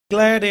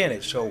glad in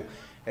it. So,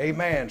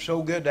 amen.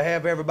 So good to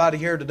have everybody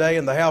here today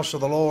in the house of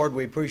the Lord.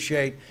 We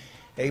appreciate,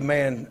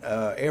 amen,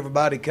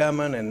 everybody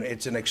coming, and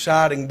it's an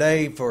exciting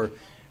day for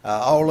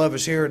all of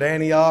us here at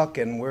Antioch,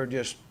 and we're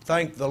just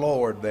thank the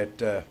Lord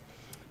that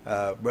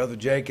Brother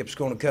Jacob's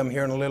going to come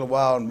here in a little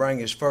while and bring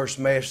his first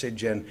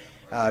message, and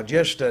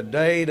just a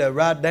day to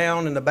write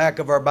down in the back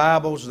of our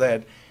Bibles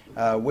that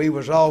we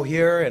was all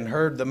here and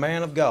heard the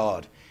man of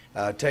God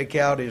take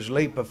out his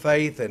leap of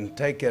faith and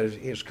take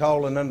his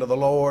calling unto the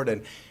Lord.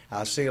 And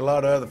I see a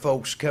lot of other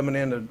folks coming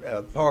in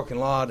the parking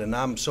lot, and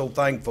I'm so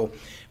thankful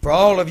for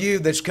all of you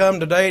that's come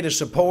today to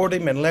support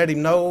him and let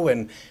him know.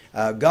 And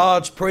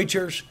God's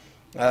preachers,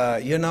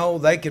 you know,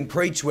 they can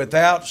preach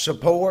without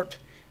support,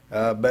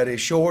 but it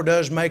sure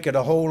does make it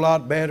a whole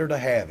lot better to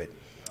have it.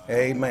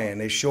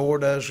 Amen. It sure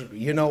does.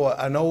 You know,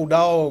 an old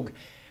dog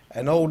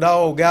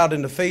out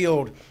in the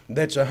field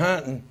that's a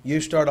hunting,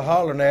 you start a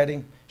hollering at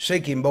him,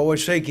 seek him, boy,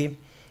 seek him.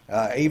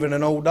 Even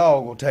an old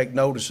dog will take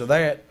notice of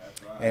that.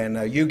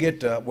 And you get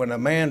to, when a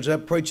man's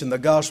up preaching the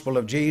gospel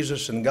of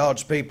Jesus and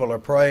God's people are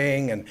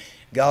praying and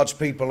God's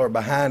people are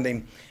behind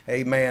him,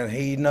 amen,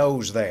 he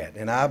knows that.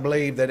 And I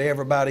believe that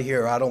everybody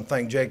here, I don't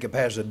think Jacob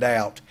has a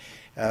doubt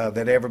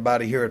that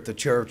everybody here at the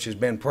church has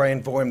been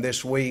praying for him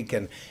this week.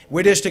 And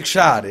we're just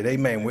excited,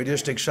 amen. We're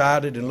just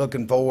excited and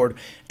looking forward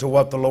to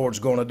what the Lord's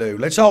going to do.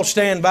 Let's all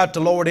stand about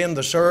the Lord in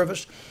the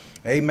service.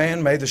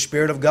 Amen. May the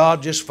Spirit of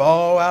God just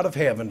fall out of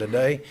heaven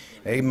today.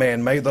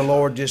 Amen. May the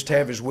Lord just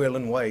have His will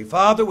and way.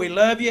 Father, we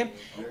love you.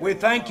 We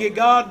thank you,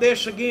 God,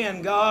 this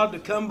again, God, to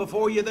come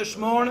before you this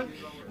morning.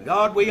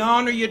 God, we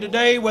honor you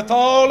today with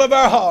all of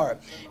our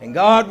heart. And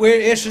God,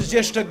 this is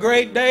just a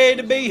great day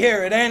to be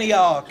here at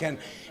Antioch.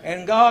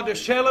 And God, to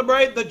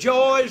celebrate the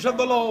joys of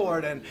the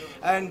Lord.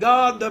 And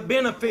God, the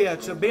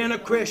benefits of being a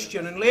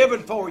Christian and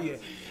living for you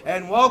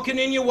and walking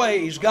in your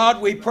ways. God,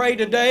 we pray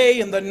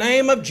today in the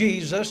name of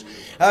Jesus,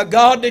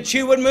 God, that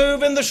you would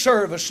move in the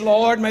service,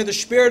 Lord. May the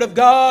Spirit of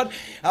God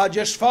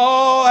just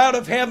fall out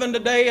of heaven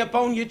today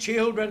upon your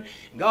children.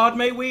 God,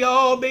 may we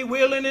all be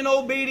willing and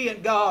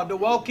obedient, God, to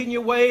walk in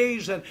your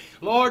ways and,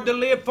 Lord, to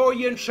live for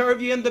you and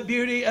serve you in the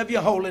beauty of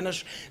your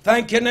holiness.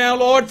 Thank you now,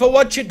 Lord, for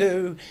what you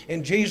do.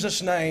 In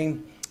Jesus'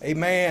 name,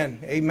 amen.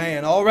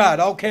 Amen. All right,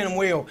 all can and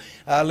will.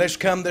 Let's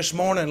come this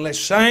morning and let's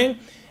sing.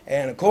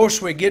 And, of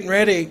course, we're getting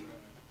ready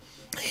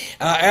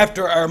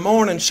after our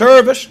morning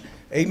service.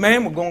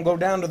 Amen. We're going to go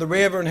down to the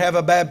river and have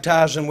a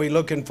baptizing. We're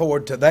looking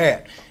forward to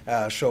that.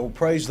 So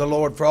praise the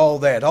Lord for all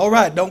that. All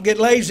right, don't get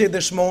lazy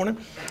this morning.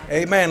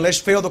 Amen. Let's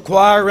fill the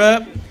choir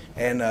up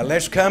and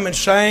let's come and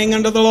sing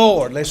unto the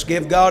Lord. Let's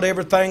give God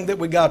everything that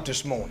we got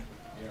this morning.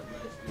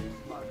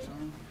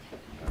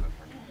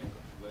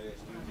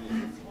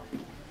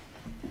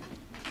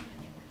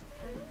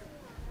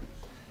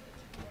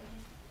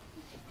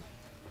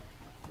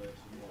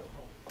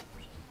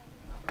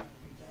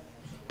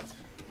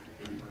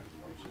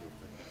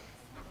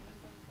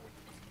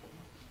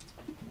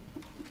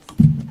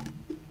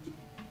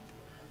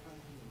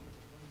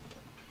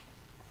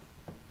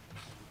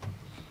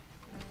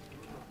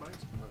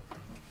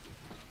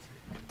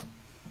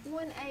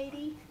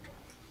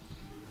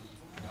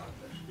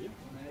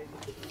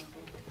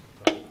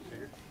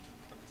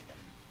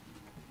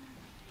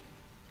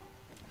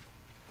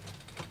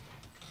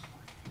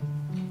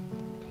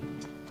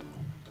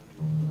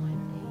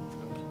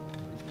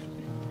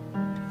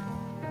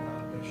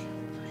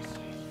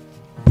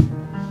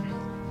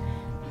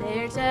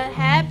 There's a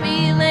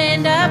happy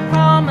land of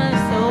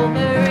promise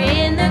over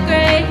in the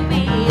great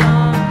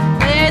beyond,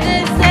 where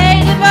the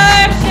saints of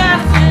earth shall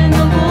soon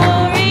the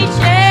glory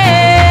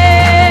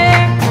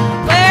share,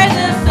 where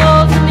the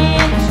souls of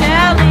men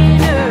shall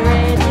enter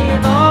and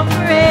live on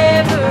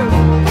forever.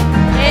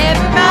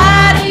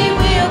 Everybody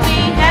will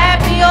be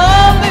happy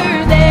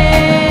over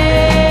there.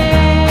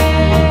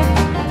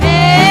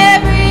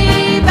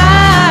 Everybody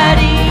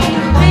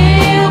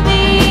will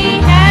be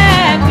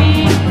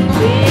happy.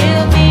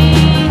 Will be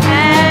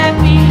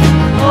happy.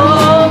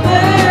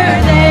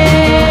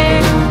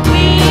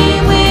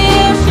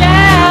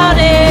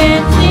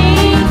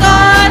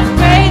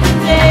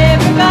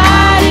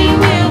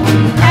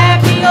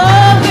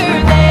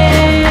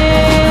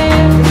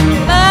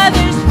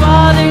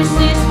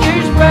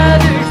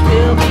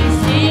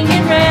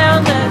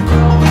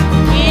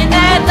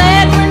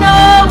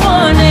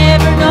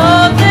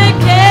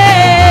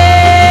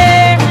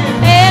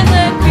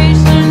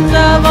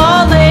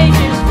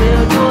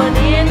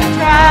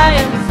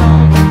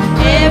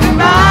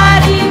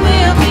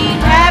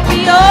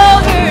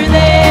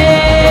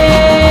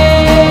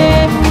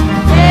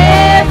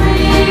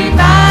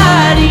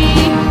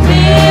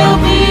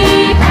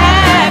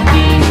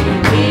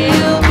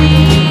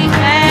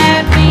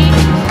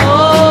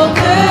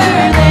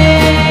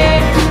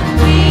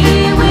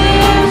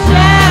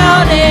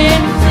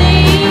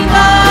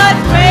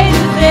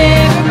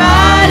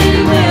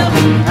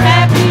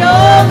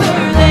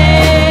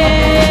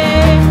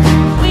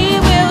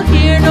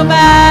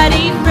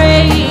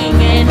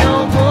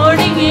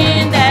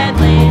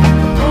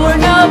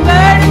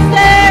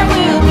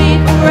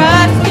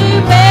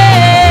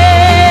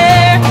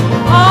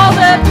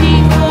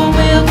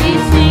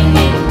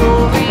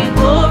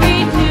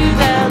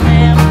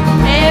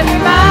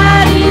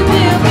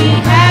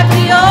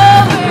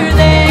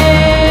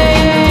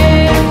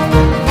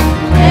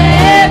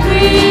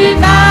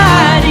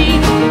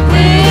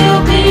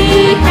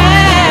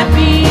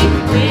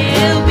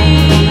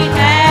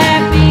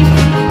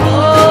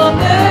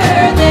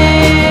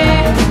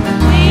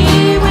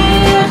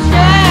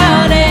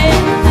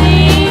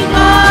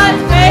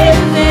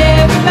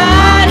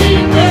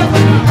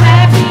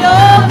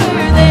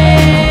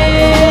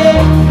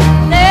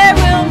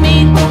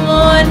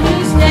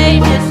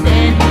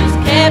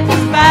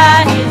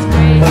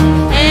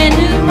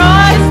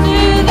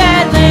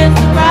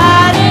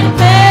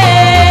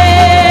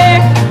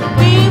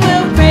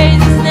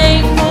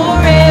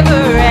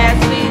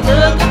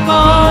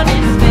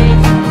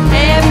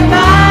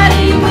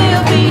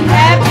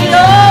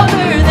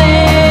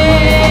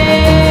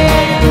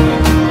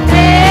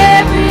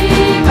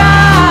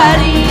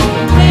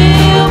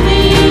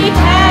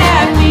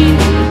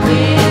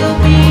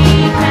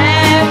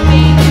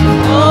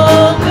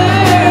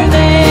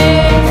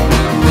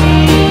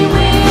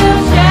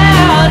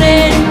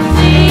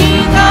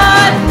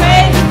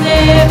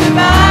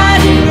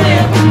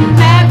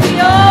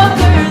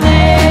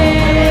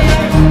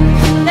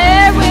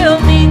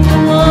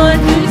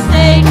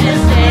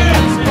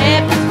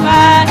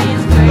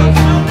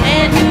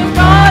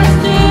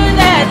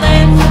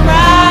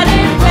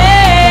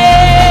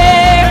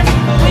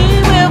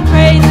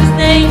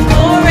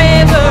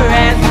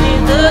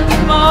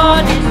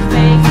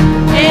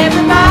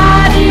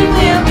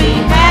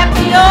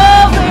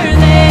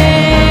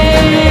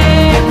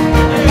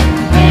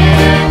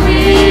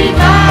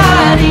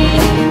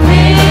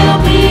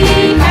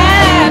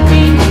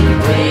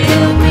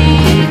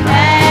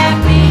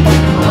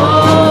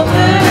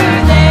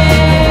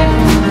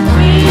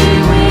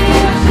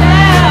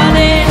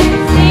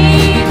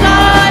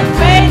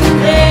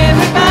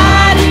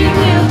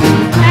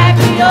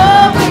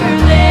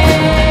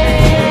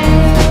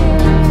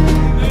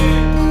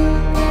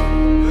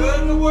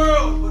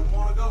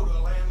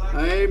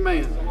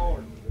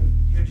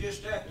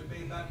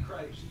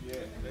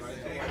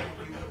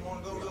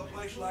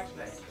 just like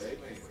that.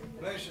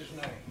 Bless his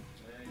name.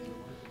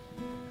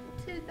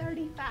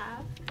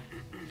 235.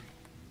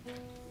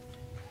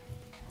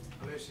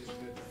 Bless his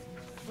good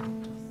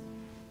name.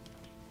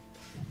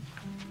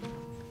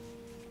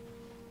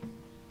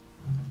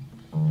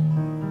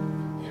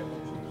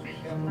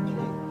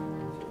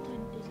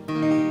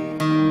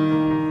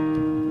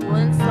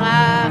 Once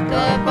like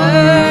a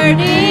bird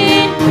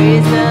in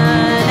prison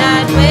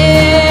I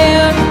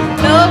dwell,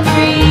 no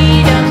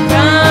freedom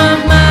from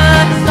my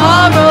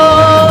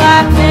sorrow I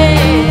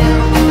felt.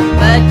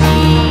 But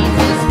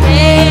Jesus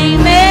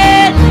came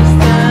and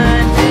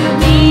listened to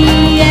me,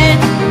 and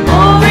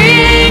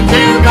glory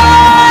to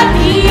God,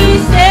 He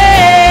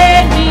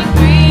set me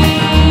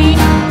free.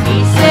 He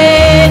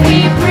set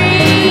me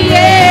free,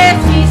 yes,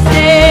 He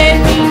set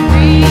me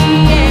free,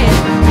 yes.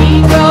 He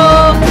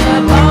broke the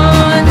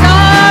bonds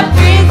of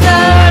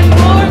prison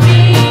for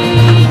me.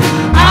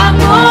 I'm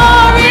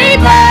glory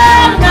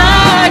bound,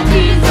 my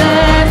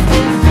Jesus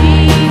to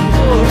see.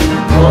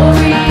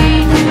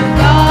 Glory to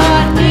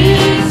God, He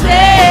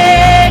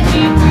set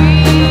me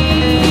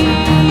free.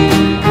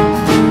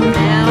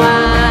 Now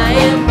I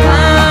am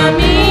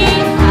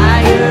climbing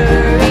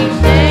higher each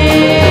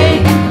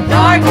day.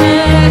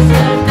 Darkness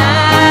of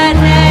night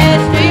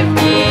has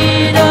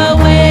drifted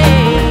away.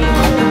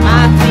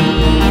 My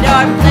feet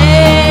are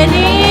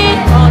planted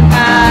on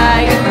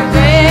higher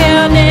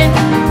ground, and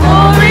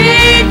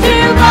glory to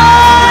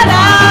God,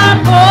 I'm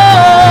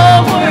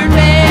forward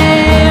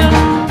bound.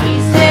 He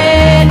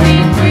set me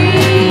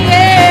free,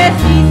 yes,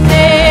 He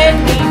set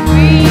me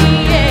free,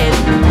 yes.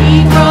 He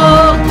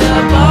broke the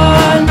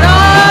bonds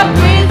of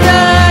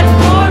prison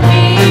for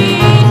me.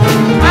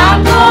 I'm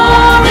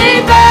glory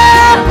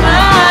bound,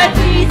 my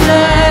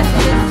Jesus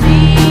to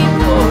see.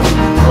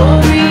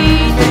 Glory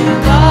to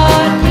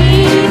God, He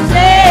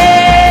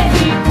set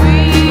me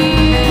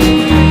free.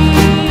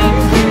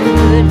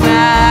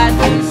 Goodbye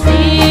to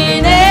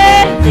sin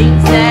and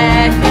things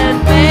that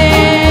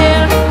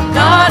confound.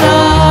 God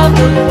of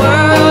the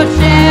world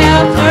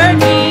shall turn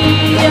me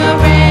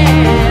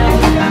around.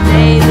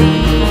 Daily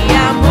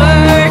I'm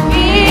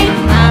working,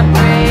 I'm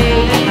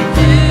praying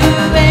too,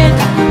 and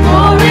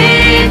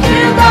glory to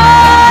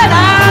God,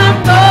 I'm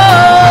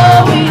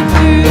going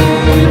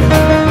through.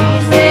 He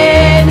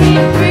set me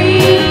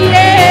free,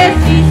 yes,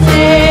 He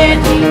set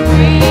me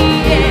free,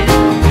 yes.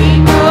 He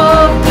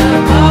broke the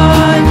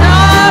bonds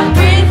of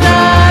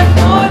prison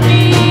for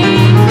me.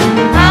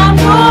 I'm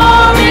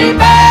glory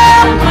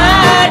bound,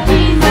 my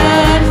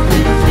Jesus to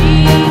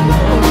see.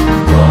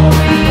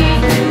 Glory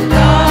to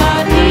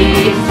God, He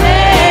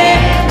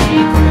set me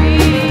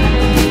free.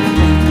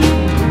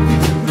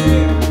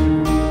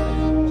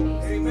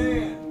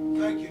 Amen.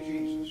 Thank you,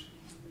 Jesus.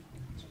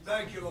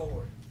 Thank you,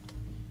 Lord.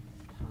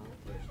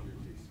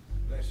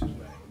 Bless his name.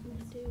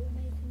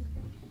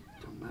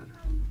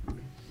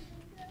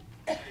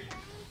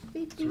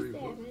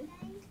 57.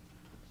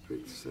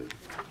 56.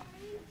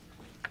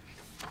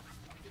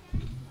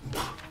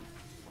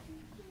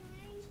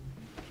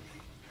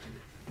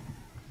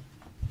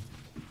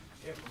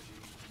 Help me,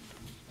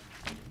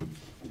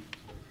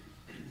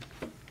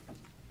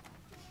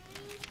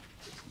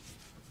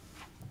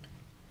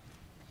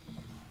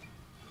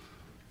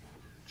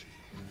 Jesus.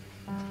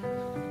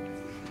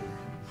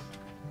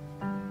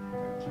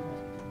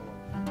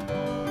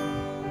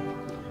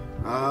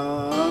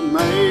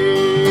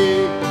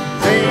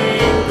 Amazing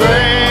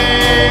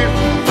grace,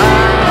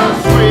 how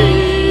sweet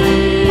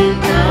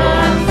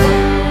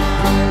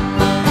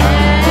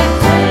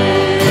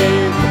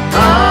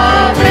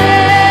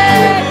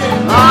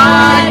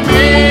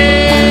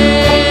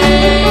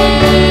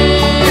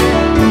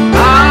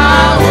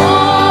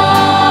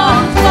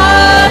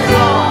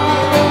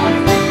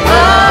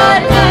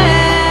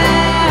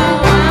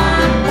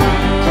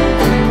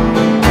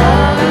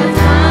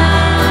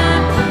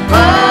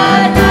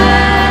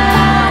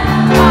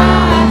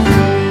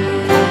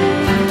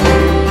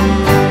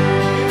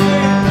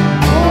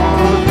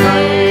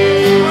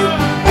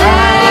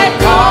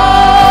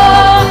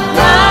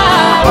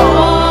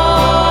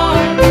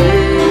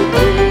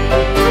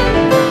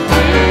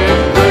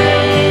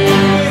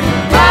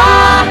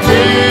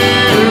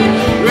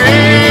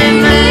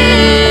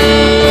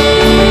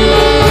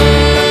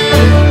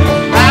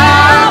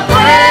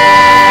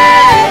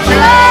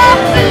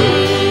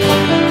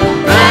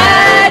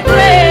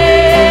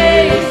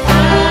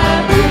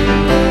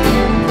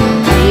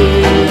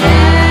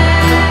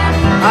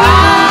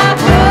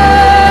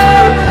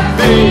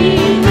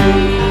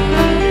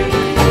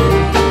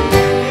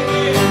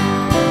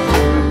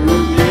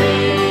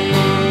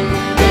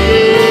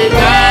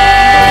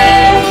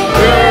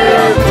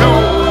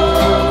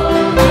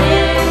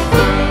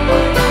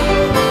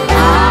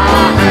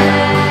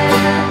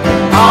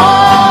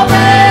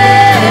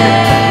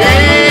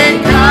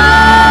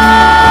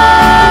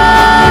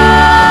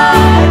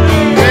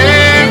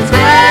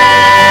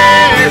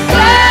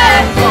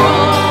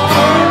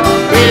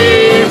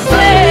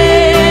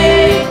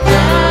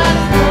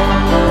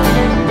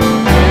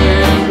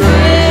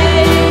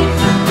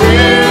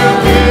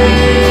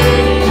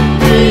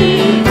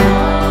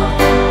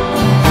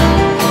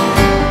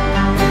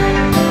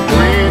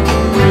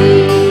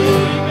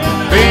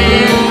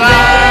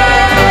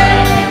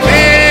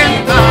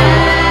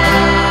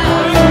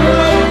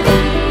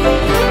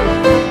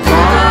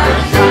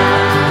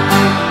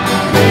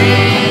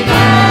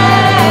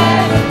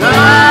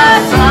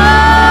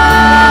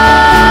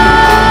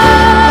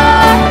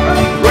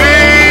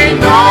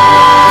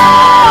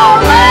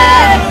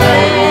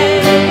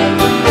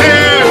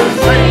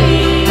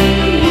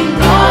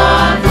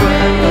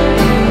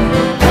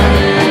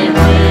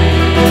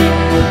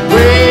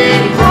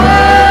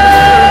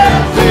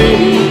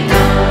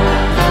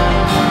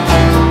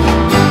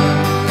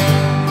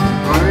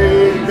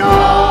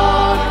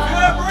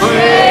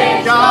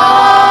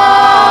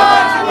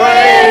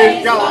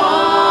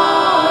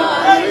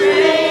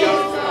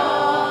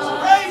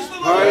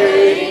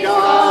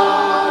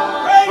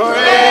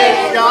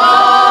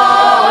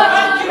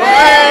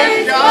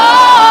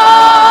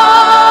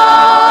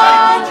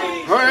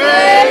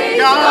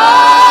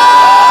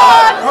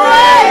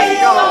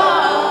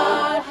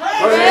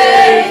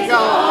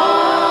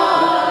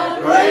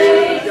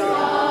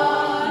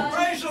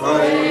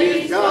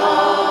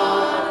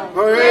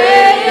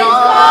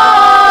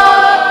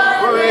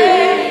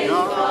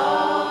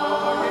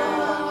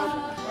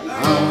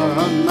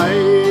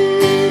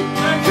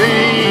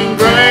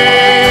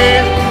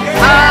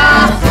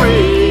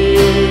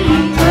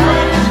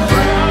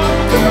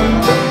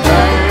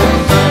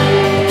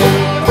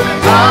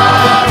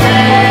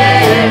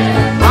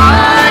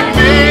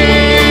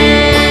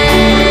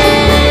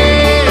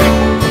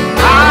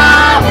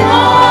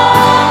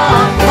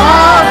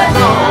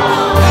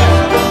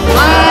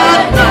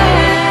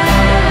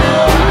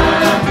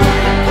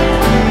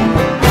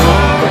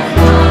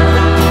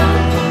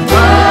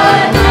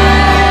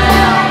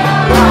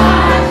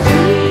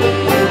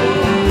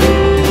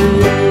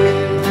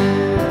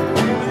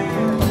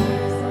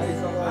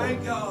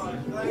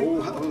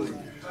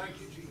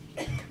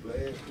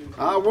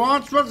I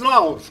once was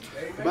lost,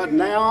 but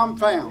now I'm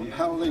found.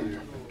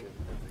 Hallelujah.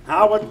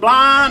 I was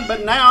blind,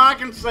 but now I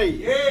can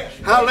see.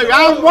 Hallelujah.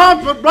 I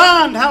once was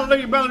blind.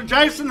 Hallelujah, Brother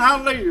Jason.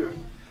 Hallelujah.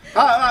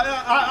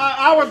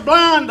 I was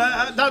blind.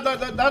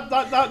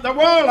 The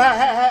world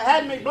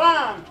had me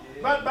blind.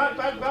 But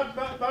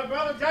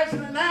Brother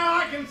Jason, now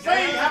I can see.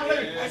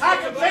 Hallelujah. I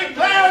can see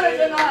clearly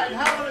tonight.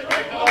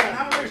 Hallelujah.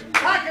 Hallelujah.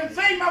 I can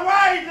see my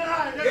way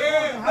tonight.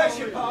 Yeah, bless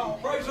you, Paul.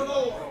 Praise the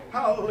Lord.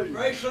 Hallelujah.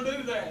 Grace will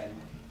do that.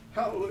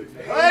 Hallelujah.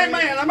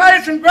 Amen.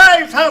 Amazing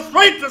grace, how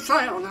sweet the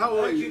sound. Thank you,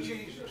 Hallelujah.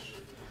 Jesus.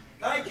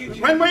 Thank you,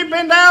 Jesus. When we've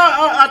been down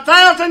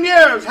 1,000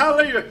 years,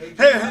 hallelujah,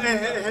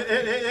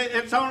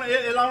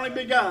 it'll only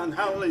begun.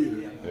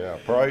 Hallelujah. Yeah,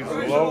 praise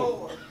the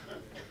Lord.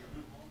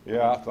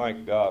 Yeah, I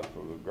thank God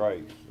for the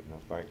grace, and I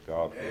thank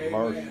God for the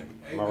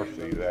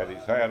mercy that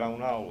He's had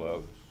on all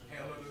of us.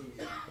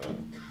 Hallelujah.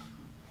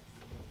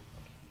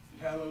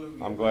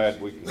 Hallelujah. I'm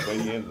glad we can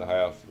be in the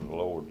house of the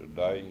Lord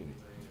today, and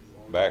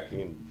back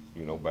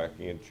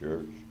in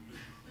church.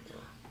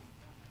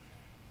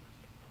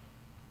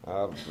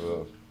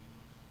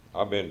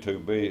 I've been too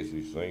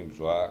busy, seems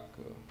like.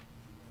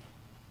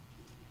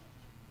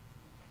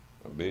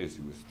 I'm busy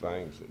with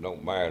things that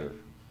don't matter.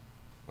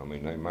 I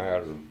mean, they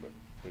matter, but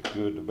it's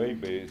good to be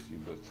busy,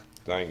 but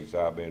things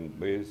I've been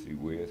busy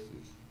with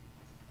is,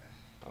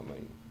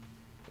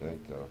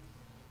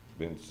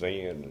 been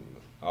sin and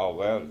all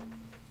that.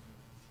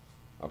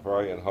 I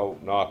pray and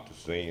hope not to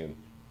sin.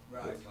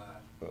 Right.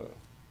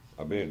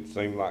 I've been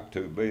seemed like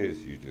too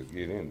busy to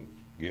get in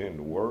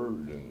the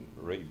Word and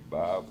read the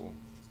Bible.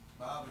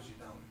 Bothers you,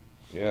 don't it?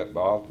 Yeah, it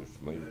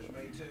bothers me. Bothers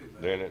me too.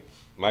 Then it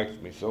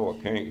makes me so I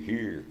can't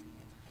hear.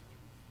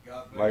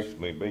 God bless Makes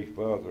me be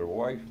further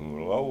away from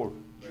the Lord.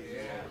 you.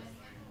 Yeah.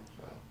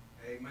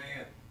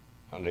 Amen.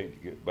 I need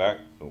to get back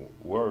to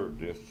the Word.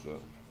 This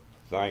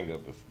thing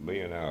of us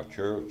being out of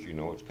church,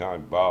 it's kind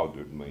of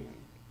bothered me.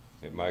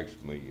 It makes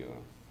me,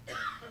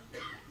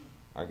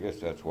 I guess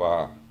that's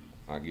why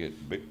I get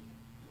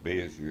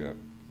busy.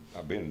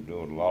 I've been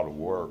doing a lot of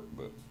work,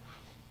 but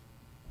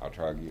I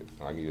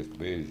get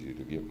busy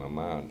to get my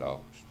mind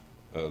off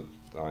other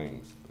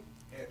things.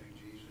 Help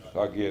you, Jesus. If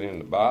I get in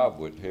the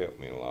Bible, it helped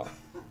me a lot.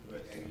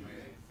 Amen.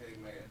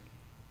 Amen.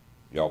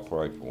 Y'all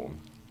pray for me.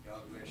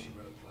 God bless you,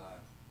 Brother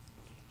Clyde.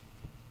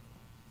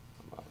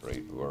 I might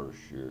read the verse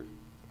here.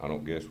 I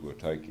don't guess we'll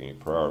take any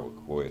prayer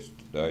requests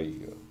today.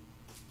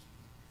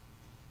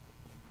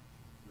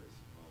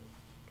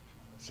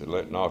 Said,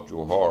 let not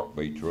your heart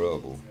be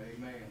troubled.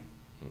 Amen.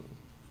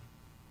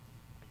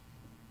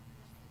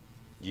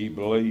 Ye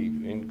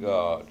believe in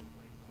God,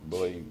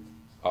 believe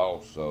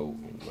also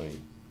in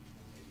me.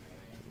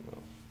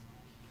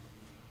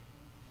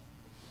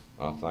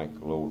 I thank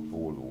the Lord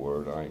for the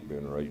Word. I ain't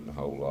been reading a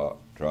whole lot.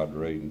 Tried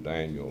reading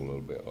Daniel a little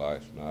bit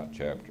last night,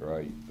 chapter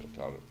 8. But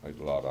there's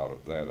a lot out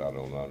of that I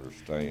don't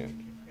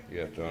understand.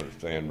 You have to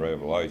understand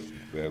Revelation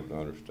to be able to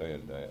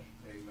understand that.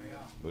 Amen.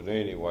 But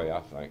anyway, I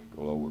thank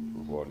the Lord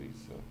for what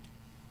He's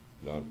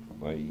done for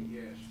me.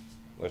 Yes.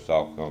 Let's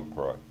all come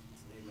pray. Amen.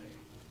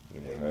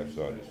 And we'll have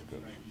Sunday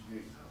school.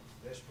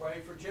 Let's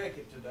pray for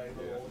Jacob today,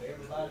 Lord.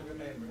 Everybody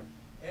remember.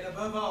 And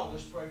above all,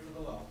 let's pray for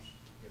the lost.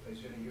 If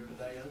there's any here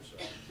today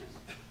unsaved.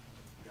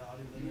 God,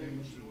 in the name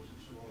of Jesus,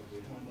 Lord, we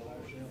humble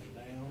ourselves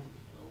down.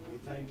 We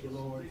thank you,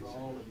 Lord, for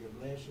all of your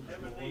blessings,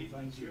 Lord.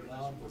 Thank you,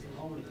 God, for the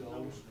Holy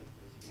Ghost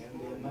and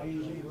the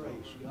amazing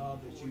grace, God,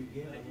 that you've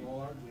given,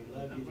 Lord. We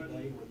love you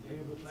today with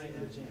everything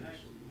that's in us.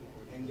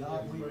 And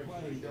God, we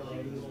pray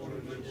today, Lord,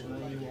 in His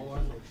name,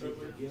 Lord, that you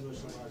forgive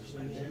us of our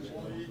sins.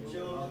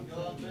 God,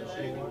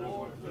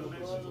 Lord, fill us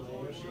with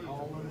flesh,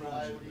 all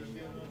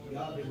unrighteousness.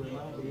 God, we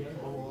remind you,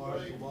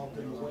 Lord, to walk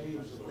in the ways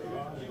of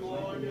God. And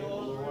thank you,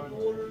 Lord,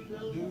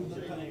 do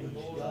the things,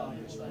 God,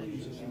 that's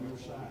pleasing in your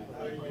sight.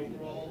 I pray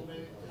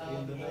today,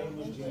 in the name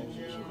of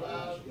Jesus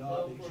Christ,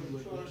 God, that you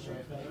would bless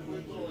our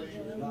families.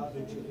 God,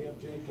 that you help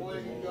Jacob,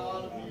 Lord.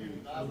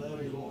 I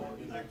love you, Lord,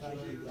 and I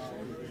thank you, God,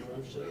 for your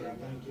mercy. I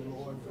thank you,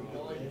 Lord, for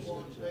your blessings.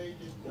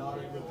 God,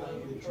 everything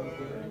that you're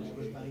doing,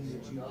 everything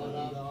that you've done,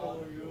 God,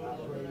 I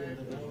pray in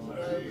the name of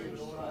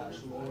Jesus Christ,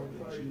 Lord,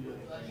 that you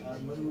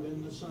would move in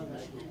the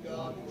Sunday school.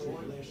 God, that you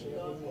bless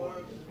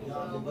everyone.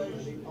 God, that we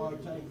would be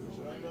partakers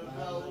of the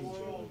divine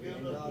nature.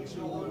 And God, see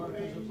the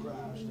workers of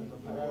Christ and the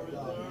power of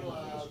God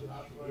manifested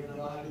in a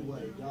mighty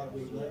way. God,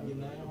 we love you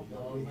now.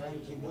 We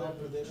thank you, God,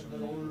 for this day.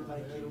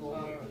 Thank you,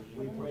 Lord.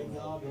 We pray,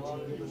 God, that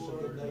you give us a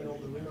good day on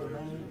the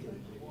riverbank. And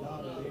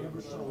God, that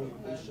every soul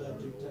will be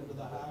subject unto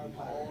the higher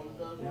power.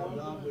 Now,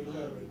 God, we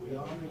love you. We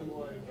honor you.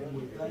 And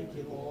we thank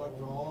you, Lord,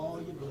 for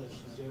all your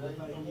blessings.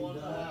 Everything you've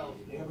done,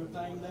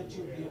 everything that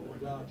you've given,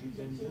 God, you've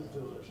been good to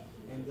us.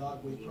 And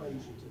God, we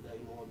praise you today,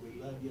 Lord.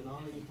 We love you and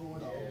honor you for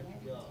it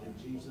all. In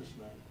Jesus'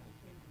 name.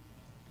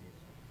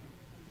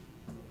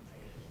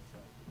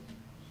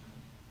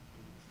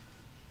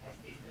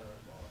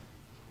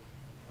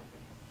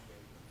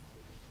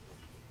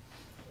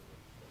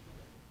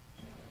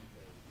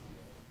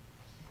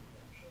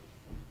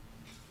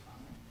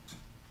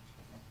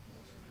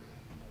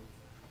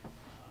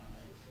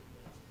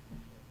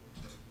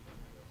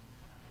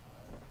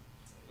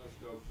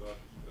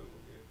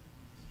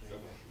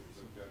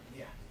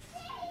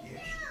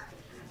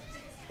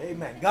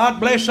 Amen. God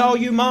bless all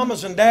you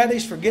mamas and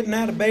daddies for getting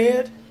out of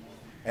bed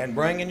and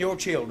bringing your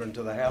children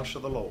to the house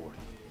of the Lord.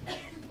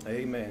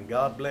 Amen.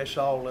 God bless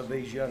all of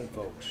these young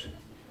folks.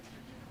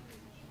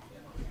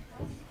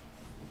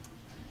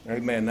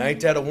 Amen. Now,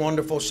 ain't that a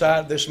wonderful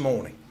sight this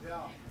morning?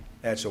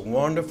 That's a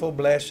wonderful,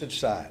 blessed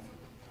sight.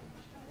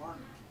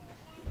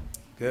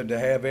 Good to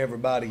have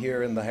everybody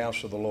here in the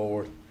house of the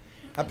Lord.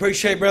 I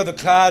appreciate Brother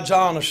Clyde's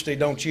honesty,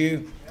 don't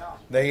you?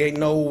 They ain't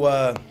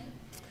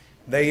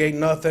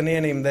nothing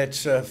in him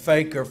that's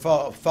fake or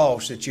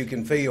false that you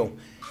can feel.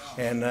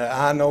 And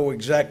I know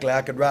exactly,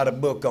 I could write a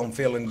book on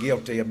feeling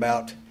guilty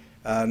about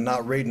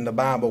not reading the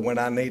Bible when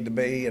I need to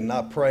be and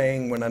not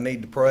praying when I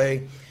need to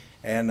pray.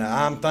 And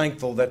I'm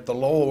thankful that the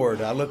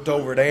Lord, I looked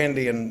over at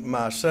Andy and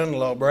my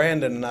son-in-law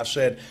Brandon and I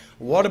said,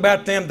 what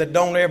about them that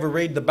don't ever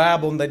read the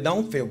Bible and they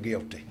don't feel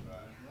guilty?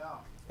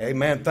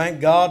 Amen. Thank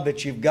God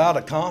that you've got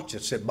a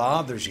conscience that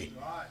bothers you.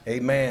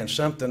 Amen.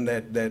 Something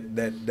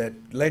that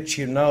lets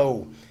you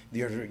know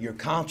your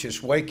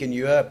conscience waking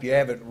you up. You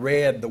haven't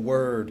read the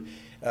Word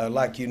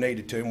like you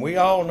needed to. And we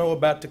all know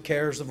about the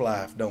cares of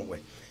life, don't we?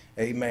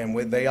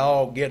 Amen. They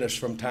all get us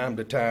from time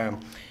to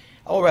time.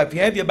 All right, if you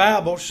have your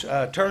Bibles,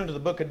 turn to the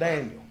book of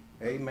Daniel.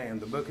 Amen.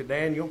 The book of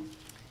Daniel.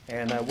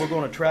 And we're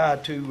going to try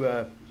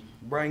to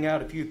bring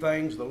out a few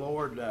things. The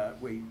Lord,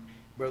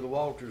 Brother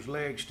Walter's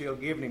leg's still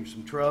giving him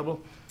some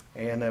trouble.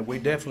 And we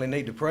definitely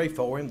need to pray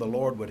for him. The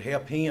Lord would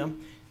help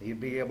him. He'd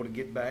be able to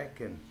get back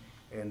and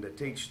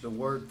teach the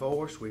Word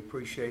for us. We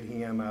appreciate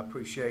him. I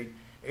appreciate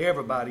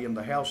everybody in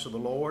the house of the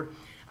Lord.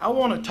 I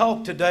want to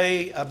talk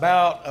today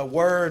about a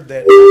word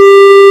that...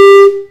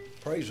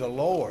 Praise the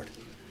Lord.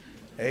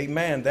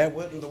 Amen. That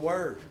wasn't the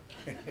word.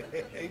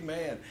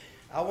 Amen.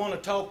 I want to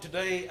talk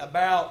today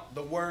about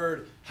the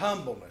word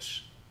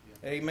humbleness.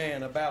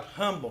 Amen. About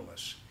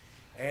humbleness.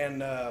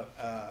 And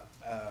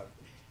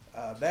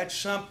that's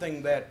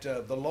something that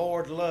the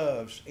Lord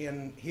loves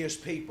in His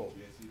people.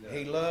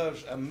 He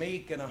loves a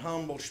meek and a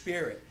humble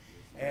spirit.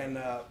 And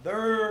now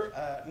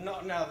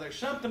there's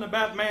something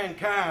about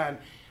mankind.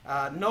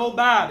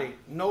 Nobody,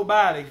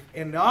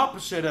 in the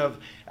opposite of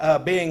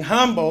being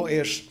humble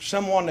is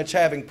someone that's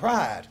having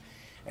pride.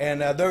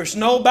 And there's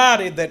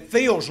nobody that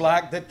feels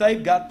like that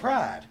they've got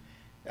pride.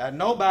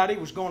 Nobody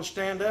was going to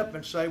stand up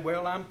and say,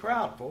 well, I'm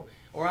proudful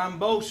or I'm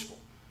boastful.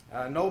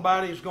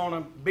 Nobody's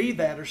going to be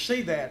that or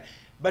see that.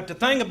 But the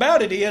thing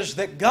about it is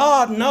that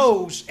God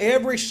knows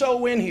every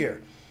soul in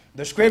here.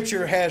 The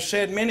Scripture has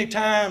said many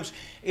times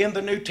in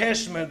the New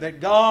Testament that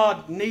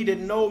God needed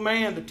no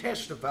man to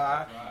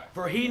testify,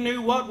 for He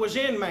knew what was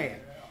in man.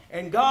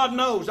 And God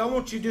knows. I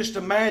want you to just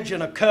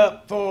imagine a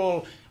cup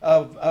full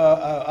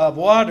of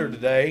water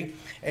today.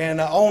 And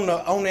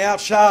on the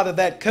outside of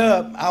that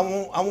cup, I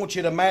want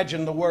you to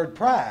imagine the word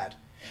pride.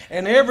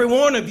 And every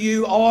one of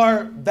you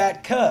are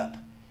that cup.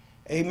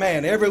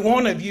 Amen. Every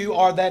one of you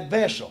are that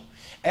vessel.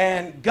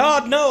 And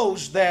God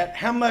knows that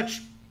how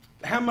much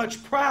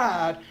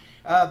pride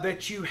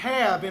that you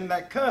have in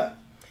that cup.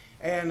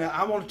 And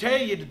I want to tell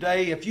you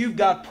today, if you've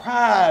got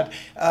pride,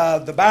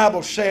 the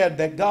Bible said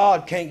that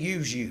God can't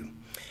use you.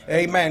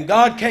 Amen.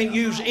 God can't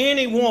use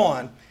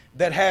anyone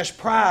that has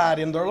pride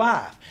in their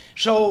life.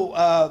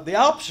 So the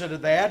opposite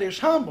of that is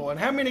humble. And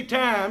how many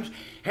times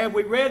have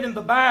we read in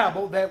the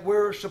Bible that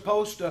we're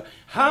supposed to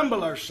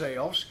humble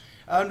ourselves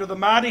under the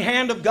mighty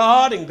hand of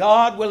God, and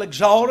God will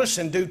exalt us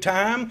in due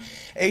time?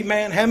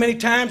 Amen. How many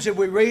times have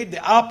we read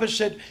the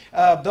opposite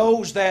of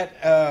those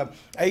that,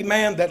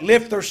 amen, that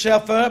lift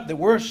themselves up, that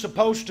we're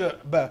supposed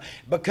to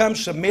become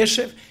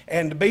submissive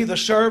and to be the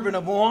servant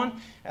of one?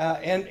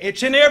 And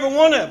it's in every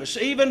one of us.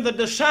 Even the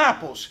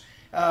disciples,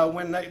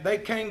 when they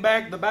came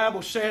back, the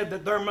Bible said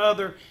that their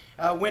mother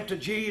went to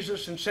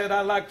Jesus and said,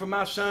 I'd like for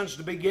my sons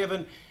to be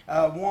given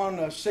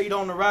one seat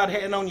on the right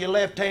hand, on your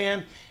left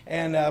hand.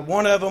 And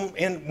one of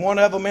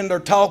them in their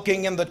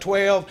talking, in the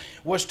 12,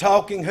 was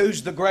talking,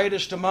 who's the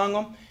greatest among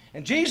them?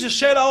 And Jesus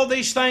said all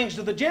these things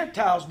to the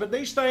Gentiles, but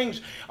these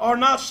things are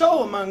not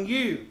so among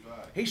you.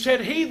 He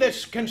said, he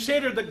that's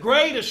considered the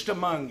greatest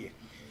among you.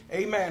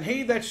 Amen.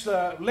 He that's,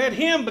 let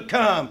him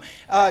become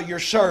your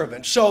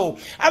servant. So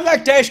I'd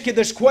like to ask you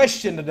this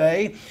question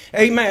today.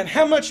 Amen.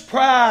 How much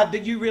pride do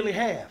you really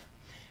have?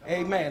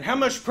 Amen. How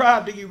much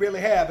pride do you really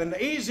have? And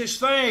the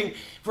easiest thing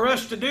for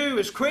us to do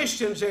as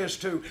Christians is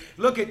to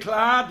look at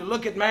Clyde, to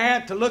look at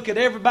Matt, to look at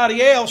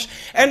everybody else,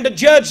 and to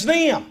judge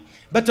them.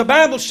 But the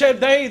Bible said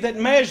they that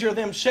measure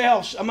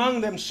themselves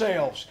among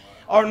themselves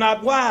are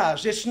not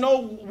wise. It's no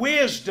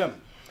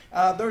wisdom.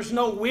 There's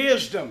no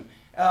wisdom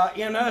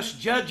in us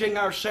judging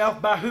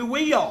ourselves by who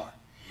we are.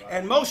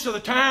 And most of the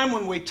time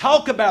when we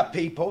talk about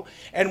people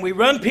and we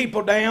run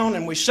people down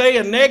and we say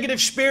a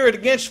negative spirit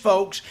against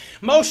folks,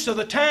 most of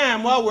the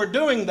time while we're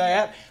doing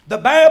that, the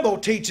Bible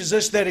teaches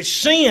us that it's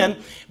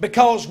sin,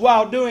 because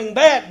while doing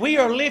that, we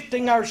are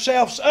lifting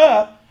ourselves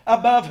up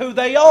above who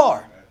they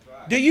are.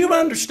 Do you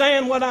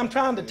understand what I'm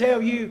trying to tell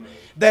you?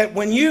 That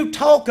when you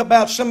talk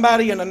about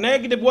somebody in a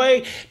negative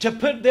way, to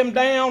put them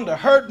down, to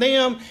hurt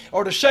them,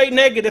 or to say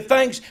negative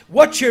things,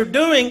 what you're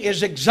doing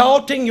is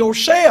exalting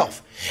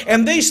yourself.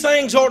 And these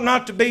things ought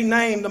not to be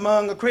named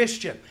among a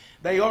Christian.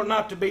 They ought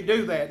not to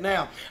do that.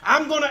 Now,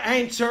 I'm going to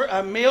answer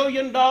a $1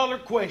 million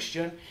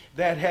question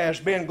that has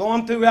been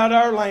going throughout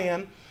our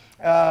land.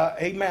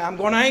 Amen. I'm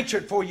going to answer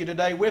it for you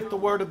today with the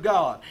Word of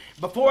God.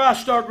 Before I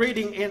start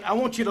reading, I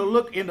want you to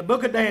look in the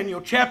book of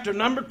Daniel, chapter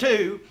number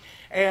 2.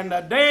 And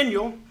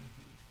Daniel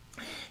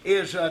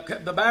is,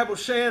 the Bible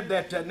said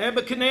that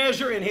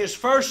Nebuchadnezzar in his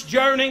first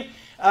journey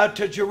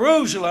to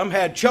Jerusalem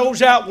had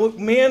chose out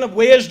men of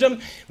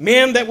wisdom,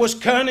 men that was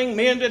cunning,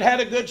 men that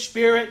had a good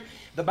spirit.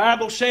 The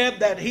Bible said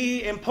that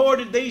he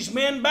imported these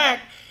men back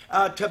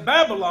to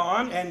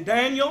Babylon, and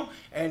Daniel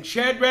and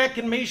Shadrach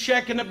and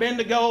Meshach and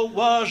Abednego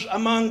was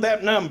among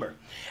that number.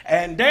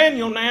 And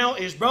Daniel now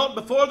is brought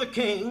before the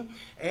king,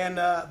 and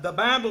the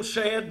Bible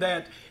said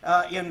that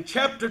in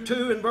chapter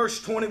 2 and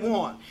verse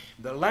 21,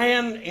 the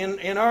land,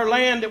 in our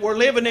land that we're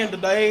living in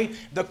today,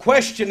 the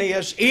question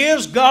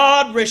is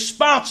God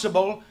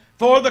responsible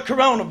for the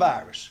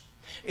coronavirus?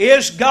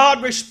 Is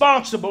God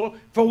responsible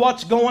for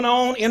what's going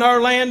on in our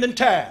land and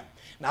time?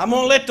 Now, I'm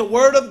going to let the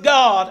Word of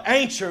God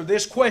answer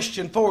this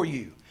question for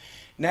you.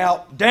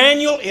 Now,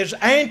 Daniel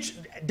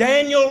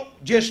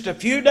just a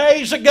few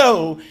days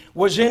ago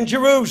was in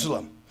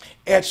Jerusalem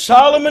at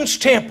Solomon's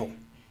temple.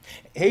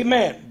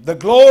 Amen. The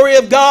glory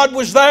of God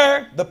was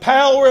there. The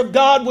power of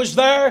God was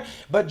there.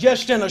 But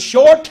just in a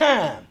short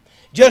time,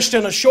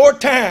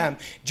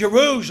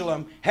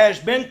 Jerusalem has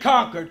been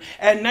conquered.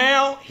 And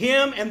now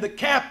him and the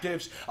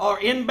captives are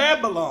in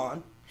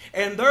Babylon.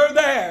 And they're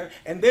there,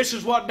 and this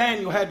is what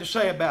Daniel had to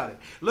say about it.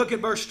 Look at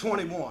verse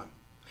 21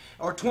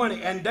 or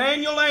 20. And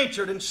Daniel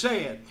answered and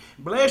said,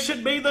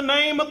 Blessed be the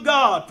name of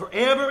God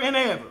forever and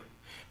ever,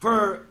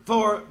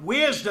 for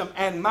wisdom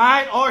and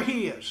might are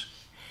His.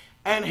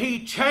 And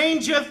He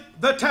changeth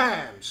the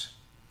times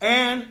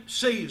and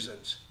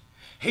seasons.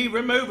 He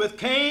removeth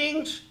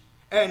kings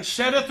and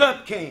setteth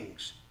up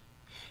kings.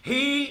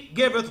 He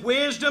giveth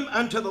wisdom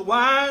unto the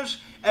wise,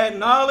 and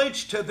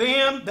knowledge to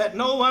them that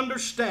know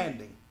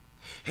understanding.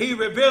 He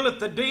revealeth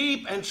the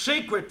deep and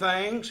secret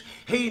things.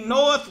 He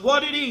knoweth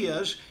what it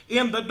is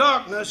in the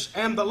darkness,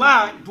 and the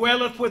light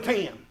dwelleth with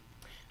him.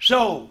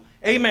 So,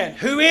 amen,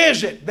 who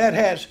is it that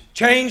has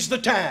changed the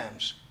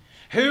times?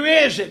 Who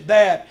is it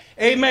that,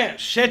 amen,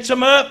 sets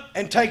them up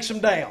and takes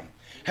them down?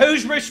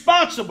 Who's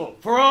responsible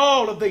for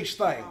all of these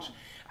things?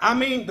 I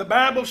mean, the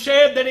Bible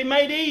said that He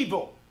made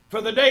evil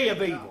for the day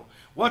of evil.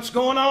 What's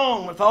going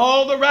on with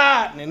all the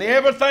rioting and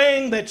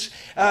everything that's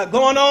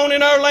going on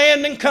in our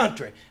land and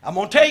country? I'm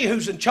going to tell you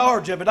who's in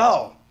charge of it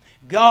all.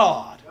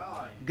 God.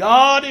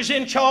 God is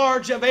in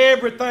charge of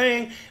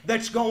everything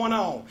that's going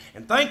on.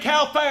 And think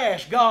how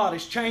fast God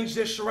has changed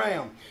this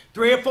around.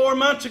 3 or 4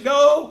 months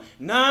ago,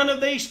 none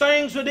of these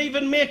things would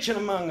even mention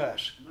among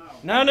us.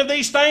 None of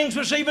these things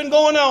was even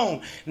going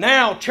on.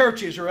 Now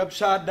churches are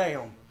upside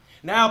down.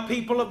 Now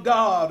people of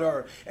God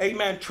are,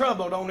 amen,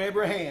 troubled on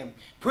every hand.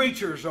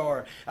 Preachers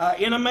are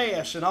in a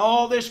mess, and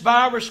all this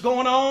virus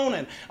going on,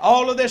 and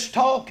all of this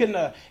talk in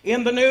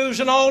the news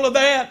and all of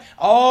that,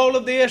 all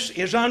of this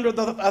is under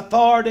the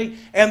authority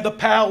and the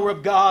power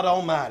of God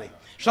Almighty.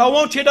 So I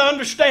want you to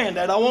understand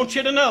that. I want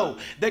you to know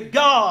that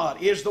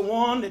God is the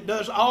one that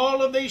does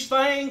all of these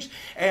things,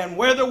 and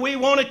whether we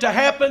want it to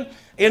happen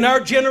in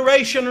our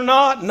generation or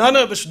not, none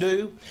of us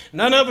do.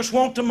 None of us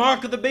want the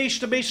mark of the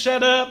beast to be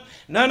set up.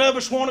 None of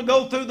us want to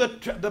go through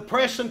the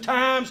pressing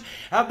times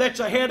that's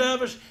ahead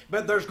of us.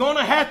 But there's going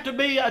to have to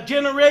be a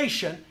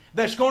generation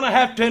that's going to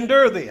have to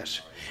endure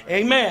this.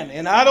 Amen.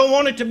 And I don't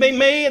want it to be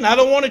me, and I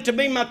don't want it to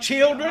be my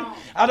children.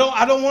 I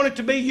don't want it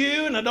to be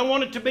you, and I don't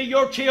want it to be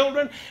your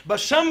children. But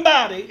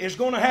somebody is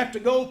going to have to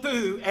go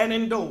through and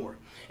endure.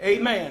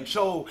 Amen.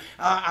 So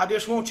I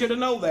just want you to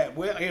know that.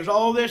 Well, is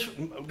all this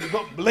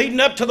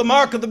leading up to the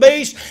mark of the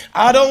beast?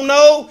 I don't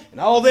know. And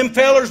all them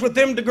fellers with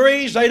them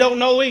degrees, they don't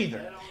know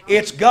either.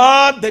 It's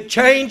God that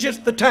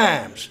changeth the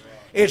times.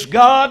 It's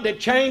God that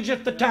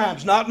changeth the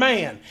times, not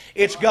man.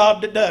 It's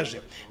God that does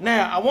it.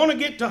 Now, I want to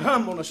get to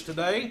humbleness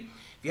today.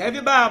 If you have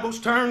your Bibles,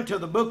 turn to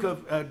the book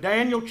of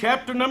Daniel,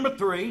 chapter number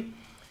 3.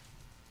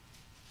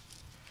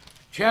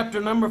 Chapter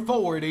number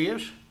 4 it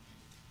is.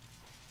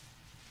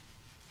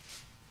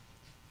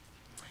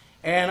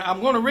 And I'm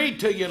going to read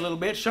to you a little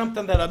bit,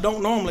 something that I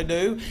don't normally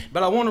do,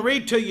 but I want to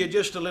read to you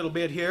just a little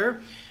bit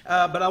here.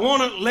 But I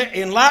want to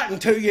enlighten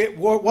to you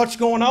what's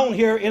going on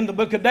here in the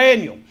book of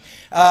Daniel.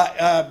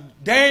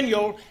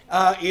 Daniel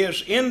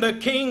is in the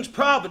king's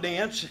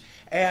providence,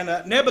 and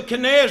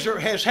Nebuchadnezzar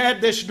has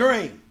had this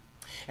dream.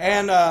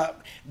 And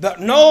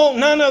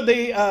none of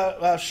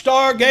the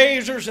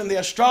stargazers and the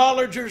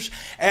astrologers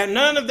and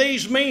none of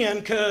these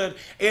men could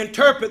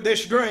interpret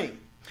this dream.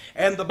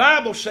 And the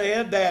Bible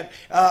said that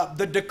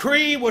the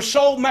decree was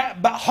so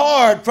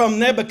hard from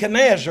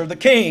Nebuchadnezzar, the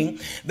king,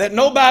 that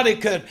nobody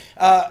could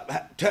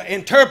to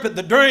interpret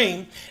the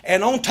dream.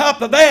 And on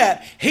top of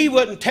that, he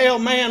wouldn't tell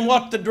man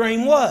what the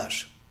dream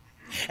was.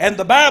 And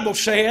the Bible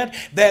said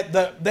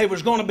that there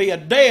was going to be a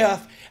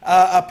death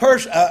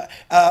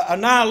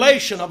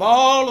annihilation of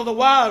all of the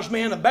wise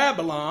men of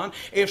Babylon,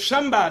 if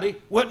somebody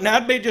wouldn't,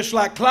 that'd be just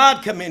like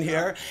Clyde come in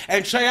here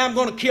and say, I'm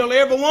going to kill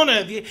every one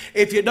of you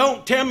if you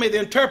don't tell me the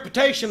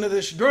interpretation of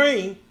this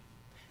dream,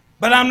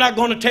 but I'm not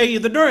going to tell you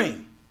the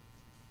dream.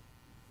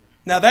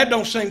 Now that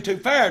don't seem too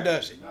fair,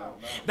 does it? No.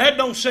 That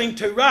don't seem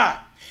too right.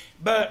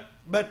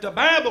 But the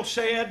Bible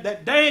said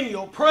that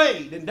Daniel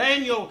prayed, and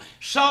Daniel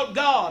sought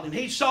God, and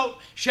he sought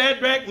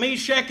Shadrach,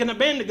 Meshach, and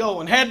Abednego,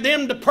 and had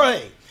them to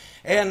pray.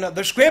 And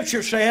the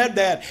Scripture said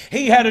that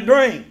he had a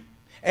dream,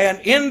 and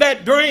in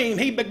that dream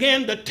he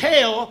began to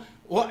tell.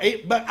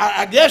 But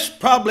I guess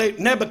probably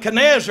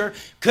Nebuchadnezzar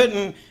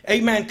couldn't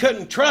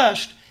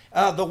trust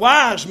the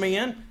wise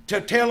men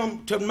to tell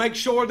him to make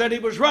sure that he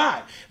was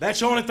right. That's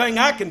the only thing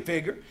I can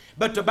figure.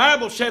 But the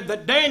Bible said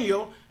that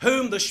Daniel,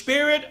 whom the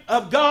Spirit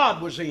of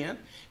God was in,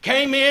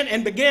 came in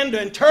and began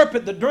to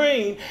interpret the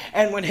dream.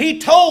 And when he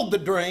told the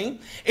dream,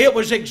 it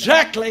was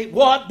exactly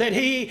what that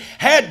he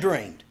had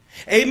dreamed.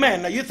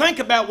 Amen. Now you think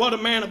about what a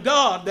man of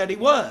God that he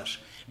was.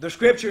 The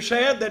Scripture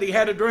said that he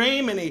had a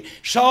dream and he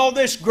saw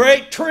this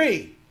great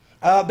tree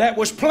that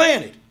was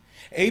planted.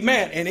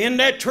 Amen. And in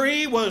that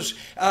tree was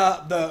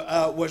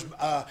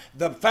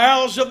the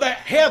fowls of the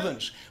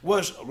heavens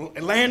was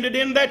landed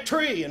in that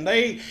tree, and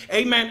they,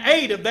 amen,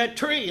 ate of that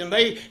tree, and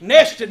they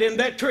nested in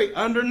that tree.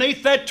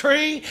 Underneath that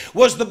tree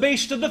was the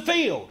beast of the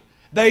field.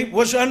 They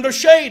was under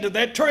shade of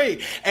that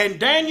tree. And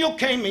Daniel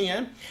came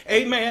in,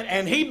 amen,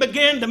 and he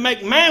began to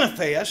make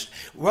manifest,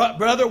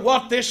 brother,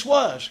 what this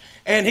was.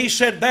 And he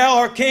said, thou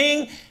art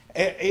king.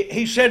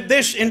 He said,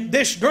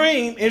 this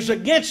dream is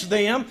against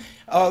them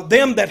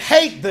that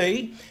hate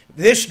thee.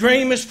 This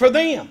dream is for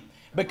them.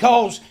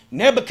 Because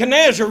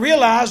Nebuchadnezzar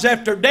realized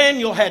after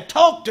Daniel had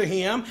talked to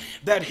him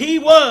that he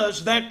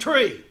was that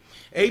tree.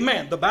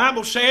 Amen. The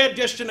Bible said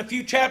just in a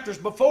few chapters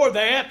before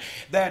that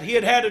he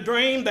had had a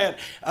dream that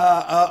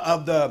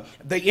of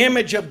the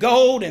image of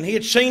gold, and he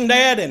had seen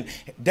that, and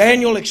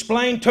Daniel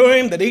explained to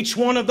him that each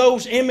one of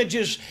those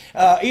images,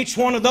 it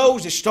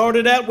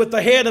started out with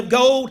the head of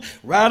gold,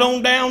 right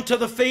on down to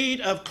the feet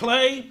of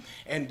clay.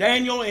 And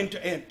Daniel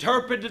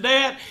interpreted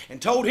that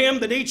and told him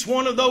that each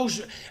one of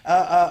those,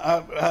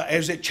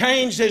 as it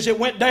changed, as it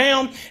went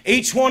down,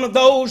 each one of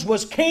those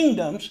was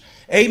kingdoms.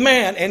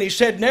 Amen. And he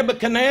said,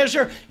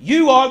 Nebuchadnezzar,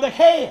 you are the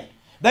head.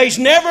 There's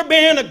never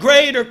been a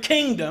greater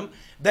kingdom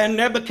than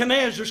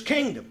Nebuchadnezzar's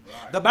kingdom.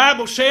 Right. The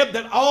Bible said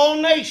that all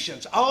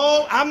nations,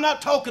 I'm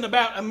not talking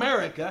about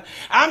America,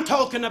 I'm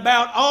talking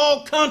about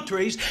all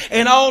countries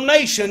and all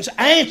nations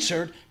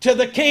answered to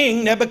the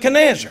king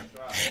Nebuchadnezzar.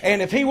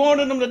 And if he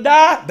wanted them to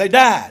die, they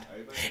died.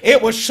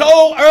 It was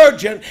so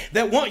urgent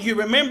that you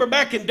remember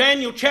back in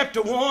Daniel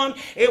chapter 1,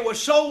 it was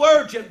so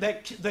urgent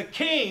that the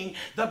king,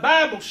 the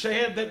Bible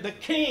said that the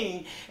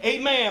king,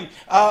 amen,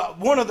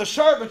 one of the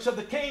servants of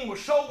the king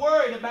was so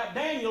worried about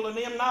Daniel and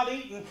them not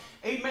eating,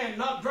 amen,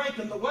 not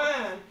drinking the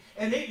wine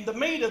and eating the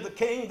meat of the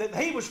king, that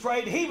he was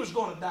afraid he was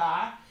going to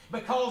die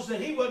because that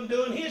he wasn't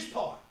doing his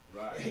part.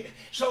 Right.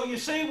 So you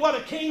see what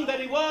a king that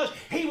he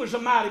was a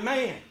mighty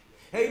man.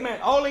 Amen.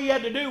 All he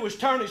had to do was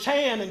turn his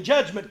hand, and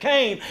judgment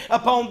came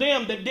upon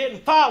them that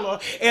didn't follow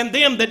and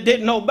them that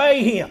didn't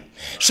obey him.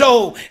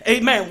 So,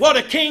 amen, what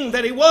a king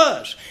that he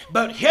was.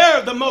 But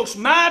here, the most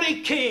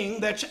mighty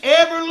king that's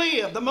ever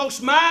lived, the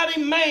most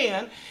mighty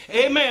man,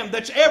 amen,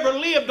 that's ever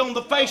lived on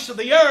the face of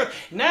the earth,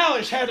 now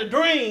has had a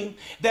dream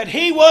that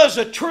he was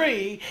a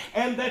tree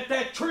and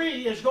that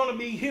tree is going to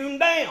be hewn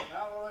down.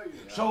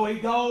 So he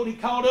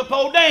called up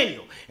old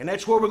Daniel. And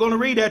that's where we're going to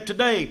read at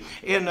today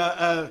in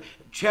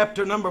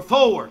chapter number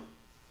 4.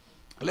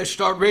 Let's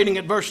start reading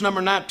at verse number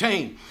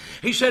 19.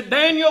 He said,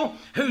 Daniel,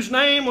 whose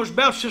name was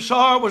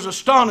Belshazzar, was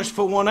astonished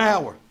for 1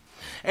 hour,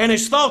 and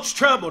his thoughts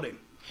troubled him.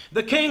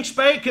 The king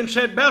spake and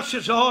said,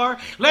 Belshazzar,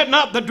 let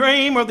not the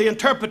dream or the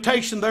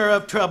interpretation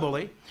thereof trouble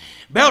thee.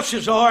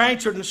 Belshazzar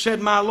answered and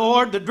said, My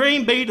lord, the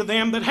dream be to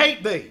them that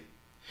hate thee,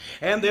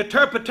 and the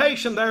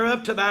interpretation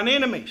thereof to thine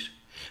enemies.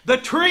 The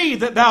tree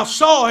that thou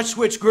sawest,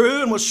 which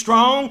grew and was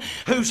strong,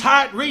 whose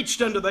height reached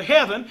unto the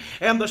heaven,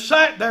 and the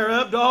sight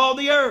thereof to all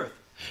the earth,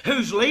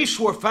 whose leaves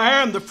were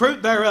fair, and the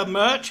fruit thereof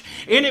much.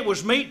 In it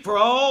was meat for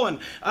all, and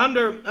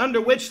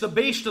under which the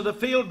beasts of the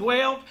field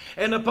dwelt,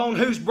 and upon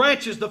whose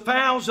branches the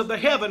fowls of the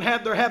heaven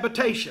had their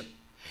habitation.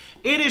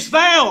 It is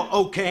thou,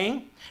 O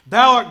king.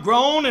 Thou art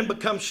grown and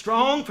become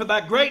strong, for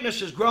thy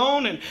greatness is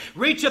grown, and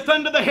reacheth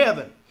unto the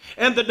heaven,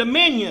 and the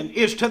dominion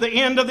is to the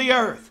end of the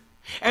earth.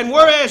 And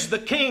whereas the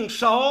king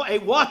saw a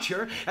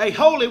watcher, a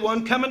holy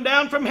one, coming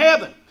down from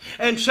heaven,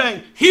 and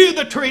saying, Hew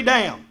the tree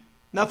down.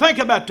 Now think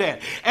about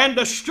that. And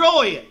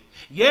destroy it.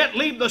 Yet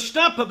leave the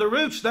stump of the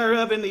roots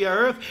thereof in the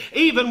earth,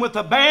 even with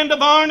a band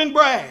of iron and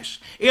brass,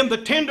 in the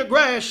tender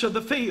grass of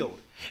the field.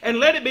 And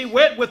let it be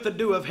wet with the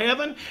dew of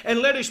heaven, and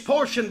let his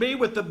portion be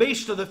with the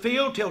beasts of the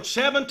field, till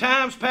 7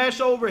 times pass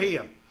over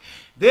him.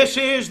 This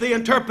is the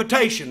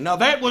interpretation. Now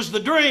that was the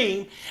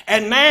dream,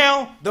 and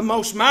now the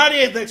most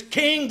mighty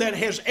king that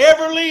has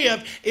ever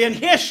lived in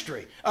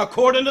history,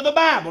 according to the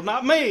Bible,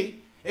 not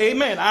me.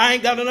 Amen. I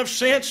ain't got enough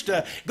sense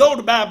to go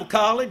to Bible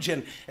college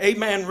and,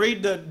 amen,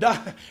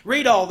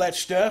 read all that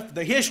stuff,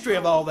 the history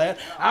of all that.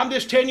 I'm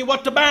just telling you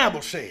what the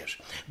Bible says.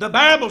 The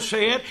Bible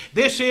said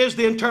this is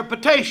the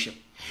interpretation.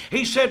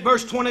 He said,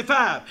 verse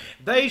 25,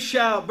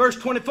 verse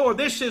 24,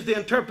 this is the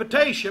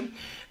interpretation.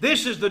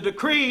 This is the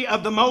decree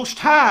of the Most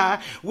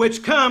High,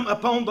 which come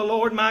upon the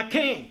Lord my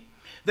King,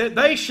 that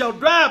they shall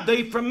drive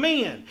thee from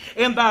men,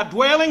 and thy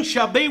dwelling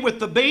shall be with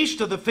the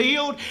beasts of the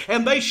field,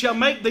 and they shall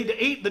make thee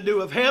to eat the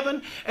dew of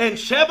heaven, and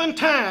 7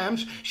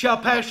 times shall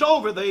pass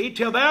over thee,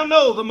 till thou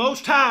know the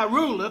Most High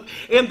ruleth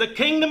in the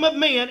kingdom of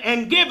men,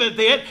 and giveth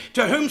it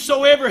to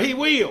whomsoever he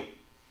will.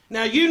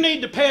 Now you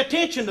need to pay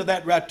attention to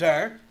that right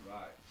there.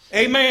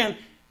 Right. Amen.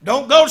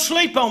 Don't go to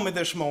sleep on me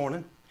this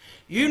morning.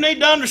 You need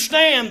to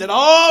understand that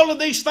all of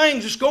these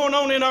things that's going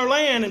on in our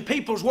land, and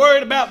people's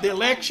worried about the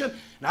election,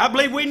 and I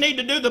believe we need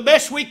to do the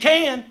best we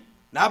can.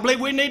 And I believe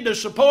we need to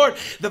support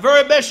the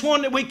very best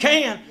one that we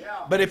can.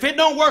 Yeah. But if it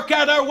don't work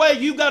out our way,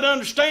 you've got to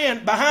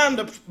understand behind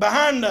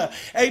the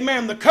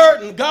amen, the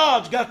curtain,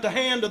 God's got the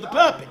hand of the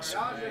puppets.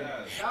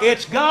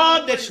 It's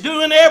God that's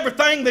doing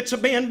everything that's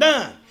being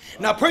done.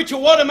 Now, preacher,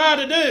 what am I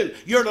to do?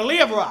 You're to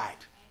live right.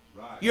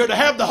 You're to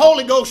have the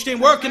Holy Ghost in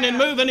working and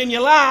moving in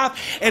your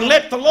life, and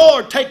let the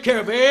Lord take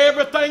care of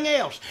everything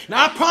else.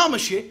 Now, I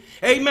promise you,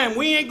 amen,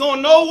 we ain't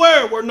going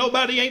nowhere where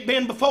nobody ain't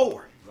been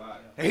before.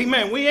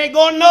 Amen. We ain't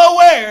going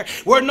nowhere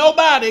where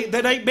nobody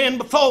that ain't been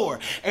before.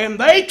 And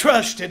they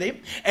trusted Him,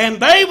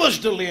 and they was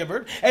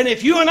delivered. And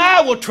if you and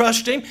I will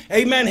trust Him,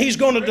 amen, He's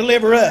going to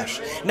deliver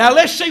us. Now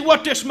let's see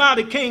what this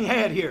mighty king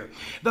had here.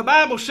 The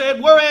Bible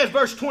said, whereas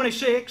verse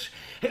 26,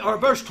 or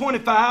verse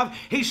 25,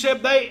 he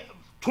said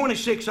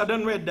 26, I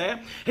done read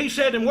that. He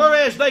said, and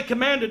whereas they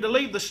commanded to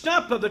leave the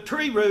stump of the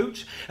tree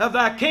roots of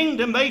thy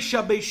kingdom, they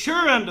shall be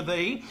sure unto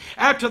thee,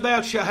 after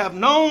thou shalt have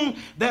known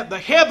that the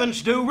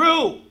heavens do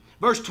rule.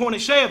 Verse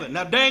 27.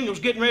 Now Daniel's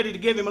getting ready to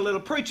give him a little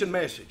preaching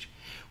message.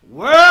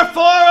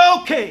 Wherefore,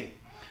 O king,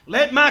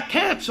 let my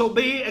counsel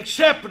be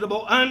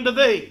acceptable unto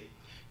thee.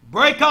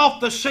 Break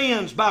off the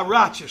sins by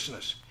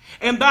righteousness,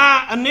 and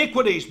thy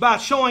iniquities by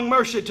showing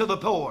mercy to the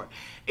poor,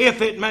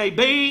 if it may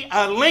be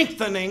a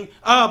lengthening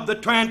of the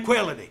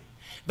tranquility.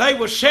 They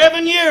were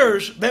 7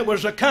 years that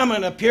was a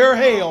coming of pure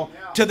hell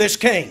to this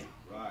king.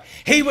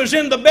 He was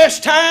in the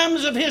best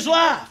times of his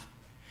life.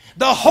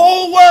 The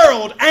whole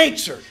world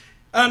answered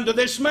unto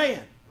this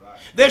man. Right.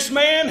 This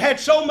man had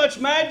so much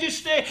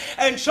majesty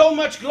and so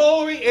much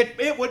glory,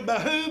 it would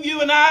behoove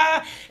you and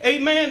I,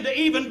 amen, to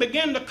even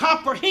begin to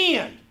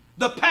comprehend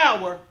the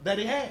power that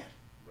he had.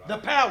 Right. The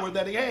power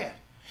that he had.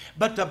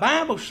 But the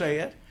Bible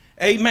said,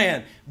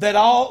 amen, that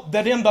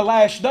in the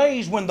last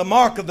days, when the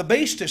mark of the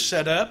beast is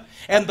set up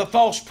and the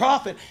false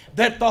prophet,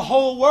 that the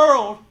whole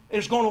world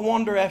is going to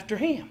wander after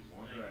him.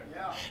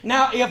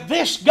 Now, if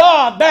this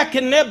God back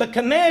in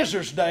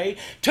Nebuchadnezzar's day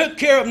took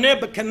care of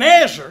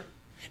Nebuchadnezzar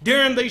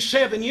during these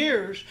 7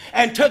 years,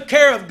 and took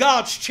care of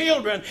God's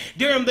children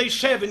during these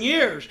 7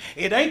 years,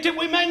 it ain't that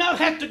we may not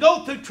have to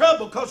go through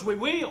trouble, because we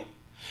will.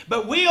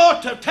 But we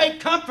ought to take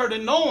comfort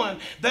in knowing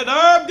that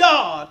our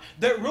God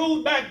that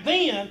ruled back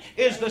then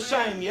is the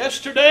same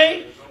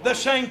yesterday, the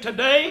same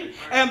today,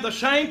 and the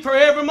same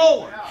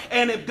forevermore.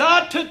 And if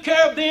God took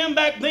care of them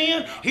back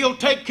then, He'll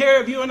take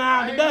care of you and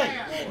I today.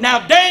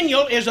 Now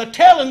Daniel is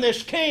telling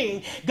this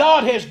king,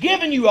 God has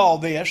given you all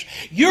this.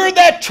 You're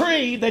that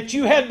tree that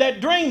you had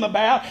that dream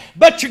about,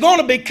 but you're going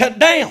to be cut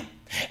down.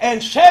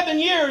 And 7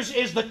 years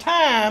is the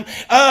time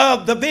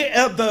of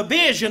the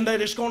vision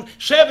that it's going.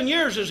 7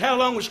 years is how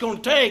long it's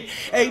going to take,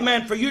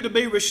 amen, for you to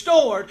be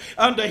restored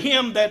unto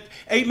Him that,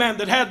 amen,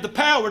 that had the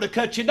power to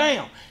cut you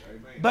down.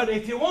 Amen. But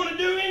if you want to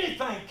do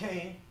anything,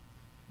 king,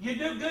 you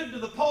do good to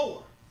the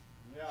poor.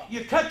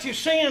 You cut your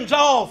sins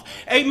off,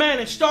 amen,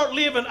 and start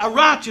living a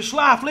righteous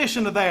life.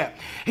 Listen to that.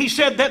 He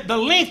said that by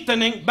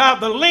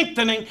the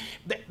lengthening,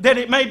 that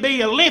it may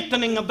be a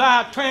lengthening of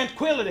thy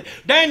tranquility.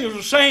 Daniel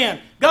was saying,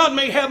 God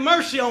may have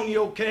mercy on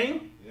you, O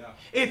king,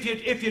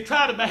 if you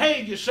try to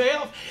behave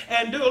yourself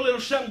and do a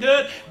little something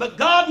good. But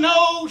God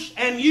knows,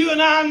 and you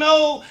and I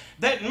know,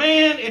 that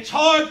man, it's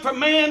hard for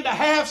man to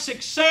have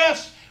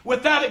success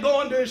without it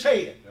going to his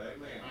head.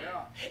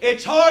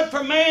 It's hard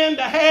for man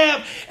to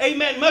have,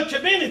 amen, much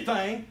of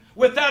anything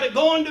without it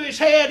going to his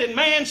head and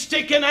man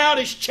sticking out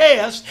his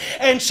chest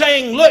and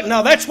saying, look,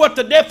 now that's what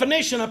the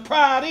definition of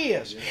pride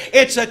is.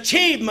 It's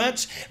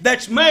achievements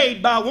that's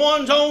made by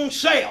one's own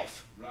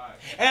self.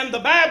 And the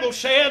Bible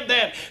said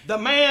that the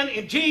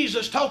man,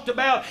 Jesus talked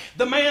about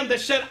the man that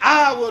said,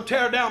 I will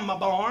tear down my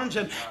barns,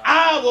 and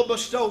I will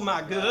bestow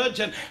my goods,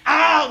 and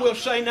I will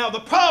say. Now the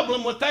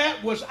problem with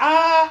that was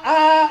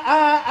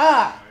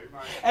I.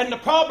 And the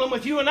problem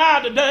with you and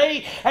I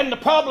today, and the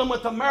problem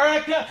with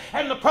America,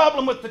 and the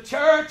problem with the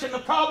church, and the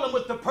problem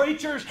with the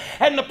preachers,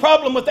 and the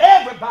problem with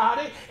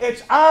everybody,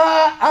 it's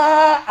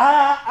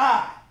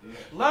I.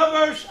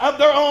 Lovers of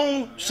their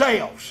own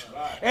selves.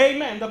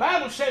 Amen. The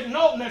Bible said,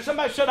 no, now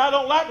somebody said, I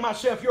don't like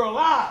myself. You're a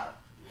liar.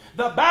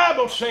 The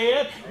Bible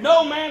said,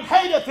 no man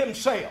hateth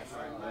himself.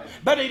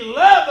 but he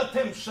loveth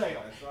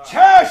himself,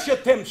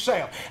 cherisheth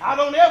himself. I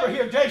don't ever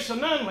hear Jason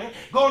Nunley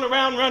going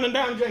around running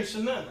down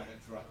Jason Nunley.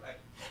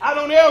 I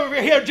don't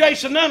ever hear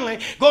Jason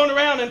Nunley going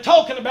around and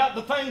talking about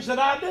the things that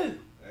I do.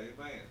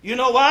 You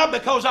know why?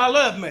 Because I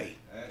love me.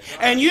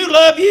 And you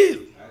love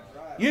you.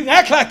 You can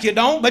act like you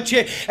don't, but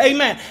you,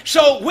 amen.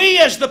 So we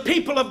as the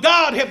people of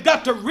God have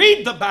got to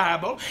read the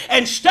Bible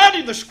and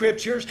study the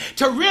Scriptures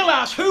to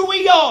realize who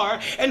we are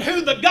and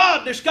who the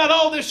God that's got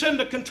all this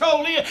under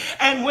control is.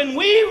 And when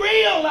we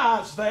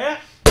realize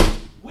that,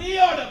 we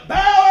are to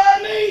bow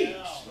our knees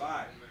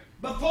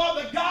before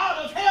the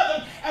God of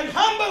heaven and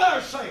humble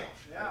ourselves.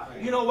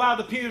 You know why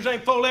the pews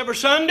ain't full every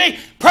Sunday?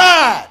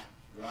 Pride.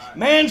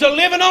 Man's a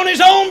living on his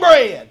own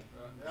bread.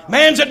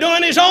 Man's a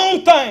doing his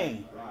own thing.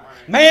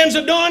 Man's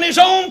a doing his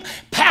own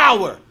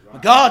power.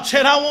 God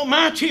said, I want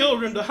my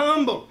children to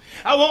humble.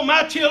 I want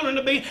my children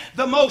to be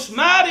the most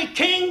mighty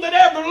king that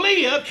ever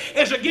lived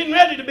is getting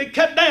ready to be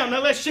cut down.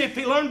 Now let's see if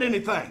he learned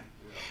anything.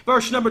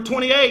 Verse number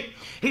 28,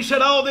 he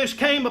said, all this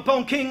came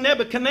upon King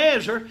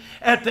Nebuchadnezzar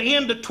at the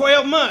end of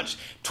 12 months.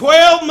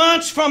 12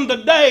 months from the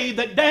day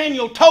that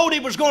Daniel told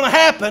it was going to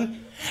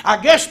happen.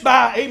 I guess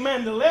by,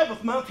 amen, the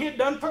 11th month, he had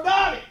done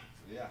forgot it.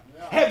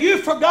 Have you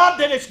forgot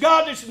that it's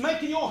God that's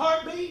making your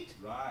heart beat?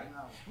 Right.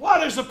 Why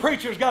does the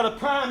preacher's got to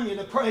prime you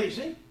to praise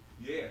Him?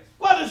 Yes.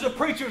 Why does the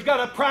preacher's got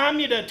to prime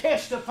you to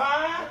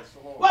testify? Yes,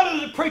 why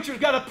does the preacher's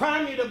got to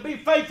prime you to be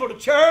faithful to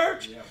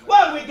church? Yeah,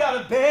 why do we got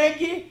to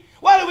beg you?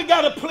 Why do we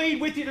got to plead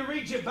with you to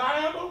read your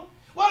Bible?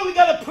 Why do we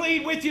got to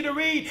plead with you to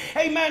read,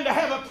 amen, to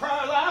have a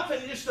prayer life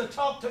and just to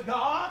talk to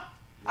God?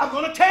 I'm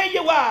going to tell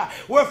you why.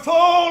 We're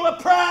full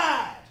of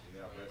pride.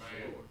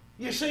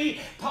 You see,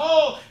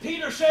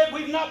 Peter said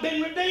we've not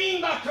been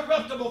redeemed by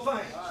corruptible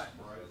things.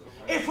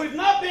 If we've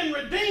not been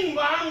redeemed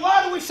by them,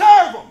 why do we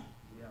serve them?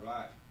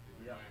 Right.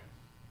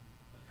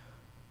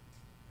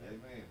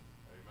 Amen.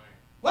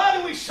 Why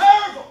do we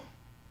serve them?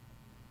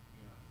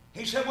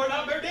 He said we're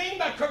not redeemed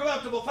by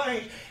corruptible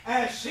things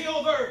as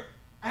silver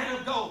and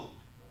of gold.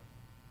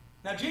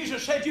 Now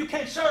Jesus said you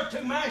can't serve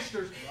two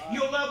masters. Right.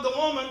 You'll love the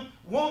woman,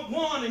 want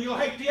one, and you'll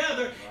hate the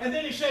other. Right. And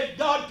then he said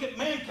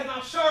man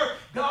cannot serve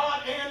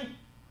God and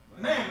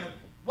mammon.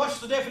 What's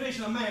the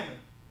definition of mammon?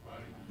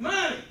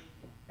 Money.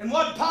 And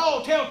what did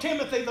Paul tell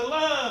Timothy? The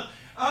love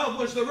of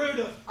was the root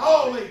of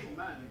all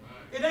evil.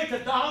 It ain't the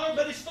dollar,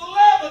 but it's the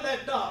love of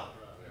that dollar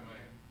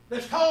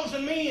that's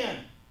causing men,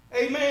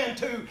 amen,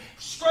 to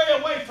stray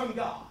away from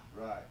God.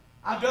 Right.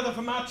 I'd rather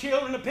for my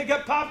children to pick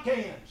up pop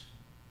cans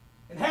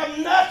and have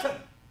nothing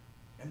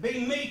and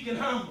be meek and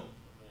humble.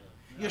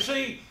 You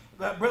see,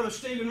 Brother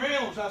Stephen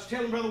Reynolds, I was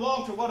telling Brother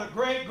Walter what a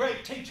great,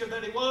 great teacher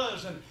that he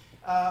was, and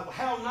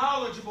how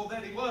knowledgeable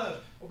that he was.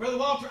 Well, Brother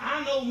Walter,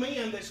 I know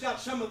men that's got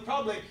some of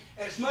probably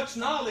as much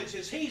knowledge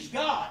as he's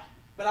got,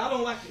 but I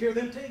don't like to hear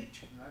them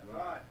teach. That's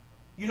right.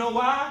 You know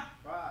why?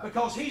 Right.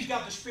 Because he's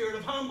got the spirit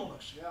of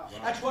humbleness. Yeah.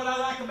 Right. That's what I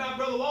like about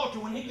Brother Walter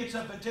when he gets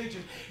up and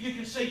teaches. You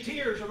can see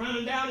tears are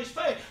running down his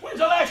face. When's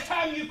the last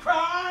time you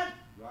cried?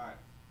 Right.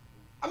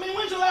 I mean,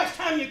 when's the last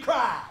time you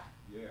cried?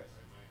 Yes.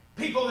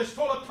 People that's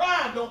full of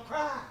pride don't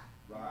cry.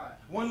 Right.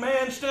 One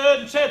man stood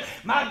and said,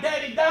 my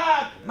daddy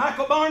died,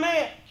 Michael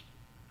Barnett.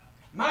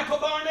 Michael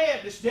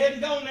Barnett, that's dead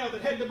and gone now,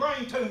 that had the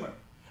brain tumor.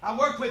 I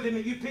worked with him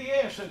at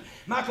UPS, and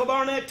Michael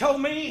Barnett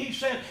told me, he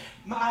said,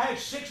 I had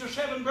 6 or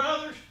 7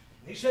 brothers.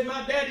 He said,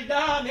 my daddy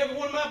died, and every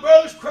one of my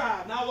brothers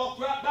cried. And I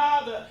walked right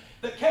by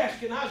the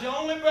casket, and I was the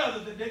only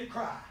brother that didn't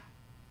cry.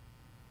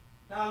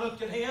 Now I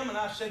looked at him, and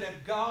I said,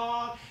 if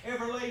God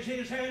ever lays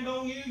His hand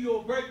on you,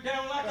 you'll break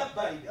down like a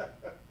baby.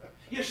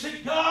 You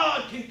see,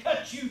 God can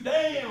cut you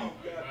down.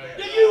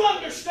 Do you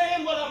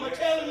understand what I'm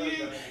telling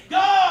you?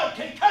 God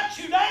can cut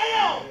you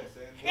down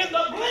in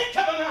the blink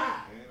of an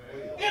eye.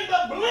 In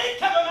the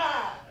blink of an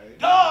eye.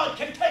 God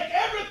can take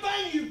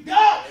everything you've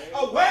got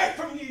away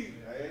from you.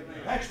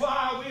 That's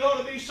why we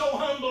ought to be so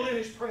humble in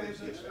His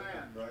presence.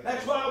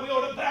 That's why we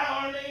ought to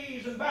bow our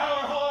knees and bow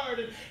our heart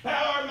and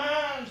bow our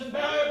minds and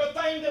bow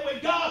everything that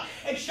we've got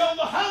and show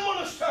the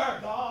humbleness to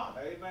our God.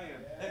 Amen.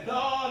 That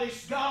God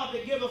is God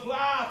that giveth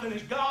life, and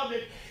it's God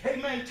that,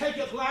 amen,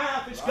 taketh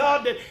life. It's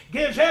God that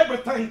gives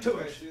everything to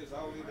us.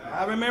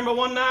 I remember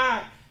one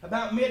night,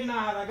 about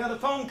midnight, I got a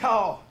phone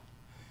call,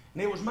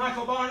 and it was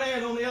Michael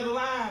Barnett on the other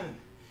line.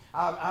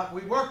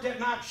 We worked that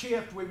night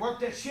shift. We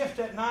worked that shift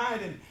that night,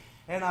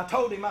 and I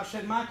told him, I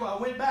said, Michael, I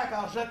went back.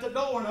 I was at the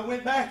door, and I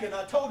went back, and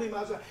I told him,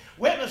 I was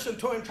witnessing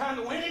to him, trying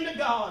to win him to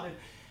God. And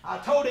I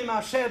told him,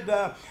 I said,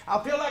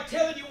 I feel like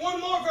telling you one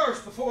more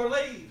verse before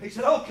I leave. He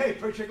said, okay,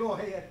 preacher, go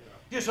ahead.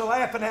 Just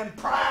laughing at him.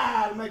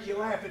 Pride will make you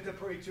laugh at the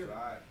preacher.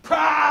 Right.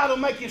 Pride will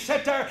make you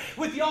sit there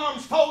with your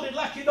arms folded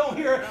like you don't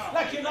hear,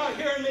 like you're not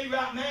hearing me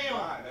right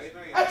now. Right.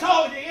 That's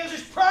all it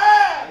is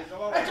pride.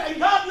 And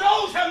God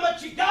knows how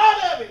much you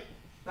got of it.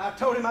 And I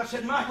told him, I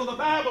said, Michael, the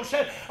Bible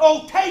said,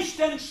 oh, taste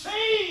and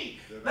see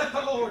that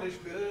the Lord is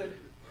good.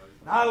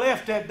 And I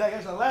left that day.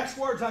 As the last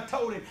words I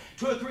told him.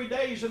 2 or 3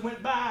 days that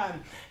went by,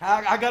 and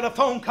I got a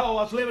phone call.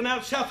 I was living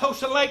out south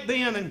coast of Lake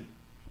then, and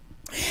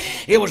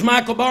It was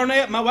Michael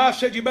Barnett. My wife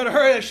said, you better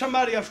hurry. There's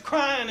somebody else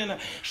crying and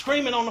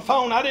screaming on the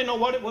phone. I didn't know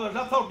what it was.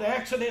 I thought the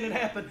accident had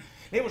happened.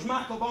 It was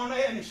Michael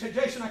Barnett, and he said,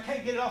 Jason, I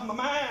can't get it off my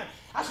mind.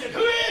 I said,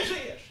 who is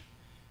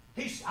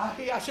this?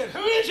 I said,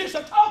 who is this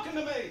that's talking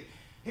to me?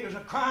 He was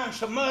crying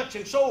so much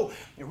and so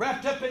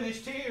wrapped up in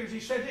his tears. He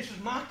said, this is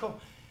Michael.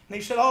 And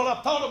he said, all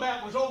I thought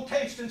about was, oh,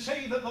 taste and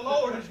see that the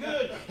Lord is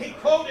good. He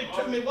quoted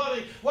to me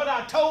what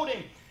I told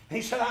him.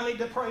 He said, I need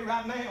to pray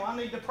right now. I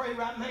need to pray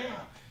right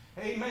now.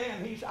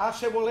 Amen. I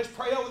said, well, let's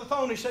pray over the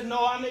phone. He said,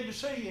 no, I need to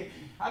see you.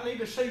 I need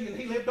to see you. And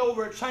he lived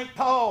over at St.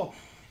 Paul.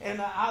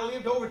 And I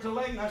lived over to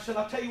Layton. I said,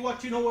 I'll tell you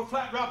what, you know where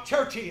Flat Rock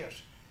Church is?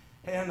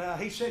 And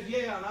he said,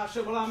 yeah. And I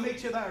said, well, I'll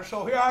meet you there.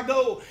 So here I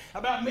go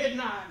about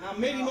midnight. And I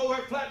met him over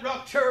at Flat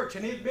Rock Church.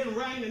 And it's been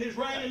raining. It's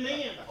raining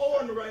then,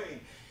 pouring the rain.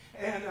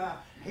 And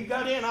he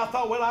got in. I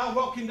thought, well, I'll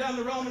walk him down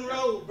the Roman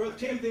road, Brother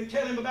Timothy, and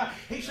tell him about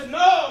it. He said, no,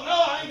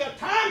 I ain't got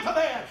time for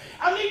that.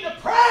 I need to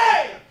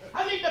pray.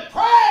 I need to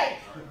pray.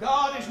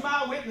 God is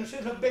my witness.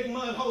 There's a big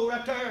mud hole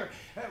right there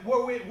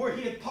where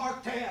he had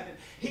parked at. And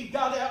he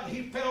got out and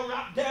he fell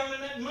right down in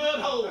that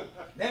mud hole.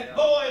 That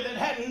boy that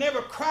hadn't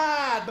never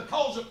cried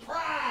because of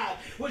pride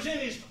was in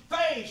his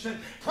face and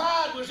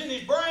pride was in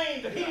his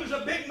brain that he was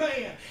a big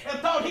man and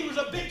thought he was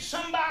a big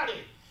somebody.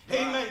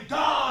 Amen.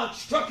 God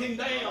struck him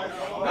down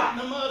right in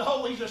the mud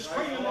hole. He's a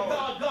screaming to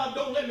God, God,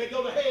 don't let me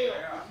go to hell.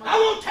 I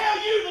want to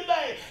tell you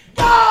today,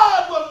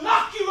 God will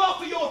knock you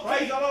off of your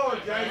feet.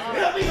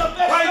 It'll be the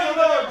best thing that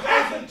ever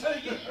happened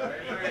to you.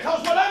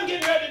 Because what I'm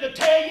getting ready to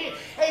tell you,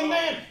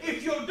 amen,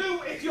 if you'll do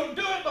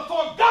it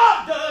before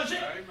God does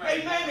it,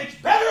 amen, it's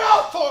better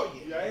off for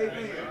you.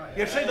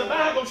 You see, the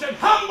Bible said,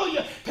 humble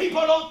you.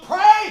 People don't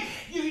pray.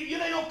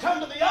 They don't come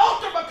to the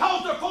altar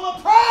because they're full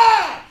of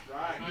pride.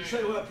 You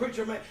say, well,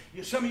 preacher, man,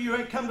 some of you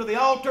ain't come to the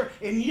altar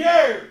in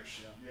years.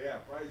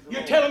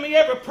 You're telling me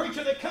every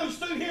preacher that comes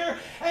through here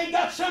ain't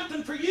got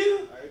something for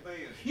you?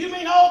 Amen. You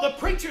mean all the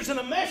preachers and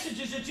the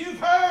messages that you've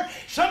heard,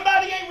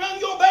 somebody ain't rung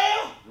your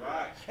bell?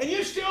 Right. And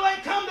you still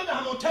ain't come to them?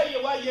 I'm going to tell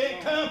you why you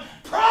ain't come.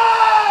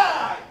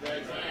 Pride!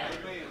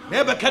 Right.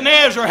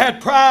 Nebuchadnezzar had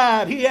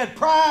pride. He had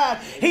pride.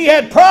 He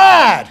had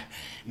pride.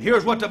 And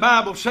here's what the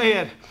Bible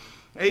said.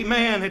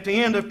 Amen. At the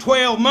end of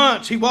 12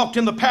 months, he walked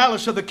in the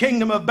palace of the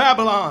kingdom of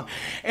Babylon.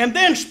 And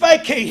then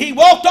spake he. He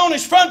walked on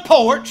his front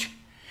porch.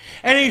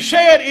 And he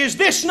said, is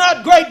this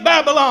not great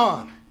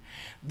Babylon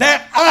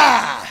that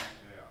I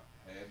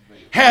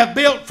have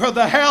built for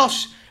the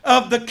house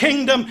of the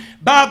kingdom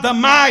by the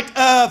might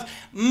of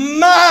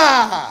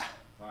my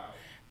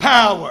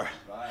power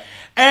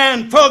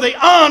and for the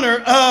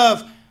honor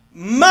of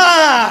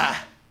my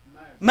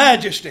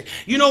majesty?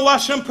 You know why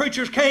some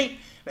preachers can't,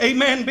 they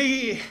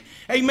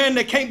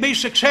can't be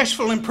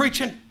successful in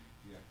preaching?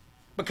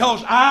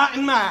 Because I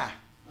and my.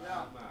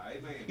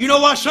 You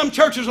know why some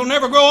churches will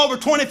never grow over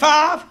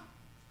 25?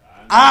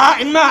 I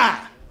and my.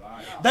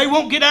 They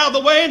won't get out of the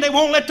way and they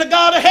won't let the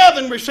God of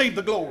heaven receive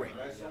the glory.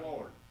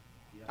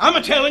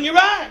 I'm telling you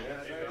right.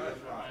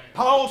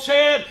 Paul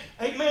said,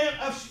 amen,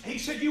 he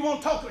said, you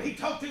want to talk, he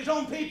talked to his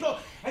own people,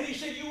 and he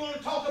said, you want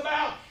to talk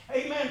about,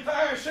 amen,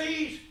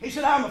 Pharisees? He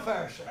said, I'm a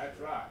Pharisee. That's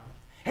right.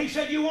 He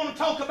said, you want to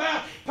talk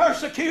about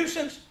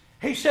persecutions?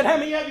 He said, how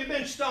many of you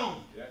been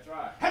stoned? That's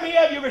right. How many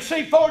of you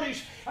received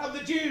 40s of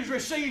the Jews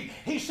received,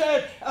 he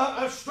said,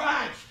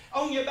 stripes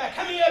on your back?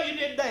 How many of you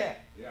did that?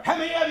 Yeah. How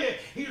many of you,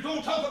 he was going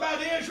to talk about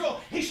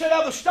Israel? He said,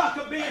 of the stock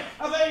of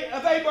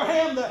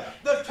Abraham,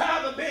 the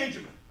tribe of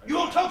Benjamin. You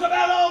want to talk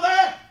about all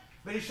that?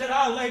 But he said,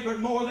 I labored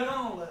more than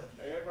all of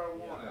you.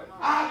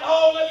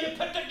 All of you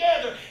put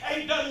together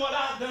ain't done what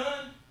I've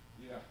done.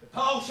 Yeah.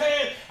 Paul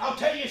said, I'll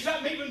tell you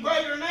something even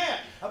greater than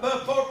that.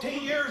 About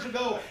 14 years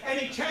ago, and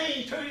he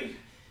changed to him.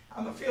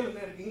 I'm feeling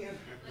that again.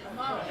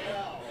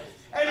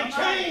 And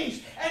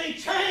he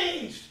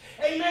changed.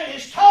 Amen.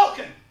 His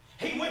talking.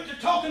 He went to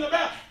talking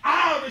about,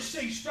 I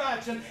received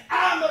stripes and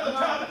I'm of the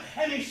tribe.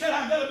 And he said,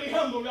 I've got to be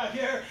humble right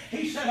here.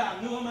 He said,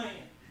 I knew a man.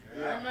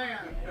 Amen.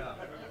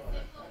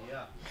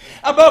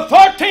 About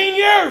 14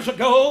 years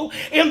ago,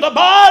 in the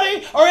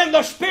body or in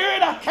the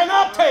spirit, I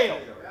cannot tell.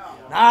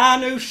 I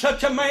knew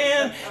such a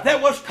man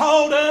that was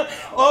called up.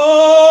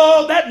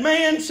 Oh, that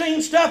man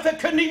seen stuff that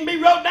couldn't even be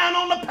wrote down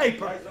on the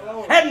paper.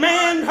 That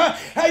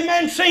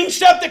man seen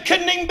stuff that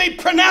couldn't even be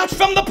pronounced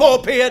from the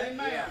pulpit.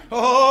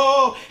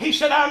 Oh, he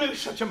said, I knew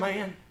such a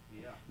man.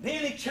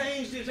 Then he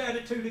changed his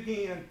attitude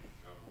again.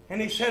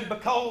 And he said,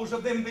 because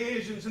of them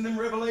visions and them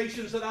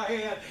revelations that I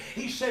had,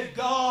 he said,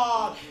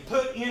 God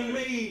put in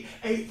me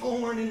a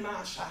thorn in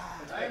my side.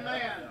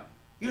 Amen.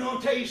 You know,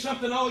 I'll tell you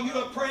something, all you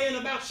are praying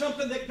about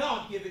something that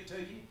God give it to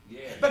you.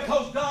 Yeah.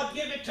 Because God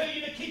give it to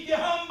you to keep you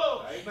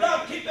humble. Amen.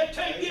 God give it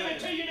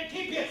to you to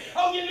keep you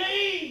on your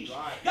knees.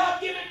 Right.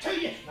 God give it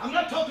to you. I'm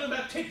not talking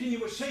about tempting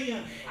you with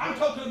sin. I'm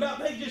talking about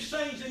they just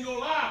things in your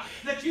life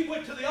that you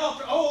went to the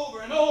altar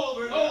over and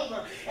over and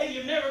over and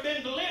you've never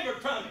been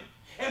delivered from it.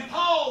 And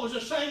Paul was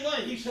the same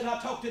way. He said, I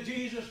talked to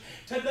Jesus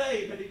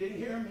today, but he didn't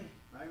hear me.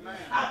 Amen.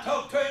 I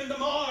talked to him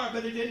tomorrow,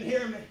 but he didn't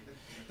hear me.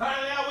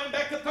 Finally, I went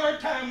back the third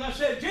time and I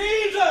said,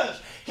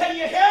 Jesus, Can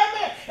you hear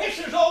me? He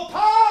says, oh,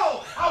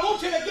 Paul, I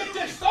want you to get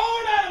this thorn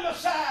out of my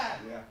side.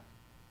 Yeah.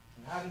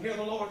 And I can hear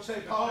the Lord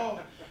say, Paul,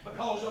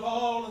 because of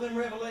all of them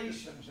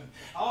revelations and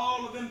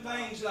all of them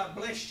things that I've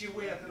blessed you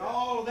with and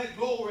all of that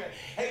glory,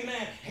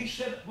 amen, he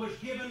said it was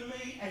given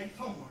me a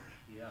thorn.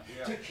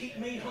 To keep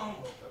me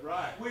humble.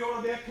 Right. We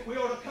ought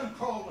to come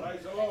crawling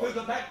through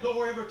the back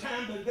door every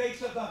time the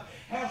gates of the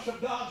house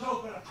of God's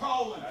open,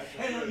 crawling,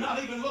 and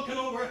not even looking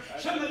over.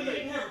 Some of you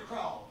ain't never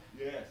crawled.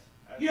 Yes.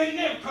 You ain't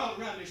never crawled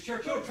around this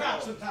church. You'll try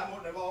it sometime,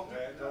 won't they, Walter?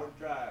 Don't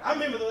try. I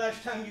remember the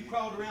last time you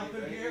crawled around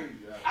through here.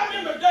 I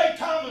remember Dave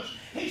Thomas.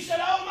 He said,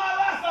 all my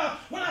life,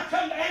 when I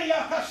come to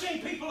Antioch, I've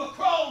seen people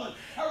crawling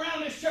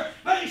around this church.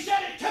 But he said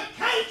it took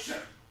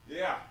cancer.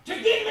 Yeah. To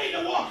get me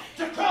to walk,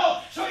 to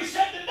crawl. So he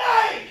said,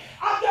 today,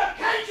 I've got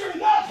cancer and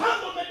God's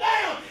humbled me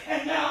down,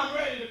 and now I'm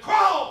ready to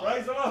crawl.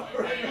 Praise the Lord.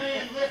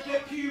 Amen. Left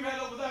that pew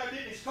right over there,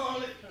 didn't he,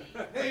 Scarlett?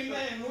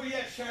 Amen. Where you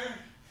at, Sharon?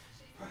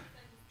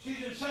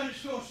 She's in Sunday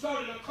school and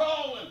started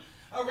crawling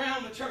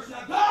around the church.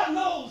 Now, God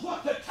knows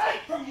what to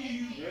take from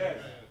you. Yes.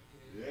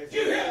 Yes. Did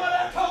you hear what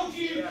I told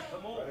you? Yeah,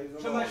 come on.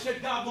 Somebody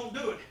said God won't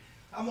do it.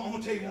 I'm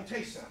going to tell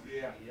you something.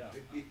 Yeah.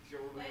 He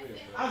surely will.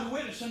 I was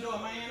witnessing to a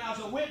man.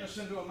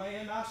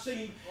 I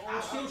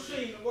still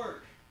seen the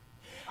work.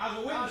 I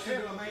was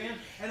witnessing to a man,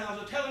 and I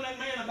was telling that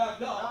man about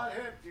God.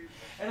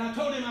 And I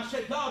told him, I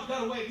said, God's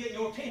got a way of getting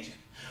your attention.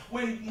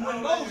 When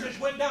Moses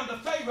went down to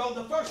Pharaoh,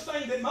 the first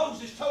thing that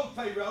Moses told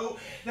Pharaoh,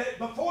 that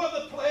before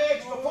the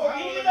plagues, before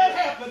any of that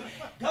happened,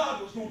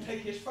 God was going to take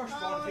his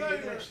firstborn if he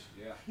did this.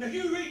 Now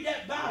you read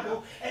that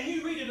Bible, and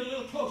you read it a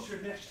little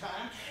closer next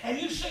time, and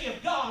you see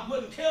if God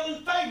wasn't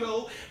telling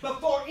Pharaoh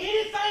before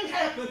anything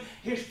happened,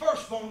 his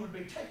firstborn would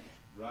be taken.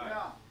 Right.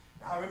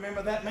 I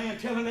remember that man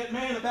telling that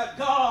man about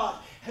God,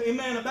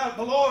 amen, about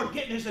the Lord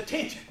getting his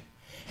attention.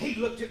 He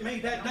looked at me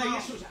that day.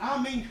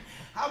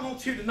 I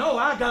want you to know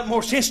I got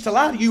more sense to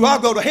lie to you. I'll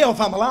go to hell if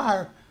I'm a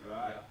liar.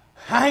 Right.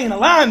 I ain't a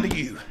lying to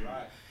you.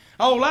 Right.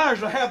 All liars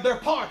will have their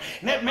part.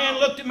 And that man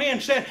looked at me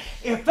and said,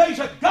 if there's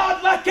a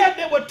God like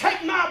that would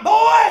take my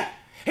boy,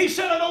 he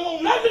said, I don't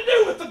want nothing to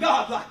do with the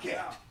God like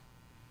that.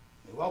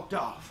 He walked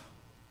off.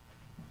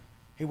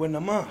 It wasn't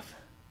a month.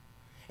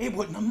 It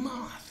wasn't a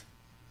month.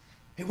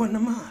 It wasn't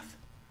a month.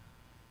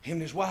 Him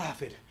and his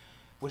wife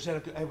was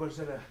at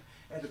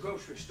the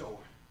grocery store,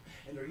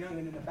 and their youngin'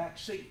 in the back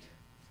seat.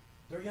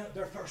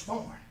 Their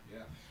firstborn.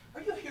 Yeah.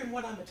 Are you hearing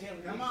what I'm telling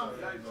you? Come on,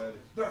 buddy.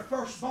 Their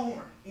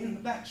firstborn in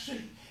the back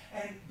seat.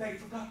 And they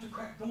forgot to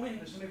crack the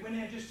windows, and they went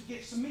in just to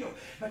get some milk.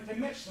 But they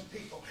met some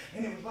people,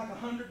 and it was like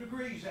 100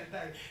 degrees that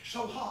day,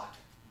 so hot.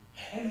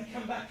 And they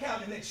come back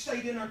out, and they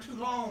stayed in there too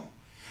long.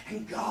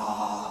 And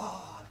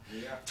God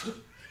took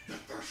the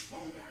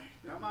firstborn.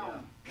 Come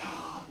on.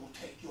 God will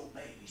take your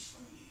babies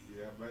from you.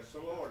 Yeah, bless the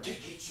Lord. To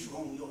get you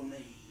on your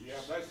knees. Yeah,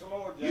 bless the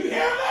Lord. You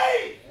hear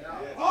me?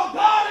 Yeah. Oh,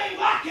 God ain't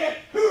like it.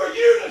 Who are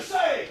you to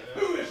say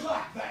who is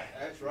like that?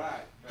 That's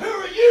right. Who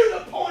are you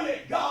to point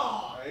at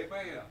God?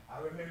 Amen. I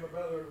remember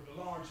Brother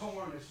Lawrence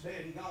Horn that's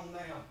dead and gone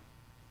now.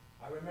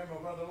 I remember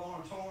Brother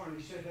Lawrence Horn,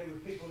 he said there were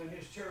people in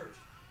his church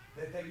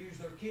that they used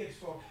their kids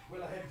for.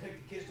 Well, I had to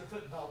take the kids to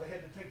football. They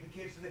had to take the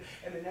kids to this,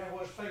 and they never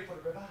was faithful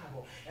to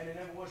revival, and they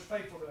never was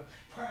faithful to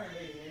prayer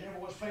meeting, and they never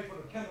was faithful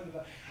to coming to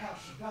the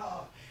house of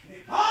God. And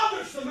it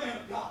bothers the man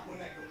of God when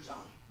that goes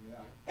on.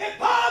 Yeah. It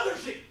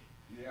bothers him.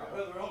 Yeah.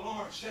 Brother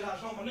Lawrence said, I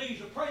was on my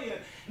knees praying,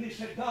 and he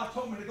said, God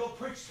told me to go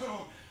preach to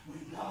them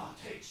when God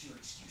takes your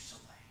excuse away.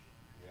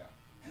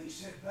 And he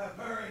said,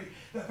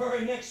 the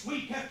very next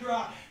week after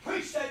I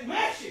preached that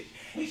message,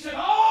 he said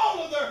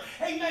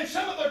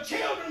some of their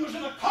children was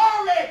in a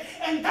car wreck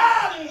and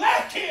died and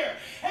left here.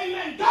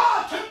 Amen.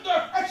 God took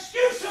their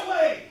excuse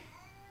away.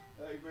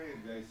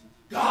 Amen, Jason.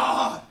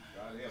 God,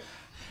 help.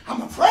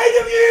 I'm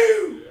afraid of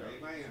you.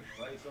 Amen.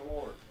 Praise the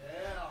Lord.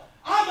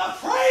 I'm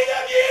afraid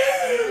of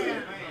you.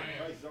 Amen.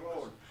 Praise the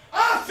Lord.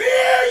 I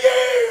fear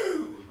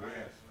you.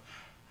 Yes.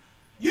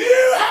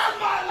 You have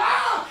my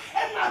life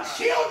and my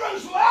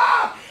children's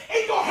life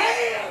in your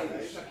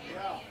hands.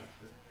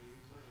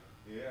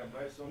 Yeah,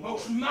 bless the The Lord.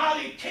 most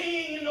mighty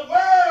king in the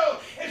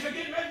world is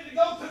getting ready to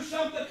go through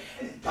something,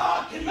 and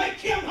God can make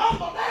him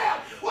humble down.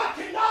 What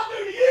can God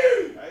do to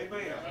you?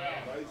 Amen.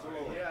 Praise the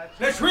Lord.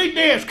 Let's read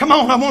this. Come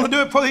on, I want to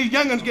do it before these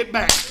young'uns get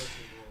back.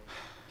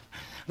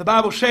 The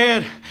Bible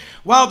said,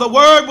 while the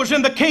word was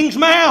in the king's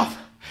mouth,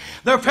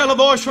 there fell a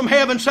voice from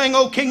heaven saying,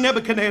 O King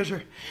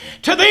Nebuchadnezzar,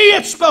 to thee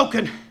it's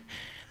spoken,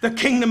 the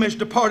kingdom is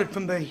departed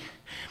from thee.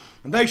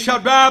 And they shall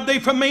drive thee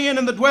from men,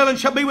 and the dwelling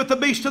shall be with the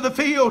beasts of the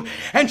field,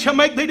 and shall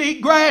make thee to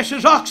eat grass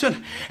as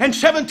oxen, and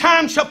 7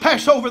 times shall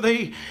pass over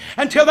thee,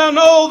 until thou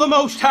know the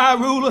Most High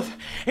ruleth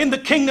in the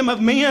kingdom of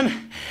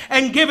men,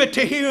 and give it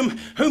to him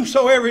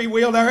whomsoever he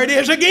will. There it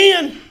is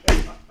again.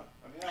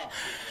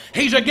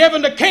 He's a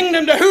given the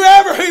kingdom to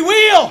whoever he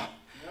will.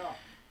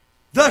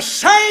 The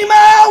same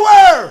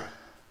hour.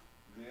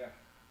 Yeah.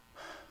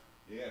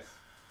 Yes.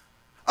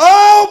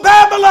 Oh,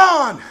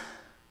 Babylon.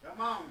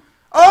 Come on.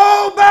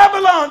 Oh,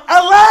 Babylon.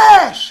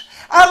 Alas,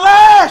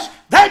 alas,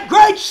 that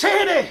great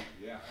city.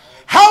 Yeah.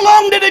 How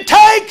long did it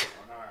take?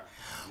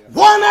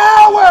 1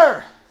 hour. Yeah. 1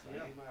 hour.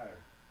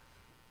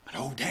 But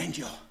old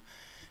Daniel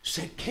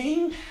said,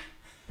 King,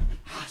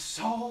 I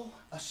saw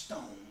a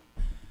stone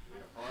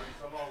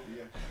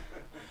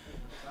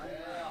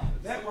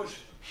that was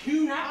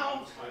hewn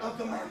out of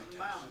the mountain.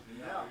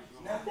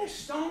 Now this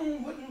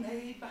stone wasn't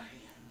made by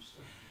hands.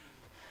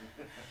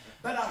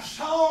 But I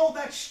saw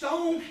that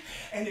stone,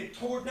 and it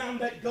tore down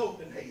that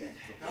golden head.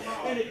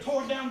 And it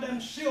tore down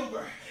them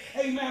silver,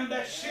 amen,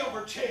 that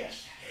silver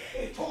chest.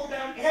 It tore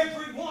down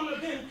every one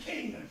of them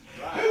kingdoms.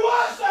 Who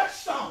was that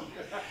stone?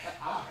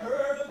 I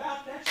heard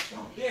about that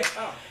stone.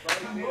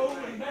 I'm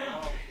rolling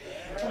down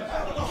to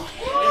Babylon.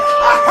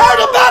 I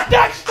heard about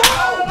that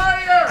stone.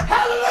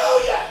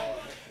 Hallelujah.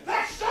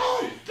 That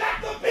stone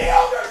that the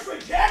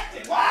builders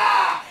rejected.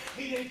 Why?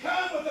 He didn't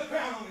come with a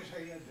crown on his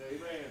head.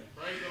 Amen.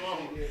 Praise the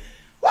Lord.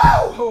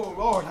 Whoa! Oh,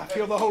 Lord, I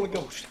feel the Holy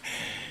Ghost.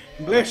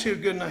 Bless His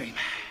good name.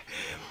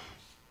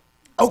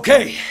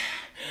 Okay.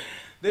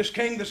 This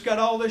king that's got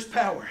all this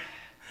power.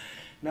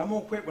 Now, I'm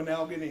going to quit when they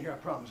all get in here. I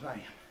promise I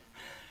am.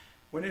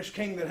 When this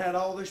king that had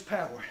all this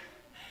power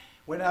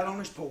went out on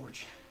his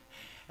porch,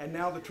 and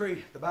now the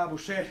tree, the Bible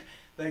said,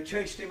 they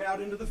chased him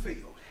out into the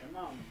field. Come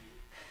on.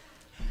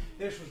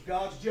 This was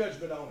God's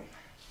judgment on him.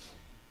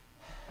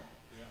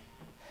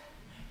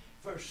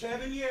 For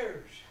 7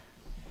 years,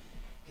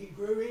 he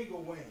grew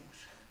eagle wings,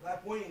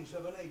 like wings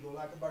of an eagle,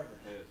 like a bird.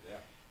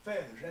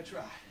 Feathers, that's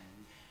right.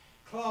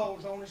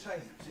 Claws on his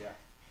hands.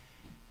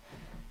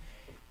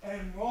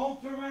 And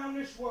romped around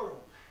this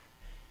world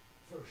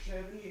for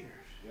 7 years.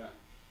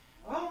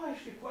 I want to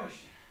ask you a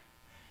question.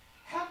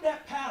 How'd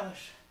that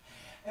palace,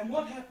 and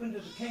what happened to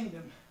the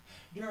kingdom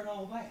during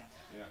all that?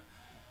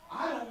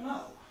 I don't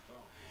know.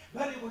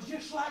 But it was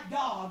just like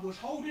God was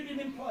holding it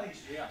in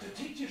place to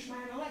teach this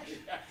man a lesson.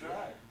 That's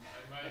right.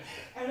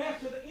 And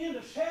after the end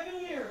of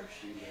 7 years,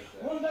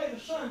 one day the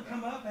sun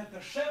come up at the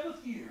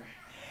 7th year,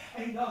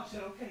 and God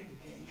said, okay,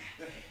 the king,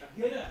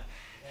 get up.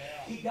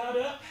 He got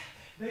up,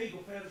 the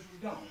eagle feathers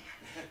was gone.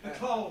 The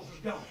claws was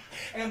gone.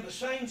 And the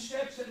same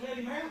steps that led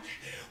him out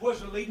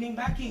was leading him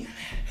back in.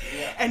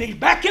 And he's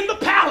back in the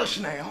palace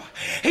now.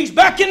 He's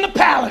back in the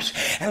palace.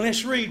 And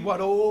let's read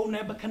what old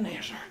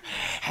Nebuchadnezzar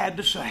had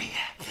to say.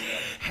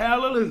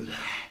 Hallelujah.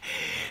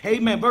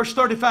 Amen. Verse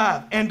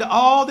 35. And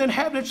all the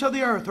inhabitants of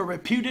the earth are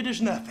reputed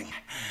as nothing.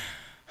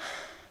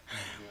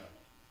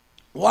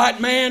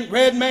 White man,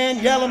 red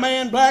man, yellow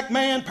man, black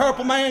man,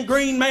 purple man,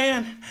 green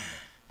man.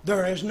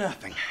 There is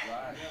nothing.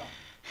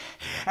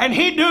 And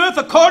he doeth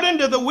according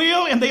to the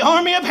will in the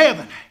army of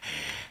heaven.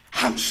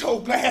 I'm so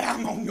glad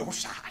I'm on your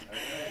side.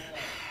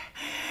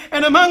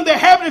 And among the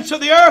inhabitants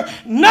of the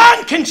earth,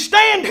 none can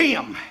stand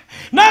him.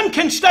 None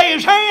can stay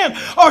his hand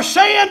or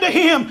say unto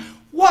him,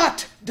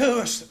 what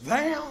doest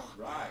thou?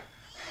 Right.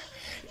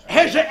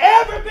 Has there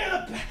ever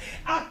been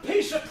a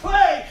piece of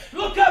clay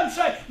look up and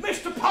say,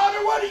 Mr.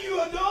 Potter, what are you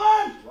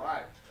doing?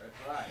 Right.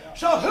 That's right.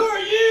 So who are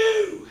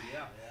you?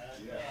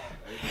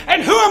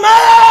 And who am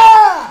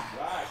I?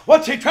 Right.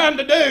 What's he trying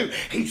to do?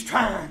 He's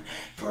trying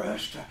for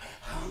us to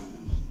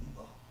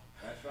humble.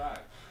 That's right.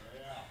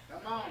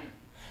 Come on.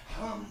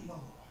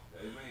 Humble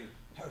Amen.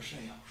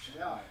 ourselves.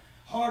 Yeah.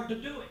 Hard to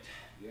do it.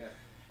 Yeah.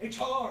 It's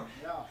hard.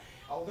 Yeah.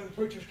 All them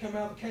preachers come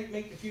out of the camp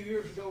meeting a few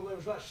years ago. There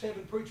was like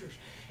 7 preachers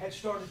had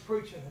started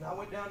preaching. And I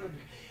went down to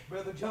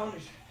Brother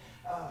Johnny's.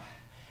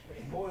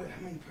 And boy,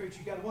 I mean, preacher,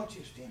 you got to watch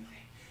this, Timothy.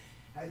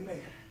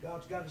 Amen.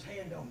 God's got his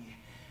hand on you.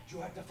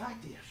 You'll have to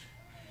fight this.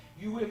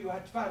 You will. You'll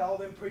have to fight all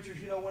them preachers.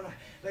 You know, when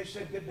they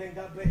said good day,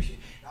 God bless you,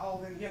 all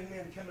them young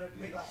men coming up to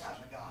me like I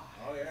was a God.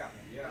 Oh, yeah.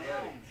 Yeah,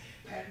 ready.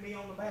 Pat me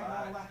on the back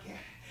all like that.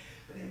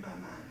 But in my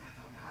mind, I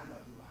thought, I know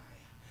who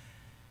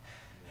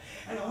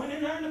I am. And I went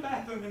in there in the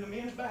bathroom, in the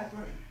men's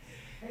bathroom.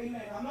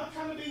 Amen. I'm not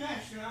trying to be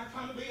nasty. I'm not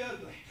trying to be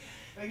ugly.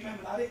 Amen.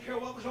 But I didn't care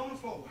what was on the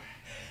floor.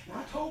 And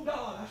I told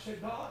God, I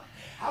said, God,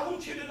 I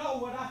want you to know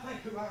what I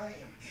think who I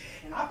am.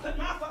 And I put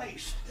my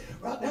face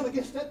right down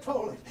against that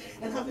toilet,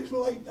 and I just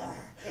laid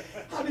there.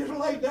 I just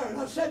laid there,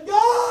 and I said,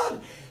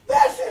 God,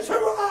 this is who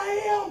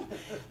I am.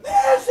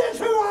 This is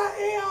who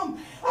I am.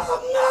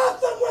 I'm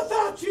nothing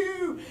without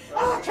you.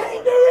 I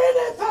can't do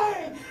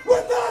anything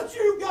without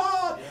you,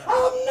 God.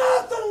 I'm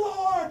nothing,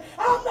 Lord.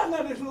 I'm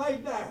nothing. I just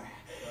laid there.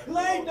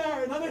 Laid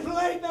there, and I just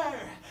laid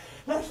there.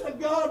 And I said,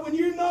 God, when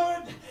you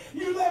know it,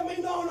 you let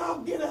me know, and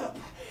I'll get up.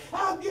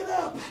 I'll get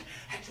up.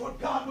 That's what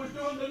God was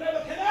doing to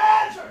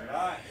Nebuchadnezzar.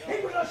 Right.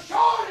 He was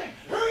assuring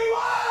who he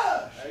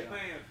was.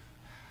 Amen.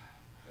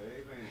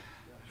 Amen.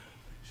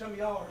 Some of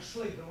y'all are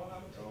sleeping while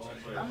I'm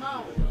teaching. Come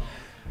on.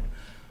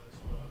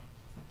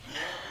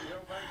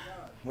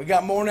 We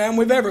got more now than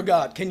we've ever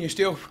got. Can you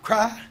still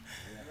cry?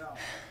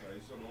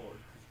 Praise the Lord.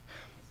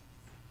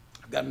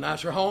 We've got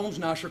nicer homes,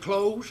 nicer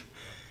clothes.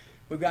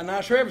 We've got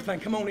nicer everything.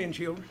 Come on in,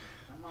 children.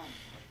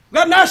 We've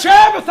got nicer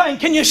everything.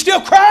 Can you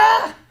still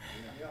cry?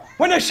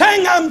 When they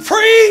sang, I'm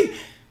free.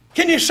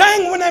 Can you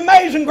sing when they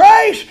Amazing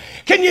Grace?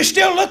 Can you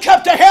still look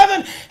up to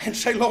heaven and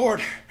say,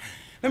 Lord,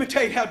 let me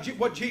tell you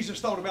what Jesus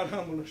thought about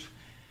humbleness.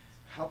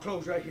 I'll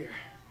close right here.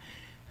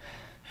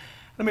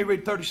 Let me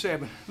read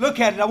 37. Look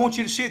at it. I want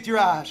you to see it with your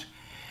eyes.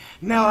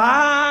 Now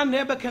I,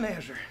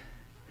 Nebuchadnezzar,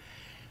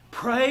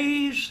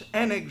 praise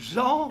and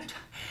exalt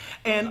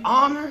and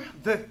honor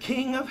the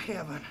King of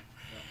heaven,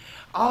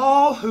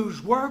 all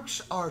whose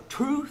works are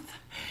truth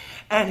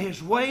and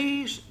his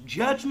ways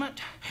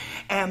judgment,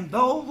 and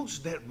those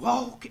that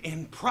walk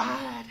in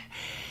pride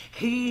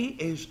he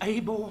is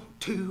able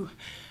to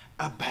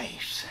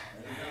abase.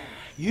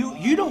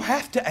 You don't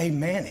have to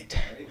amen it.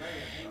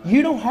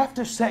 You don't have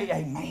to say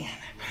amen.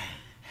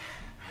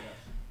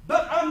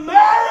 But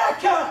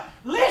America,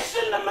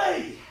 listen to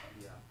me.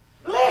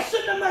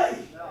 Listen to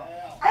me.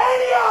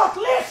 Antioch,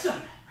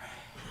 listen.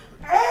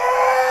 Every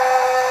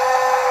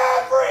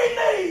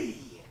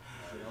knee,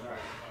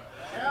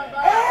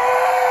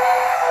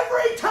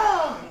 every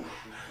tongue.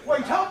 What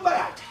are you talking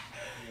about?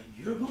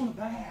 You're going to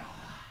bow.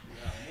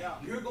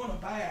 You're going to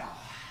bow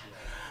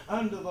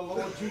under the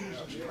Lord Jesus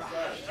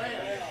Christ.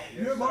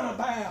 You're going to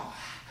bow.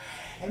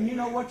 And you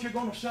know what you're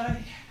going to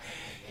say?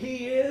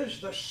 He is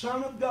the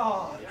Son of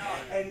God,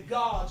 and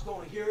God's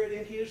going to hear it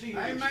in his ears.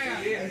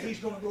 Amen. And he's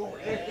going to go,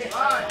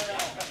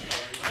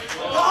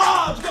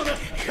 God's going to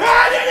hear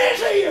it in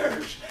his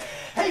ears.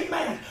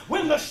 Amen.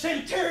 When the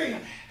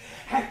centurion,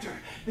 after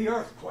the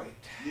earthquake,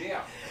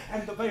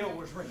 and the veil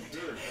was rent,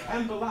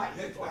 and the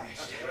lightning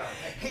flashed,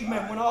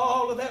 amen, when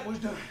all of that was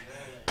done,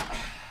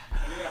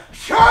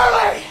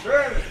 surely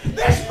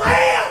this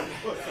man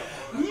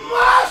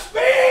must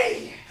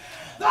be.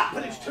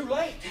 But it's too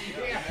late.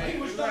 He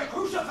was done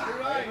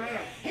crucified.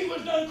 He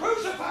was done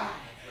crucified.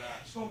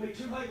 It's going to be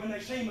too late when they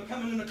see him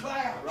coming in the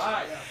clouds.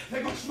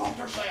 They're going to smoke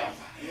themselves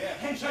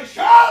and say,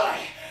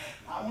 surely,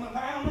 I want to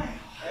bow now.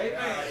 I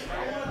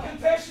want to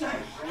confess now.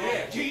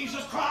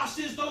 Jesus Christ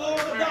is the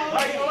Lord of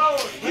God.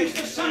 He's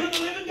the Son of the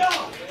living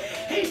God.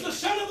 He's the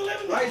Son of the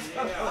living God.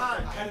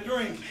 I had a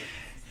dream.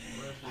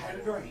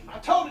 I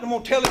told it, I'm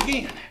going to tell it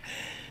again.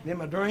 And in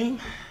my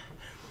dream,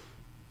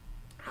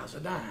 I was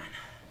dying.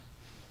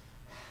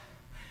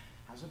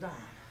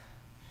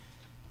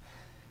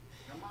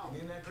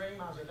 And in that dream,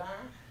 I was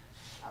dying.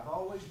 I've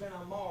always been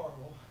a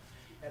marvel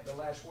at the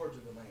last words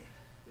of the man.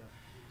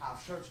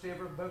 I've searched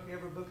every book in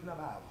the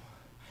Bible.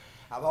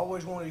 I've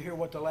always wanted to hear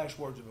what the last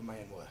words of a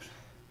man was.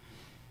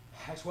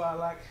 That's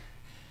why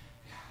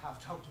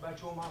I've talked about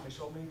your mommy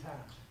so many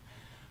times.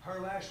 Her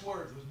last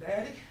words was,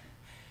 Daddy,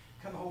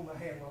 come hold my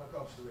hand while I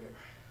cross the river.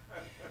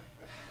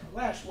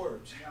 Last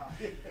words.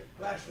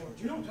 Last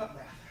words. You know what I'm talking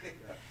about.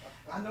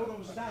 I know there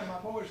was a time my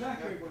boy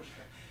Zachary was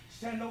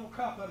standing over a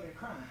crop of me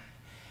crying.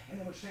 And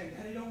they were saying,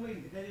 Daddy, don't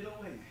leave me. Daddy,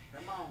 don't leave me.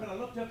 But I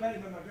looked up at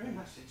him in my dream and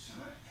I said, son,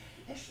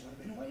 this is what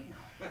I've been waiting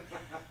on.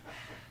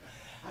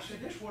 I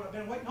said, this is what I've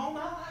been waiting all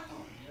my life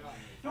on.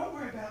 Don't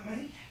worry about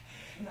me.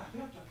 And I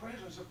felt the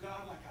presence of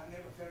God like I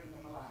never felt it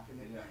in my life in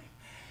that dream.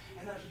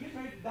 And I was getting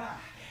ready to die.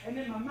 And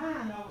in my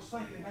mind I was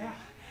thinking, now,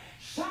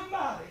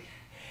 somebody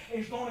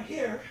is going to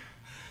hear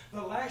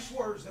the last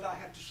words that I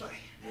have to say.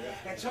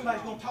 And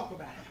somebody's going to talk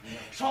about it.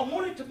 So I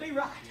want it to be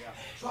right.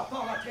 So I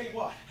thought, I'll tell you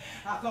what.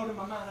 I thought in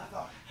my mind,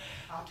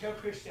 I'll tell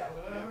Christy I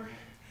love her.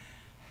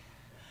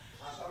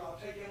 I thought I'll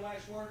take the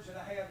last words that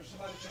I have and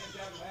somebody change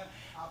out about.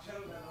 I'll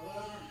tell them that I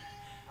love her.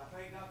 I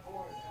thank God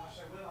for it. And I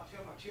say, well, I'll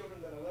tell my children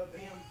that I love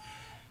them.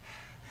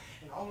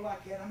 And all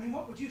like that. I mean,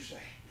 what would you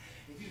say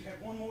if you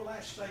had one more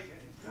last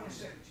statement and 20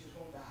 seconds you was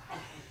going to die?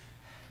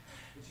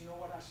 But you know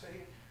what I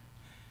said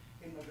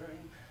in my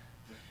dream?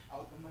 I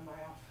opened my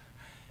mouth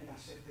and I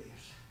said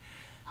this.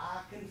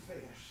 I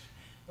confess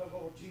the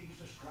Lord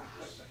Jesus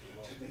Christ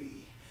to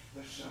be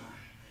the Son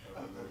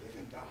of the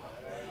living God.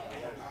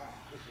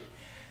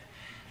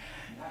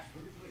 And that's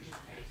pretty pleasing.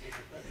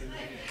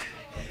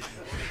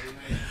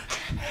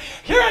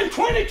 Here in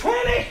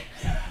 2020,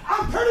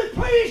 I'm pretty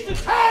pleased to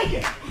tell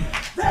you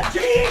that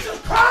Jesus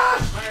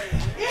Christ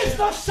is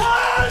the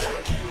Son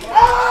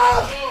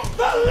of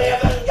the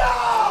living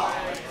God.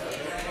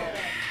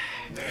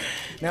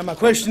 Now my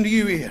question to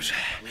you is,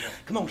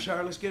 come on,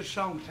 Sarah, let's get a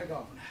song to take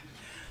off.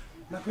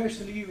 My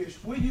question to you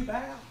is, will you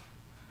bow?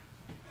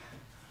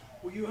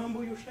 Will you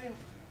humble yourself?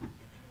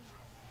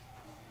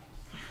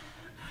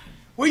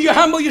 Will you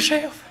humble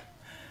yourself?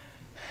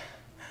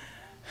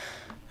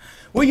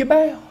 Will you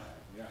bow?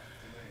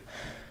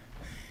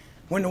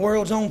 When the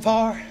world's on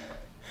fire,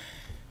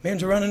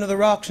 men's are running to the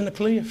rocks and the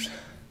cliffs.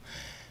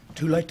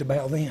 Too late to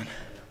bow then.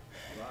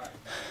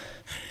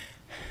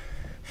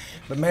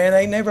 But man,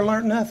 they never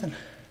learned nothing.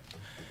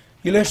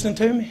 You listening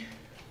to me?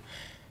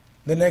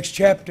 The next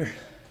chapter,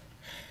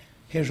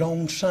 his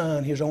own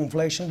son, his own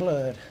flesh and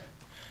blood,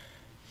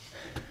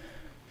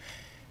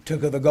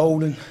 took of the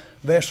golden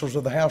vessels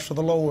of the house of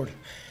the Lord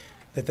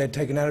that they'd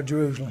taken out of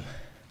Jerusalem.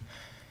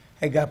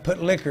 They got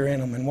put liquor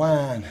in them and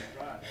wine.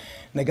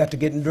 And they got to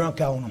getting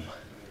drunk on them.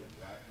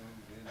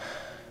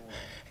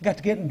 They got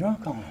to getting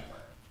drunk on them.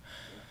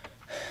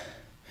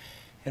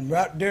 And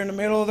right during the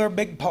middle of their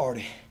big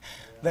party,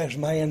 there's a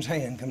man's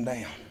hand come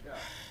down.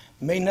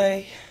 Me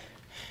nay,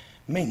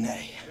 me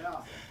nay.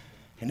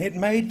 And it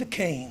made the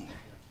king.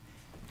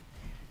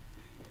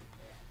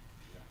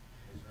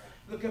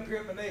 Look up here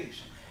at my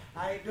knees.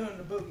 I ain't doing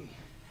the boogie.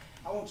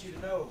 I want you to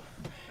know,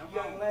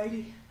 young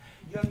lady,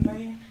 young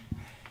man,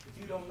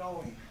 if you don't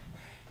know him,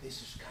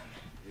 this is coming.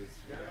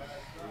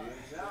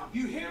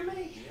 You hear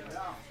me?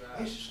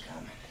 This is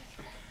coming.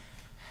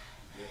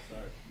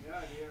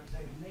 Their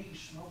knees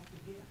smoked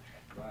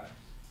together.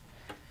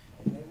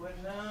 And they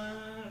wasn't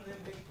none of them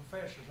big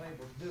professors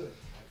able to do it.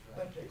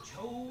 But they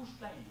chose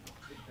Daniel,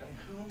 in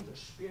whom the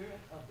Spirit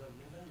of the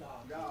living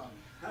God.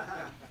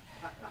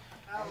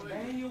 And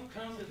Daniel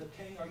come to the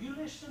king. Are you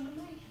listening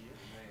to me?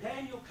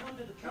 Daniel come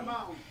to the king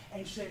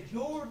and said,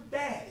 your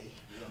daddy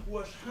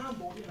was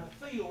humbled in a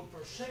field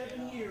for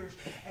 7 years,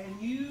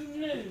 and you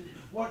knew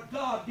what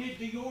God did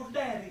to your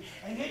daddy,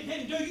 and it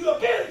didn't do you a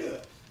bit of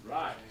good.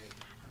 Right.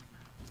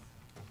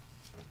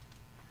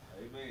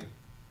 Amen.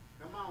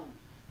 Come on.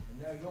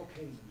 And now your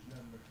kingdom's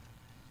numbered,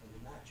 and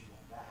tonight you're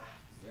going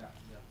to die.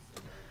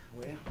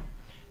 Well,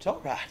 it's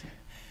all right.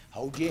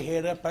 Hold your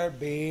head up there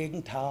big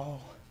and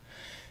tall.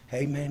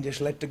 Amen.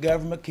 Just let the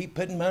government keep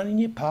putting money in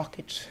your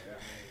pockets.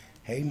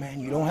 Amen.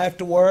 You don't have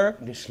to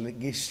work.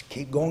 Just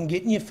keep going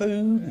getting your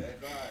food.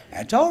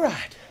 That's all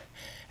right.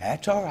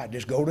 That's all right.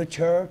 Just go to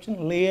church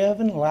and live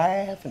and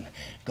laugh and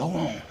go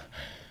on.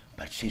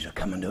 But she's a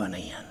coming to an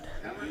end.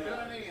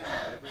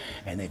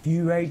 And if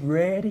you ain't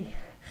ready,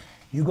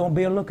 you're going to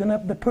be looking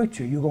up the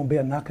preacher. You're going to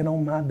be knocking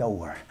on my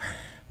door.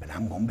 But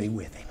I'm going to be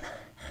with him.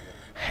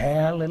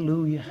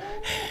 Hallelujah.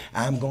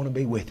 I'm going to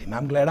be with him.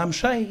 I'm glad I'm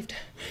saved.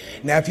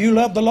 Now, if you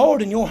love the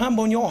Lord and you're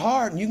humble in your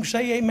heart and you can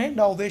say amen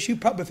to all this, you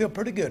probably feel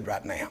pretty good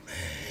right now.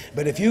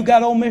 But if you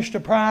got old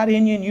Mr. Pride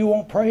in you and you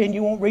won't pray and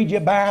you won't read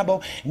your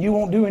Bible and you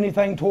won't do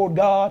anything toward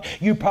God,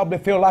 you probably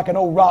feel like an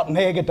old rotten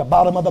egg at the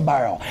bottom of the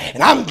barrel.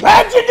 And I'm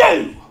glad you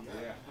do.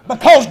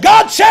 Because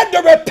God said to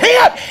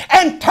repent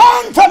and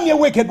turn from your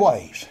wicked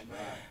ways.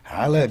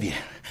 I love you.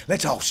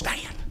 Let's all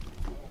stand.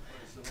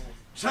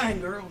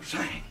 Sing, girl,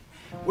 sing.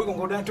 We're going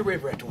to go down to the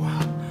river after a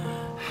while.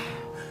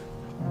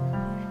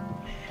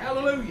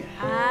 Hallelujah.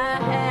 I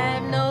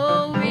have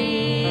no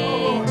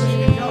riches,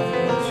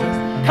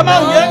 Come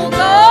on, no young.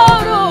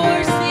 gold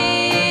or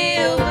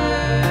silver,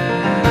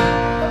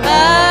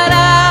 but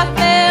I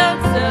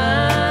found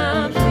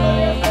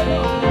something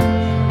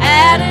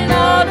at an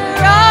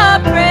altar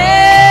of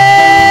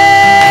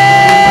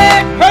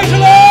prayer. Praise the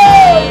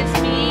Lord.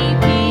 Gives me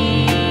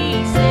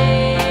peace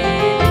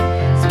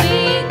and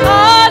sweet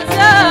consolation,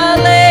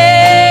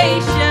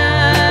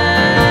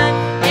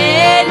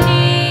 and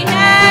He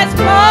has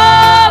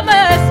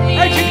promised me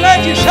Ain't you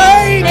glad you're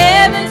saved?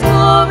 heaven's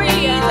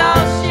glories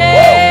I'll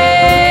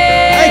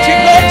share. Ain't you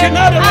glad you're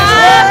not in this I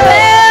world?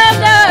 found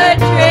a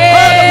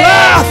Pride of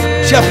life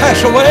treasure shall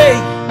pass away.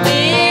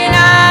 when I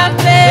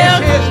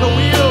found This is the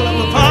will of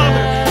the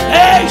Father.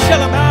 They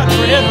shall abide He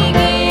forever.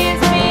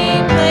 gives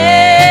me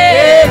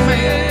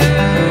pleasure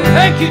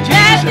Thank you,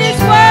 that this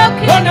Jesus. world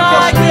Wonderful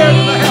cannot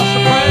Spirit of the house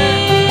of prayer.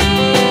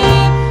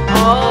 give.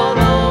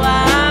 Although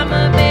I'm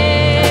a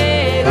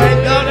beggar, Thank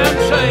God I'm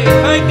saved.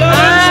 Thank God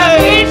I'm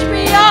I'm saved. rich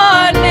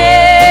beyond If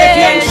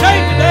you ain't measure.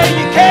 saved today,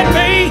 you can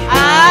be.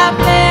 I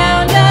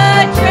found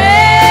a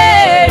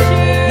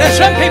treasure. Now,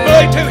 some people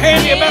ain't too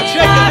handy about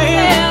shaking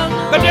hands.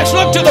 But just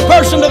look to the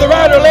person to the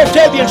right or left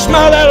of you and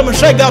smile at them and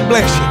say, God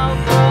bless you.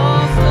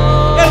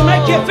 It'll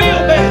make you feel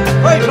better.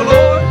 Praise the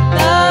Lord.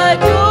 The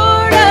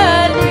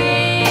Jordan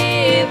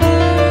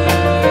River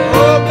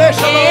Oh, bless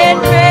the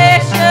and Lord.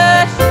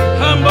 precious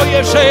Humble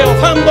yourself,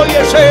 humble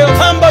yourself,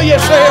 humble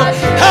yourself,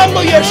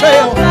 humble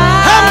yourself,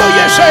 humble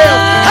yourself,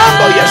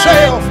 humble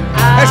yourself.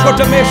 That's what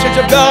the message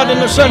of God in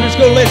the Sunday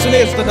school lesson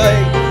is today.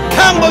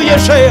 Humble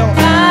yourself.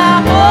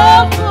 I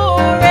hope God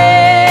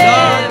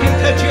forever can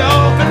cut you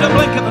off in the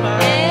blink of an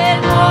eye. and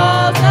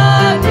walls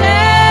of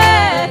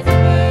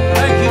Jasper.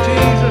 Thank you,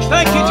 Jesus.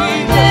 Thank you,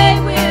 Jesus. They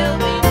will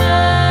be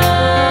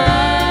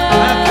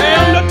I mine.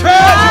 found a I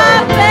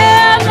treasure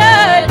found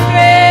a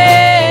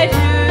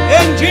treasure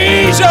in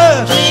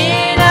Jesus.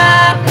 when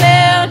I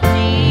found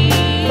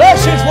Jesus. Bless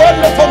His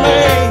wonderful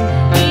name.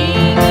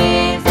 He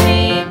gives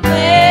me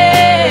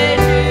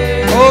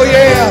pleasure Oh,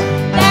 yeah.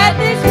 that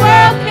this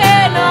world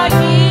cannot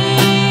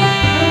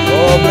give.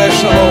 Oh, bless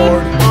the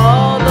Lord.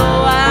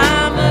 Although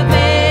I'm a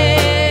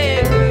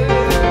beggar,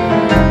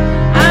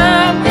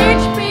 I'm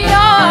rich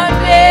beyond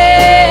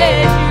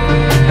measure.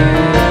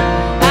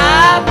 I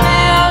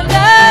found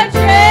a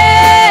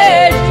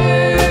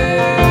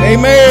treasure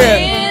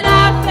Amen. when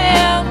I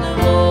found the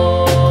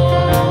Lord.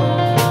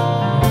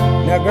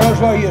 Now, girls,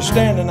 while you're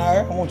standing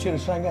there, I want you to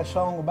sing that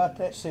song about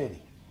that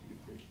city.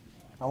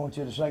 I want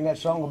you to sing that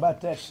song about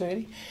that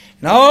city.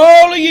 And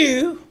all of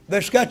you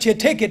that's got your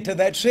ticket to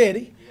that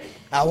city,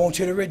 I want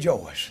you to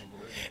rejoice.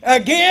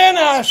 Again,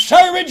 I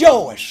say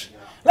rejoice.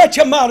 Let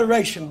your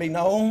moderation be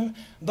known.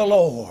 The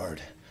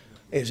Lord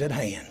is at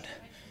hand.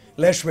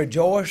 Let's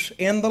rejoice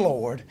in the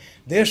Lord.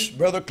 This,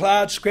 Brother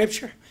Clyde's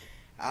scripture,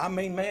 I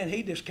mean, man,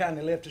 he just kind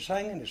of left us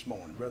hanging this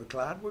morning. Brother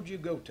Clyde, where'd you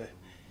go to?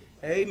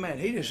 Amen.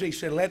 He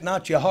said, let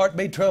not your heart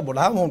be troubled.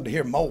 I wanted to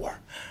hear more.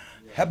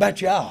 How about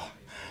y'all?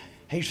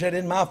 He said,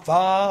 in my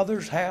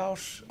Father's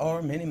house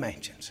are many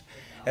mansions.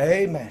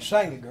 Amen.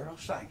 Sing it, girl.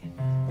 Sing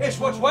it. It's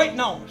what's waiting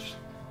on us.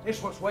 It's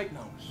what's waiting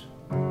on us.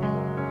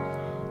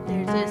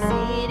 There's a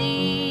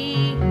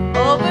city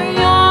over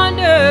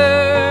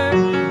yonder,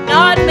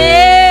 not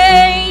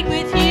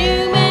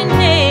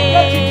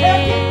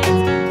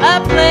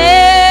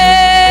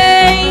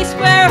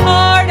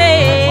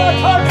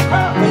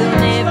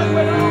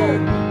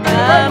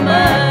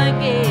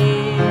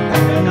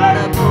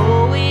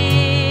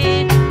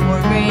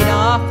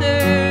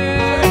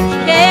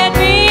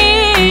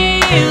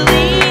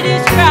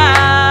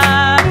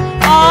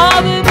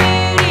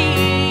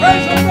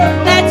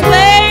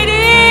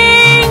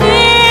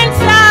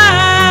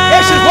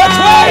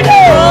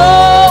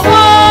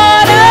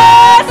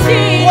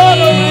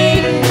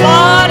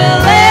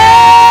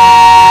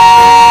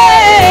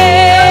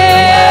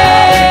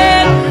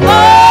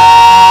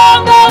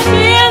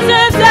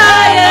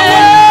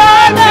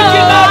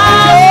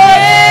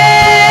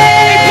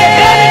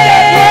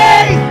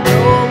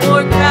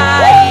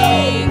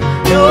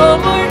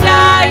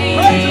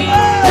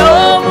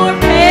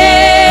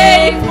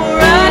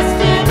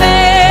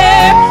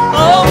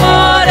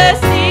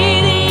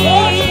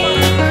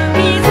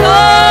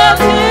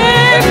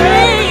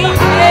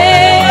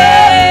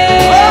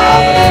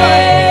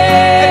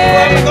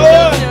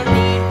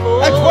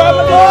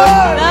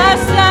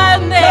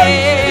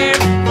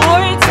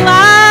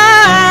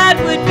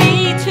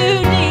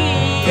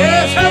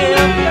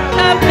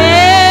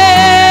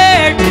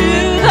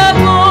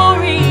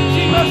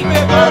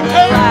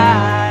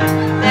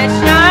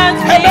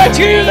about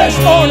you this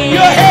morning?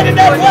 You're headed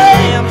that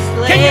way.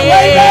 Can you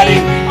wave at him?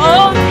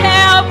 On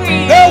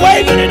Calvary, They're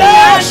waving at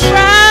us.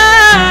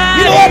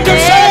 You know what they're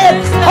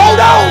saying?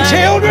 Hold on,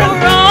 children.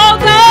 For all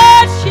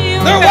God's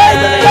children. They're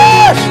waving at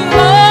us.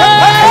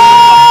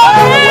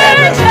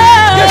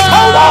 Just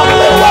hold on a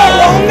little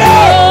while longer.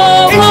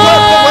 He's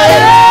worth the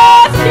wait.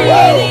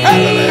 Whoa,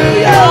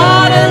 hallelujah.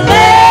 What a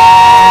land.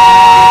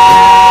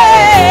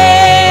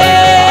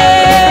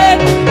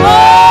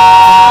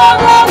 Oh,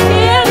 look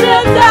into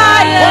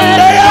Zion. One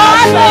day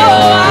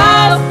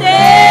I'll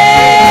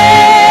stand.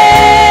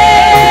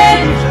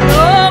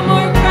 No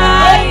more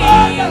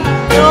crying,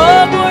 no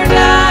more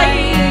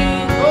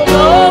dying,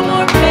 no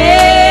more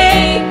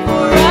pain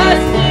for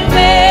us to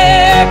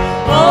bear.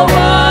 Oh,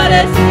 what a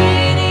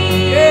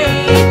city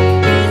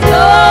is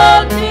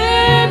all to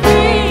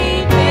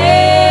prepare.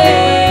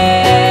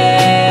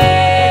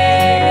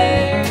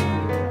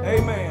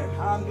 Amen.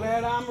 I'm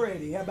glad I'm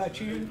ready. How about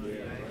you?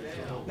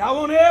 Now I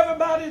want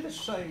everybody that's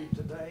saved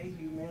today,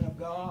 you men of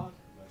God.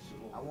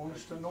 I want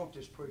us to anoint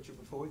this preacher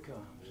before he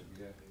comes.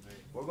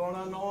 We're going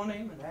to anoint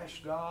him and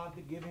ask God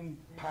to give him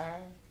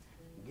power,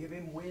 give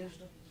him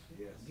wisdom,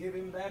 give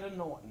him that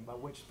anointing by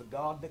which the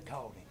God that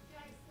called him.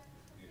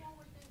 Before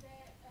we do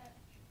that,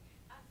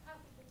 I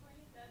talked to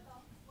Brenda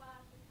about his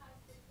wife because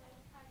they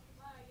passed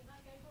away, and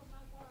I gave her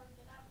my word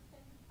that I was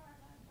going to turn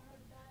on her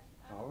today.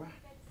 All right.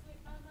 That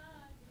slipped my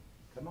mind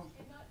Come on.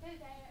 and not do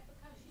that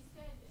because she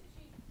said that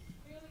she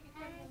really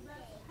didn't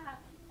let it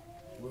happen.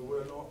 We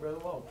will anoint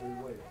Brother Walter as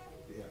well.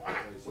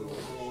 We want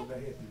the Lord to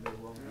help you,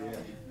 Brother Walter.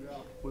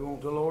 We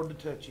want the Lord to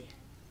touch you.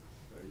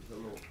 Praise the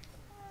Lord.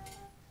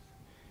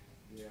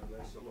 Yeah,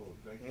 bless the Lord.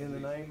 Thank you, In the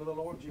Jesus. name of the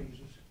Lord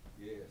Jesus.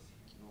 Yes.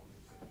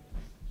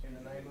 In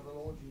the name of the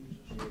Lord Jesus.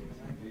 In the name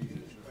of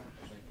Jesus Christ.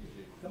 Thank you,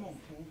 Jesus. Come on,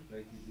 King.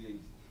 Thank you,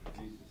 Jesus.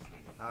 Jesus.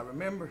 I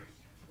remember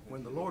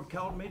when the Lord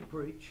called me to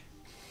preach,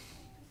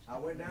 I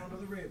went down to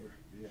the river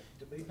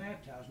to be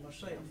baptized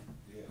myself.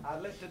 I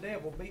let the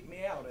devil beat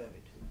me out of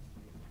it.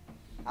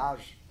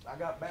 I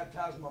got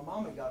baptized when my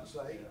mommy got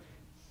saved.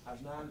 I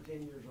was 9 or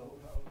 10 years old.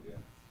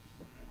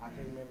 I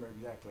can't remember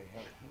exactly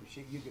how.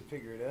 You could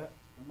figure it out.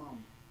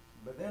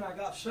 But then I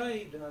got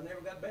saved and I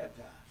never got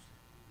baptized.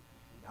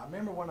 I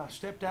remember when I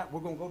stepped out, we're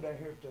going to go down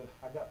here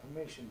I got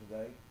permission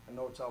today. I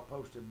know it's all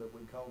posted, but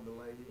we called the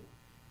lady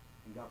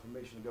and got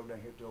permission to go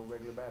down here to Old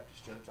Regular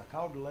Baptist Church. I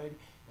called the lady,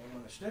 and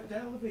when I stepped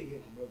out of the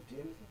vehicle, Brother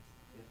Timothy,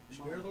 the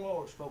Spirit of the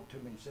Lord spoke to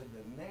me and said,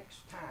 the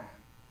next time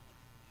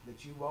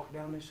that you walk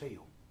down this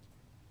hill,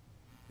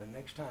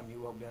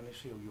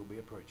 you'll be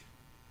a preacher.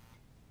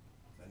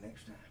 The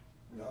next time.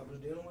 God was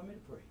dealing with me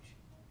to preach.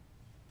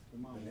 The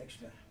next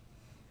time.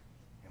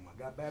 And I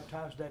got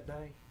baptized that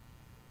day,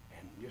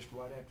 and just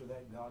right after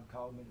that, God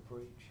called me to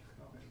preach.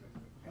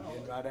 And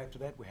then right after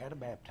that, we had a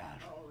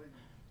baptizer.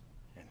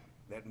 And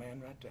that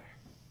man right there.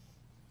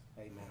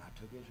 Amen. I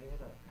took his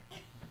head up.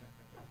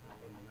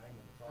 In the name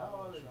of the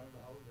Father, and the Son, and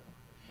the Holy Ghost.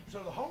 So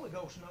the Holy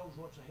Ghost knows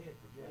what's ahead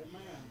for Jacob.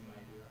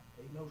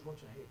 He knows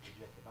what's ahead for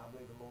Jacob. I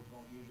believe the Lord's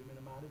going to use him in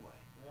a mighty way.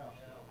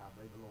 I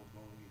believe the Lord's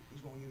going to use. He's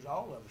going to use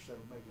all of us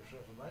that'll make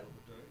ourselves available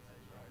to him.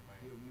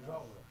 He'll use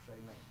all of us.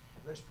 Amen.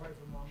 Let's pray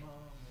for my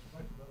mom. Let's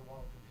pray for Brother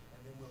Walter.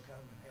 And then we'll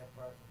come and have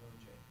prayer for Brother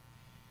Jacob.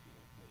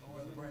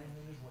 Brother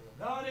Brandon as well.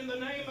 God, in the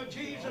name of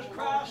Jesus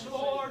Christ,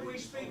 Lord, we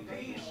speak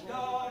peace,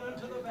 God,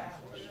 unto the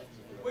valleys.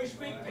 We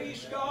speak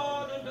peace,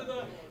 God, unto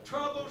the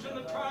troubles and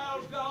the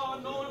trials,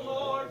 God, knowing,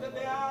 Lord, that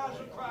the eyes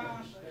of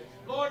Christ,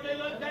 Lord, they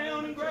look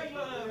down in great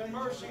love and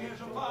mercy as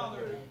a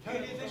father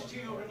pitieth his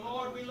children.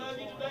 Lord, we love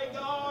you today,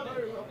 God.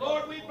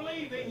 Lord, we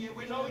believe in you.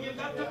 We know you've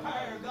got the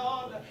power,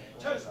 God.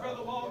 Touch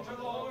Brother Walter,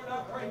 Lord.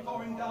 I pray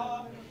for him,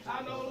 God.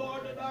 I know,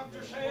 Lord, the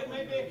doctor said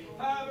maybe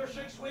 5 or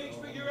 6 weeks,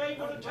 but you're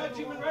able to touch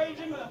him and raise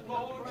him up,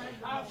 Lord.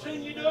 I've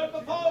seen you do it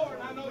before,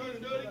 and I know you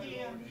can do it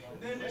again.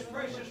 And then this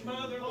precious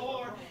mother,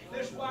 Lord,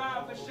 this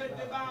wife has said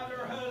goodbye to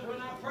her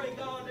husband. I pray,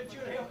 God, that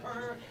you'd help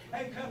her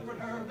and comfort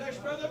her. Bless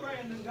Brother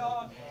Brandon,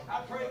 God.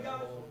 I pray,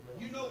 God,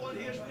 you know what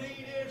his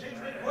need is, his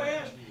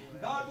request.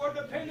 God, we're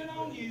dependent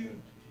on you.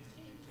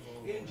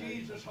 In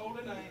Jesus'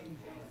 holy name.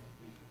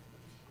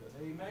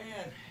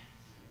 Amen.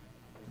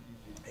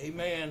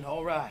 Amen.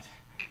 All right.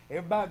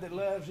 Everybody that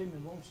loves him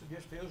and wants to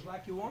just feels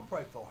like you want to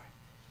pray for him.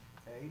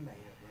 Amen.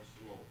 Bless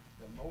the Lord.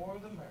 The more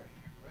the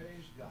merrier.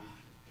 Praise God.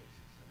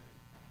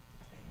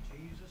 In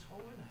Jesus'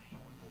 holy name.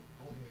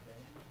 Go ahead,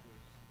 Dan.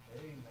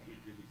 Amen.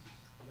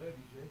 Love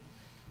you, Jake.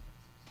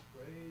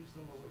 Praise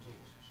the Lord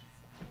Jesus.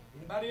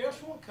 Anybody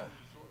else want to come?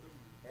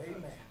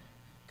 Amen.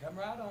 Come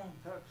right on.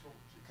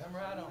 Come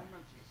right on.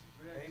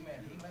 Amen.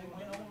 He may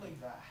win on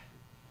Levi.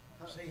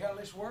 See how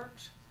this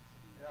works?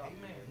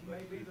 Amen. He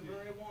may be the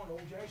very one.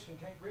 Old Jason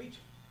can't reach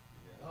him.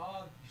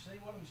 God, you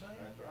see what I'm saying?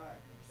 That's right.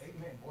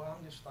 Amen. Boy,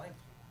 I'm just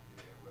thankful.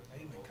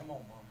 Amen. Come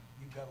on, Mama.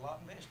 You've got a lot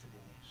invested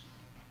in this.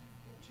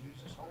 In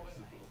Jesus' holy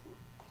name.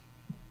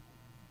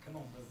 Come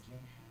on, Brother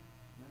Jimmy.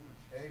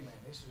 Amen.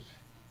 This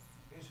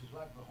is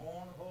like the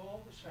horn of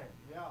all the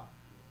saints. Yeah.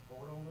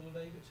 Poured on little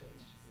David's head.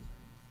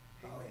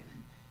 Amen.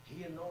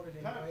 He anointed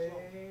him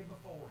way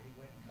before he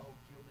went and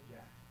killed the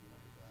giant.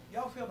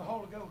 Y'all feel the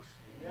Holy Ghost?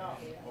 Yeah.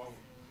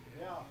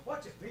 Yeah.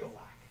 What's it feel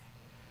like?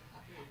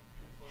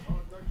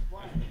 Hard to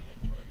explain.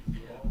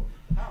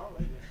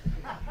 Hallelujah.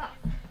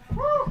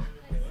 Woo!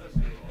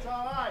 It's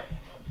all right.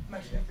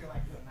 Makes me feel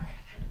like doing that.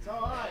 It's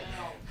all right.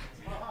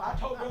 I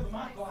told Brother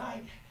Michael,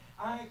 I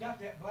ain't got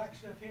that black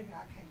stuff in me.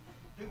 I can't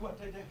do what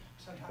they do.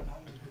 Sometimes I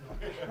do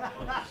it.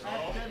 That's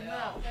good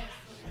enough.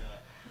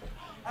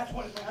 That's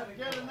what it's That's like.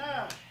 good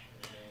enough.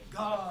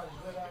 God,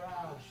 let our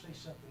eyes see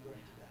something great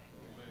today.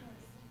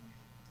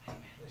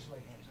 Amen. Let's lay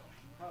hands on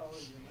him.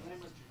 Hallelujah. In the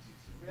name of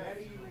Jesus.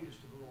 Daddy, you lead us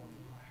to the Lord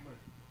in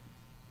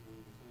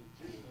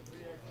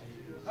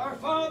prayer. Our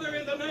Father,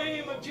 in the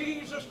name of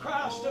Jesus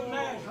Christ of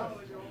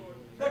Nazareth,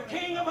 the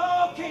King of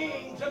all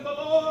kings and the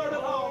Lord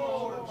of all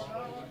lords.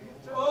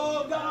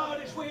 Oh, God,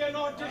 as we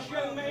anoint this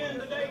young man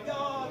today,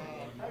 God,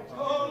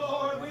 oh,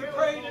 Lord, we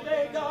pray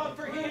today, God,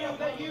 for him,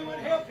 that you would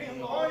help him,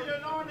 Lord.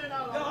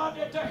 God,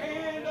 that the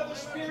hand of the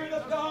Spirit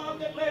of God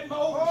that led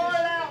Moses,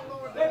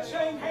 that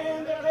same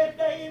hand that led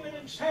David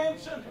and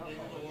Samson,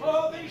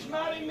 oh, these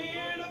mighty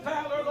men of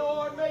valor,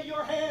 Lord, may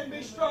your hand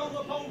be strong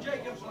upon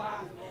Jacob's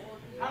life.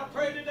 I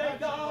pray today,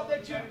 God,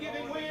 that you'd give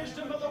him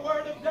wisdom of the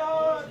Word of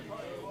God.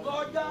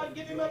 Lord God,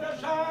 give him a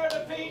desire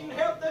to feed and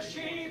help the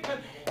sheep,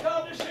 and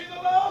God, to see the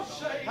lost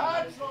saved.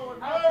 I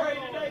pray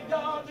today,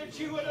 God, that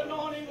you would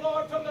anoint him,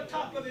 Lord, from the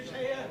top of his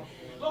head,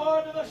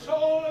 Lord, to the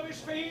sole of his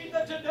feet,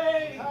 that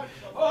today,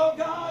 oh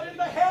God, in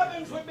the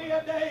heavens would be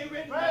a day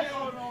written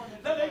down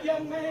that a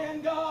young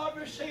man, God,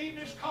 received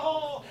his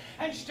call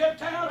and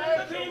stepped out in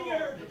the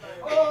vineyard,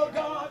 oh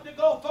God, to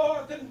go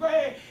forth and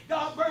pray.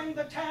 God, bring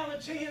the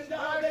talents in,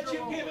 God, that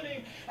you've given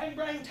him, and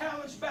bring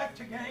talents back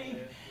to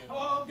gain.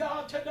 Oh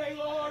God, today,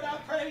 Lord, I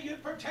pray you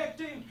protect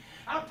him.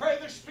 I pray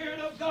the Spirit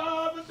of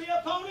God would be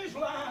upon his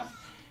life.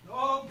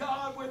 Oh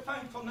God, we're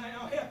thankful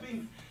now. Help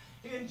him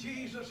in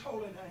Jesus'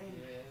 holy name.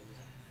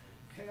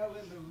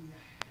 Hallelujah.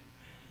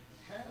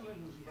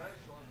 Hallelujah.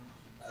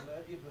 I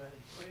love you, buddy.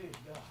 Praise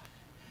God.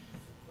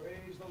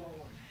 Praise the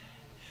Lord.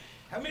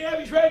 How many of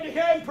you's ready to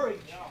hear him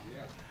preach?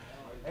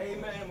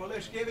 Amen. Well,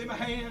 let's give him a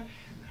hand.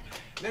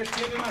 Let's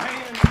give him a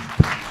hand.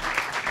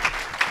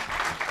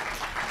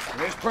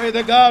 Let's pray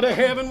that God of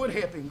heaven would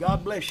help him.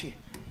 God bless you.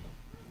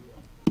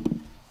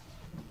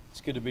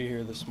 It's good to be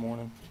here this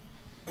morning.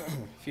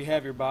 If you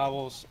have your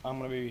Bibles, I'm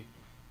going to be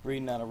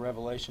reading out of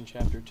Revelation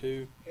chapter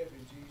 2. Help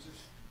him, Jesus.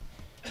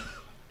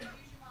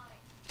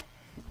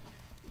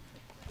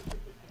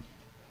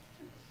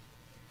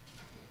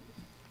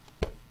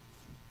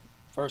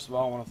 First of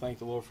all, I want to thank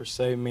the Lord for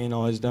saving me and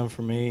all He's done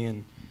for me,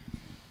 and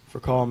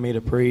for calling me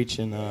to preach.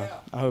 And I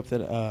hope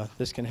that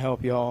this can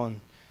help y'all. And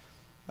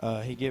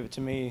He gave it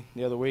to me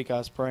the other week. I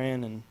was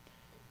praying, and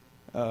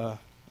I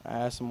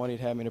asked Him what He'd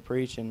have me to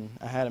preach, and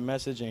I had a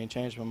message, and He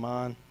changed my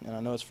mind. And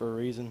I know it's for a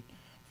reason,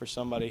 for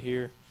somebody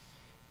here.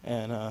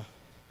 And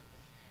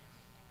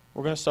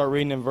we're going to start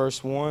reading in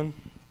verse 1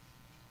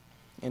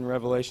 in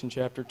Revelation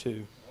chapter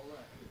 2.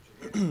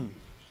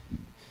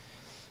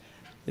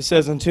 It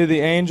says, "Unto the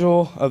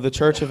angel of the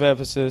church of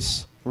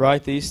Ephesus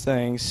write these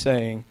things,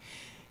 saying,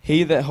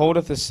 He that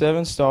holdeth the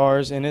 7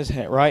 stars in his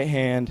right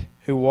hand,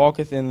 who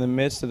walketh in the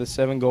midst of the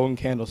 7 golden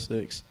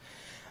candlesticks,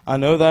 I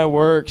know thy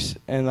works,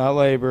 and thy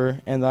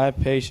labor, and thy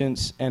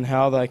patience, and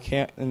how thy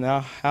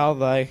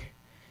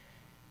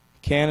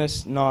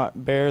canst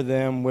not bear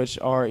them which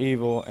are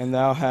evil, and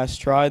thou hast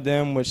tried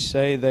them which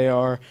say they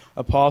are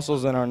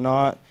apostles and are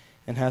not,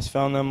 and hast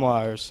found them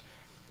liars.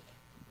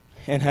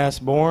 And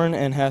hast borne,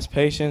 and hast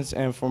patience,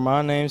 and for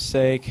my name's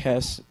sake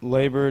hast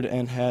labored,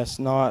 and hast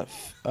not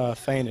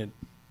fainted."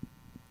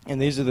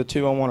 And these are the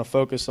two I want to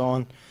focus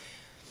on.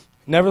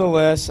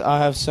 "Nevertheless, I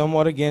have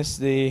somewhat against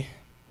thee,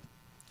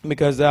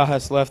 because thou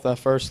hast left thy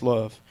first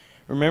love.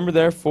 Remember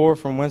therefore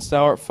from whence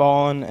thou art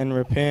fallen, and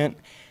repent,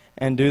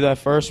 and do thy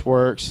first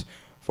works.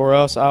 For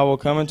else I will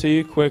come unto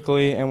you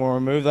quickly, and will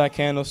remove thy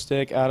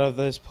candlestick out of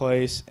this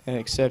place, and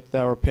except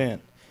thou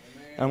repent."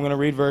 I'm going to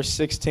read verse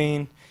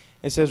 16.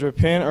 It says,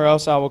 "Repent, or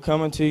else I will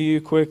come unto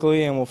you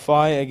quickly, and will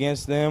fight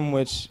against them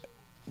which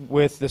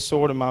with the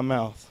sword of my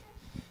mouth."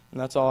 And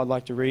that's all I'd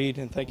like to read.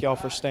 And thank y'all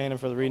for standing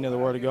for the reading of the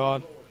Word of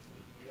God.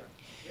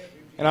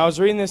 And I was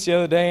reading this the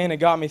other day, and it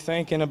got me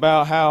thinking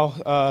about how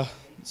a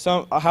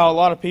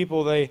lot of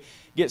people, they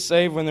get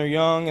saved when they're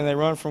young and they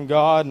run from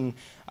God. And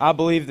I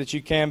believe that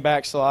you can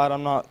backslide.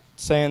 I'm not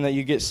saying that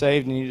you get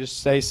saved and you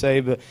just stay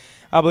saved, but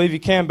I believe you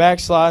can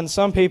backslide, and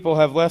some people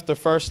have left their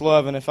first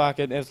love. And if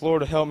the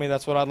Lord would help me,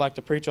 that's what I'd like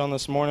to preach on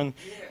this morning.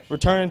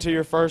 Returning to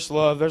your first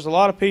love. There's a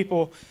lot of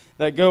people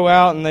that go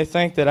out and they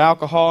think that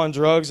alcohol and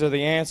drugs are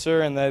the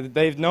answer, and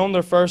they've known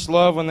their first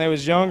love when they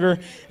was younger,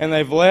 and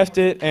they've left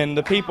it. And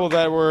the people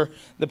that were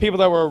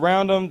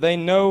around them, they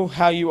know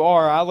how you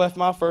are. I left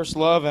my first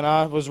love, and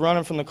I was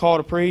running from the call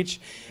to preach,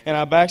 and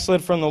I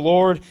backslid from the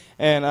Lord.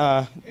 And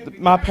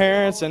my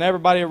parents and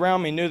everybody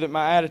around me knew that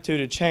my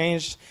attitude had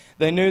changed.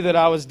 They knew that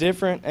I was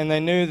different, and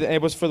they knew that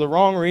it was for the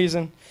wrong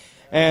reason.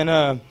 And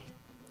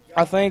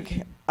I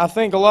think I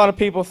think a lot of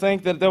people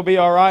think that they'll be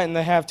all right and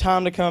they have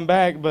time to come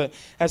back, but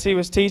as he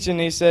was teaching,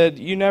 he said,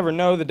 you never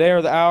know the day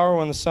or the hour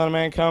when the Son of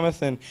Man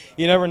cometh, and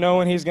you never know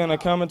when he's going to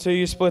come unto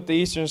you, split the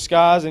eastern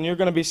skies, and you're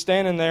going to be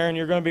standing there and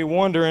you're going to be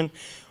wondering,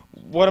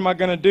 what am I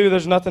going to do?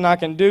 There's nothing I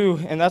can do,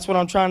 and that's what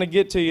I'm trying to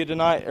get to you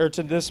tonight, or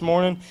to this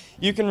morning.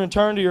 You can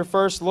return to your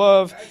first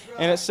love,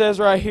 and it says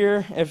right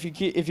here,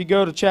 if you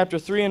go to chapter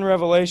 3 in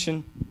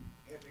Revelation,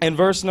 in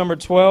verse number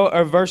 12,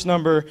 or verse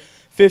number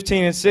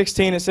 15 and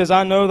 16, it says,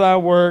 I know thy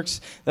works,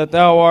 that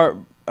thou art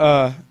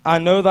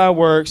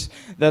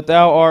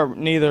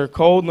neither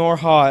cold nor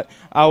hot.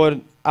 I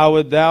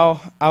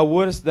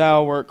wouldest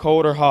thou wert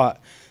cold or hot.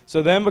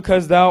 So then,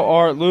 because thou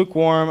art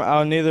lukewarm,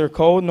 I'll neither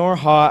cold nor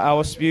hot, I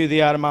will spew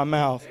thee out of my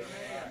mouth.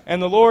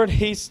 And the Lord,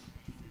 He's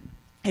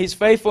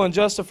faithful and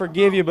just to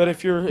forgive you, but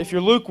if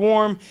you're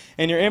lukewarm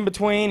and you're in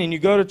between and you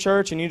go to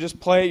church and you just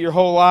play it your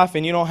whole life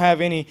and you don't have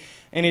any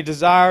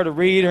desire to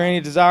read or any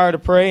desire to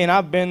pray, and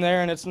I've been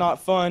there and it's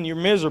not fun, you're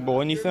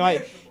miserable, and you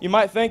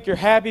might think you're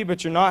happy,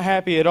 but you're not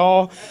happy at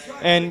all,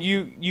 and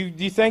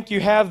you think you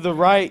have the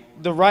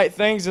right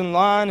things in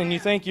line, and you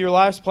think your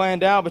life's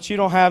planned out, but you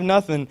don't have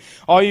nothing.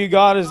 All you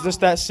got is just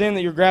that sin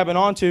that you're grabbing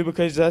onto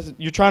because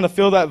you're trying to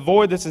fill that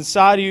void that's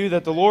inside of you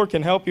that the Lord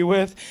can help you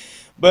with.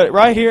 But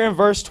right here in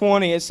verse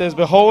 20, it says,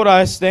 Behold,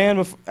 I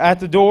stand at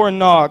the door and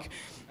knock.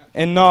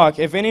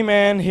 If any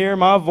man hear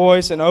my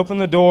voice and open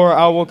the door,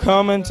 I will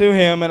come unto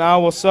him, and I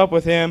will sup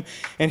with him,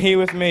 and he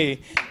with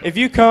me. If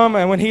you come,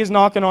 and when he's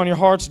knocking on your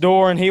heart's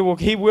door, and he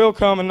will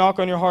come and knock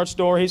on your heart's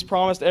door, he's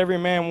promised every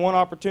man one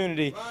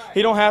opportunity.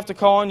 He don't have to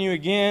call on you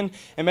again,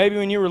 and maybe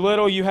when you were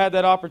little, you had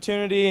that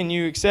opportunity, and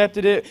you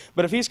accepted it.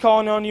 But if he's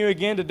calling on you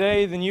again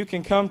today, then you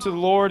can come to the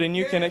Lord, and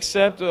you can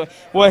accept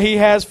what he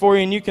has for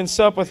you, and you can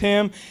sup with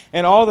him.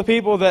 And all the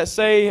people that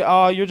say,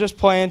 oh, you're just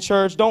playing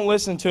church, don't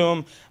listen to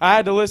them. I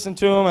had to listen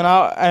to them,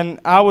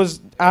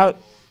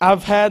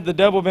 I've had the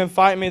devil been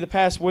fighting me the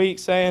past week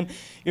saying,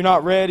 you're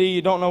not ready,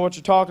 you don't know what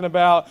you're talking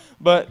about.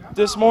 But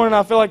this morning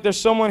I feel like there's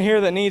someone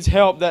here that needs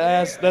help,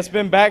 that's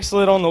been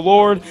backslid on the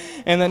Lord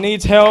and that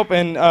needs help.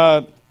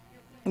 And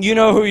you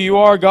know who you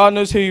are. God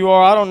knows who you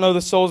are. I don't know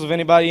the souls of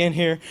anybody in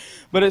here.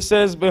 But it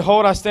says,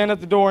 Behold, I stand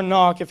at the door and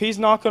knock. If he's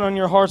knocking on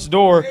your heart's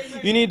door,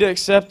 you need to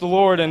accept the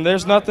Lord. And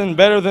there's nothing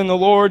better than the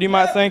Lord. You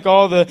might think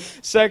all the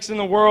sex in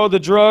the world, the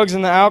drugs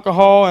and the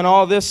alcohol and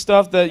all this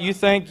stuff that you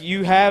think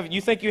you have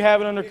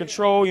it under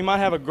control. You might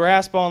have a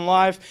grasp on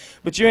life,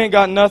 but you ain't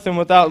got nothing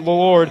without the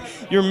Lord.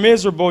 You're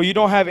miserable. You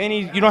don't have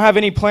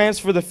any plans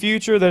for the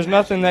future. There's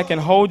nothing that can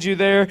hold you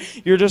there.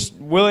 You're just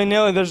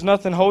willy-nilly. There's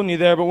nothing holding you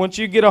there. But once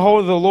you get a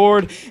hold of the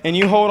Lord and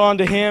you hold on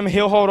to Him,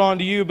 He'll hold on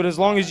to you. But as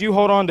long as you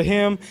hold on to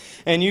Him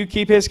and you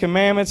keep His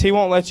commandments, He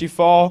won't let you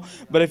fall.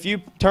 But if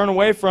you turn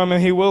away from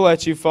Him, He will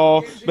let you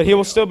fall. But He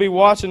will still be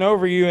watching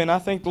over you. And I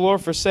thank the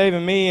Lord for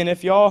saving me. And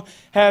if y'all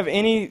have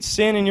any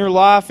sin in your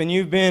life and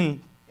you've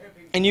been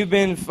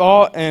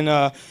fought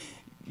and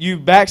you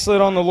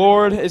backslid on the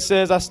Lord, it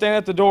says, I stand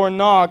at the door and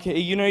knock.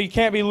 You know, you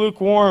can't be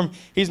lukewarm.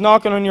 He's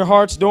knocking on your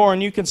heart's door,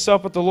 and you can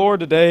sup with the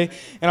Lord today.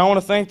 And I want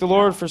to thank the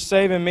Lord for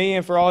saving me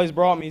and for all He's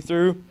brought me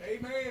through.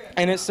 Amen.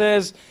 And it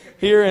says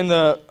here in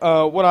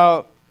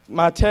the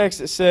my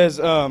text, it says,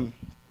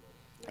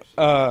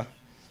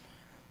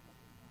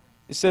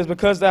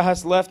 because thou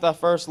hast left thy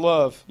first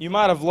love. You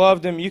might have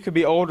loved Him. You could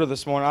be older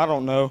this morning. I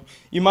don't know.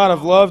 You might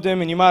have loved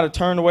Him, and you might have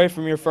turned away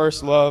from your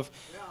first love.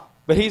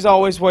 But He's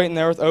always waiting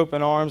there with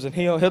open arms, and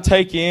He'll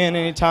take you in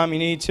anytime you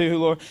need to,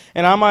 Lord.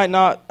 And I might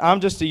not, I'm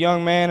just a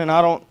young man, and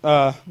I don't,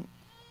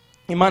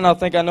 you might not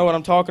think I know what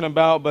I'm talking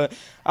about, but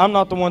I'm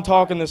not the one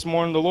talking this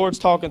morning. The Lord's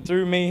talking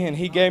through me, and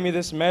He gave me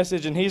this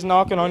message, and He's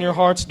knocking on your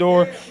heart's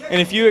door.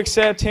 And if you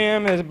accept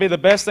Him, it'll be the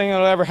best thing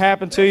that'll ever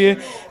happen to you.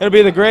 It'll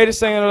be the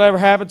greatest thing that'll ever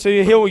happen to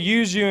you. He will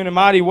use you in a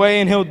mighty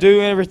way, and He'll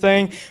do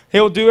everything.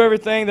 He'll do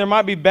everything. There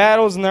might be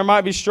battles, and there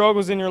might be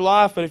struggles in your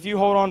life, but if you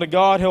hold on to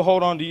God, He'll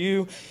hold on to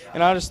you.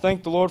 And I just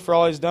thank the Lord for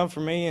all He's done for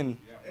me, and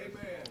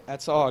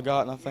that's all I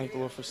got, and I thank the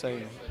Lord for saving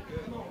me.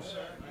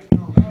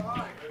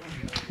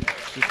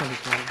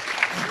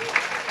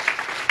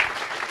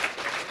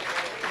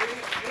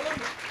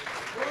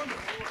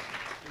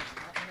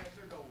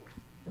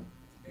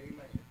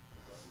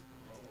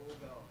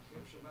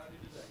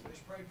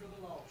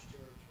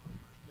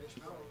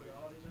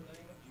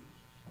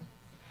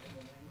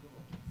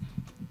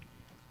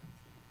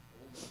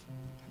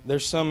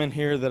 There's some in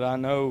here that I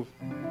know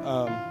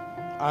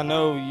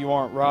you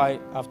aren't right.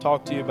 I've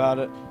talked to you about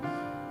it,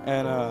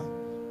 and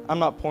I'm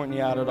not pointing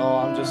you out at all.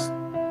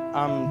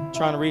 I'm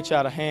trying to reach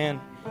out a hand.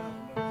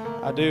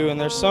 I do, and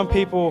there's some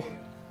people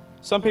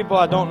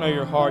I don't know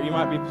your heart. You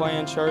might be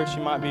playing church.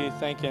 You might be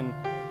thinking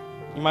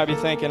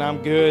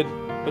I'm good,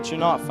 but you're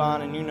not fine,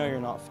 and you know you're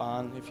not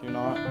fine if you're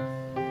not.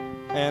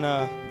 And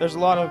there's a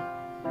lot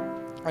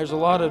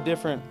of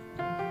different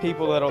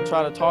people that'll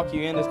try to talk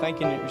you into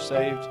thinking that you're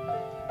saved.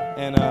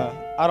 And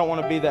I don't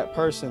want to be that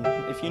person.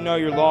 If you know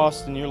you're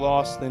lost, then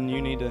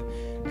you need to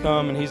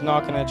come, and He's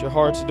knocking at your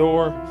heart's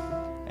door.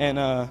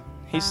 And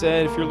He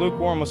said, if you're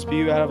lukewarm, will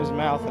spew out of His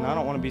mouth, and I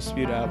don't want to be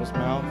spewed out of His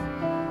mouth.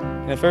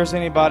 And if there's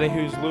anybody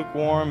who's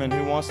lukewarm and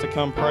who wants to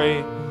come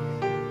pray,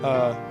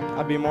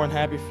 I'd be more than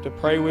happy to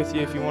pray with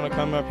you if you want to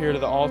come up here to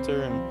the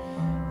altar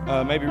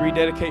and maybe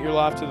rededicate your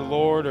life to the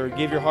Lord or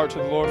give your heart to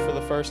the Lord for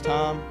the first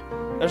time.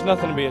 There's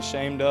nothing to be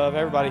ashamed of.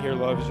 Everybody here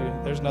loves you.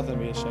 There's nothing to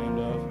be ashamed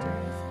of.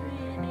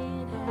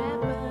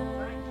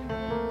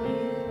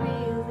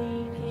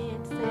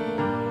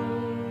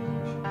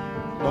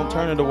 Don't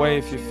turn it away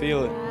if you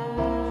feel it.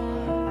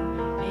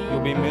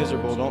 You'll be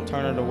miserable. Don't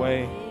turn it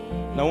away.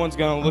 No one's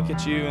going to look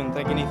at you and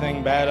think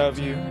anything bad of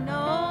you.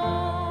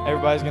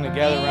 Everybody's going to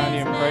gather around you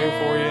and pray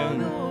for you.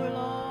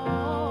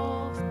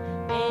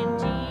 And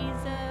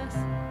Jesus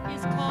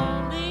is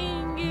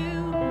calling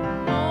you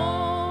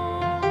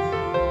home.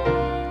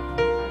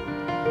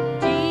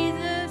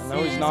 Jesus I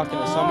know He's knocking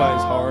at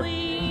somebody's heart. I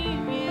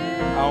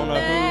don't know who,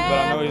 but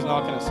I know He's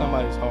knocking at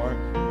somebody's heart.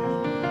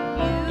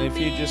 And if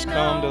you just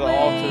come to the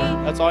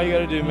altar, that's all you got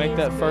to do. Make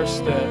that first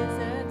step.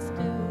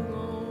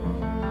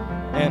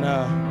 And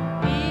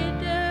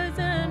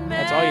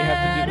that's all you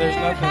have to do.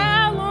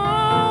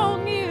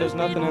 There's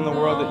nothing in the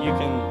world that you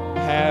can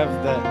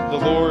have that the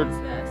Lord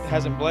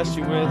hasn't blessed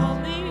you with.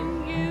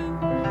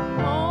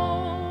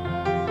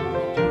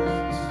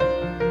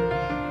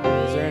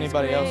 Is there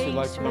anybody else who'd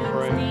like to come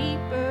pray?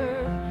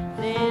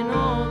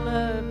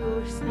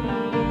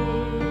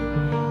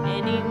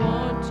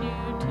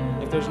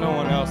 If there's no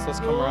one else, let's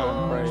come around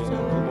and pray that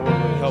the Lord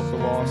would help the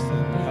lost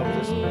and help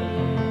this Lord.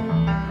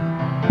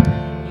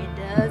 It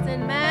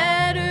doesn't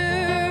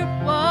matter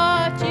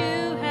what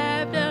you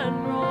have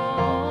done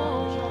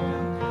wrong.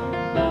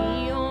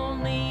 He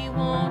only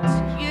wants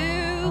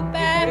you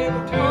back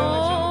home.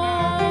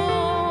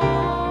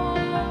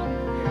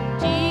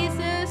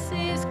 Jesus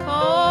is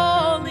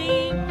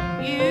calling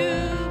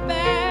you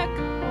back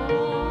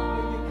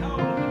home.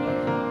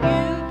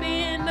 You've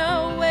been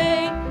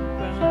away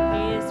from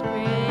His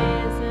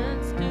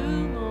presence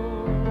too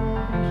long.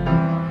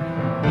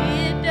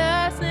 It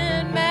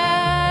doesn't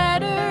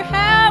matter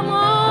how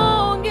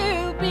long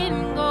you've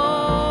been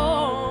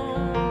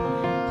gone.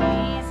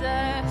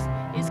 Jesus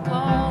is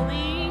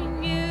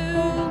calling you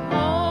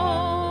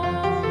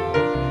home.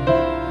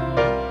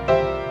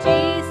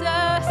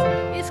 Jesus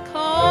is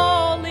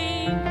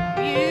calling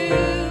you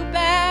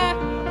back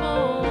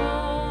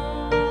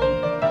home.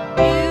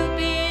 You've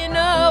been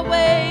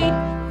away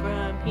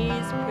from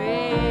His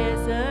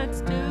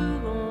presence too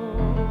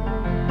long.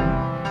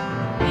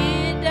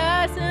 It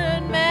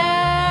doesn't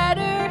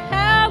matter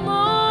how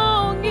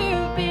long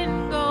you've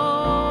been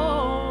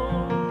gone.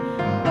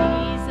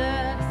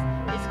 Jesus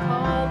is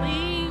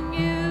calling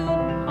you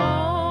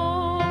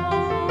home.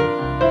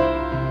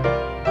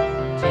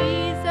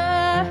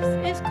 Jesus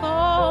is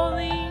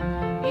calling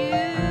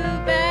you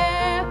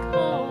back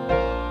home.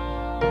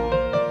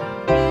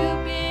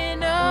 You've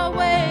been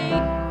away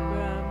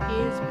from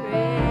His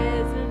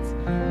presence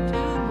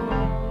too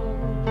long.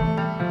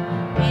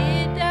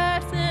 It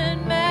doesn't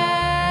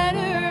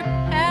matter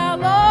how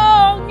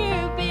long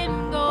you've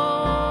been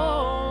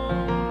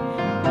gone.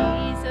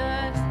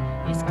 Jesus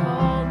is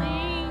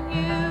calling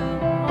you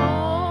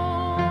home.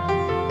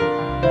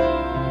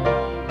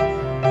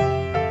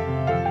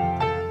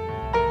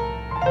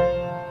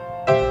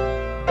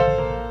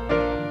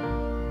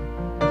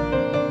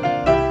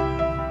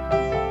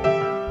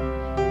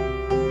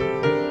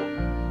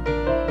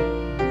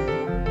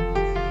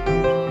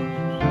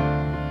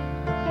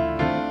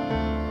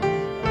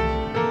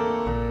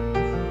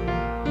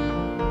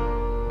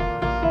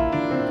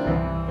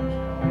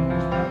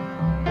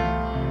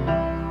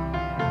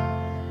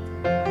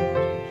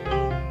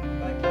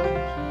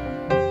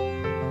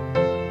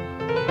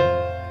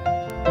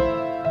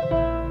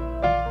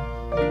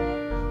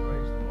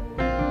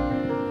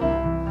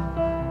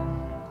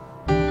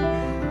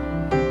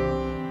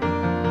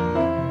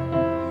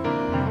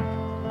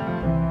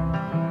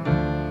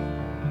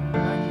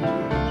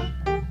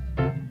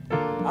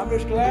 I'm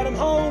just glad I'm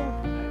home.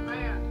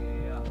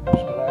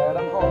 Just glad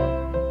I'm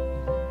home.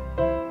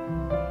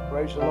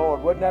 Praise the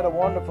Lord. Wasn't that a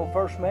wonderful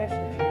first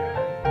message?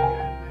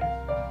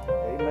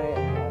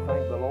 Amen. I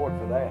thank the Lord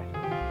for that.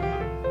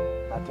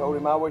 I told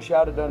him I wish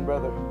I'd have done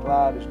Brother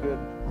Clyde as good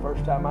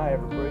first time I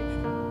ever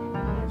preached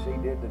as he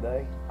did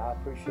today. I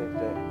appreciate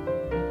that.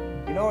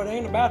 You know, it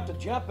ain't about the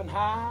jumping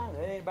high.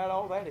 It ain't about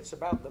all that. It's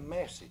about the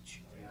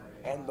message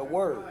and the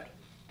word.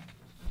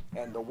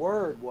 And the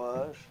word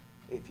was,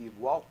 if you've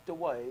walked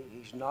away,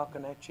 He's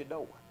knocking at your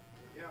door.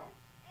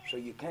 So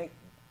you can't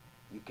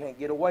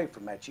get away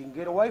from that. You can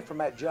get away from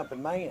that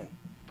jumping man.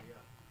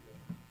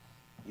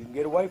 You can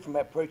get away from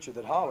that preacher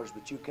that hollers,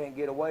 but you can't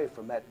get away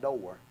from that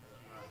door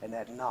and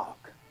that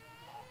knock.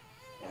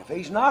 And if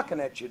He's knocking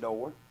at your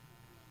door,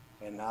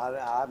 and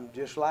I'm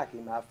just like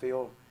him, I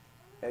feel,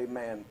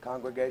 amen,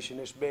 congregation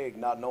this big,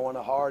 not knowing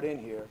a heart in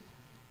here,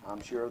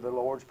 I'm sure the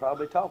Lord's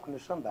probably talking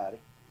to somebody.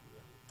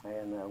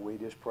 And we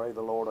just pray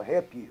the Lord will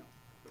help you,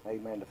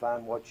 amen, to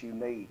find what you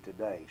need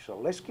today. So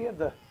let's give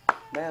the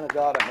man of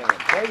God a hand.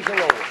 Praise the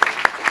Lord.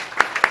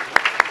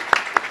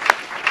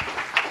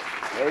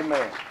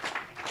 Amen.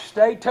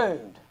 Stay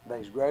tuned.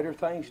 There's greater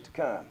things to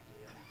come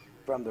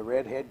from the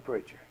redhead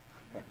preacher.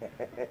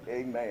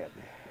 Amen.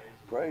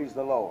 Praise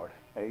the Lord.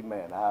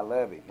 Amen. I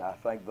love him. I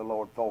thank the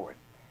Lord for it.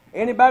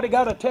 Anybody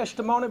got a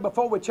testimony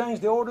before we change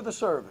the order of the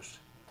service?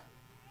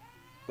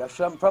 Got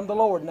something from the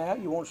Lord now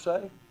you want to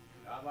say?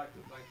 I'd like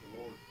to thank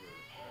the Lord for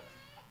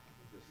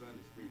the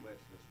Sunday school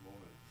lesson this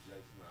morning,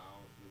 Jason. I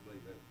honestly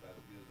believe that's about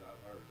as good as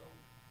I've heard on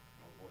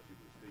what you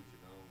was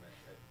teaching on. That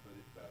put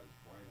it about as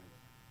plain as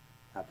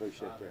I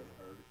appreciate I've that. ever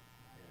heard it,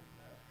 and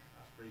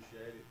I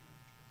appreciate it.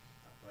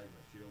 I pray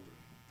my children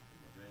and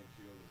my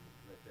grandchildren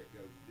let that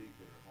go deep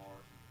in their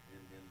heart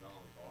and in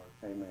Don's heart.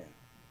 Amen.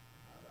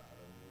 I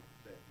don't want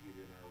that to get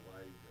in our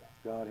way. But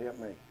God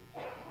help me.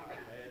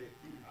 I've had it.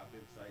 I've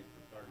been saved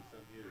for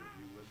 30-some years.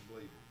 You wouldn't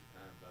believe it. The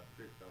times I've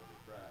tripped over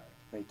pride.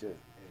 Me too.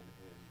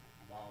 And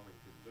vomit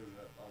and threw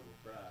up over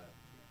pride.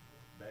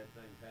 Bad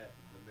things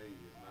happen to me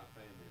and my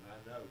family, and I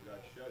know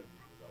God showed me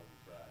it was over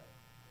pride.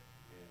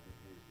 And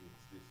it's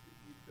just that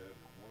you've done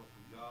a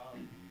wonderful job.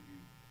 You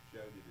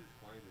showed it as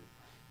plain as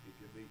it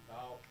could be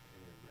taught,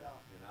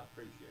 and I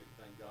appreciate it.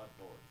 Thank God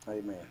for it.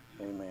 Amen.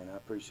 Amen. I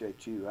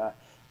appreciate you.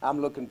 I'm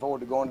looking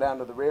forward to going down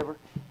to the river.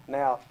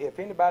 Now, if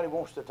anybody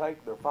wants to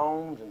take their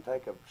phones and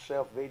take a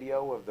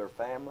self-video of their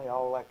family,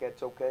 all like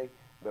that's okay.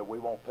 But we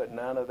won't put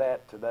none of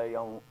that today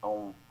on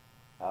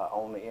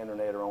the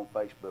internet or on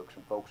Facebook.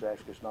 Some folks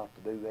ask us not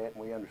to do that,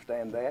 and we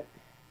understand that.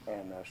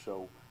 And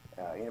so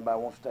anybody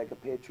wants to take a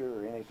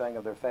picture or anything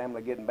of their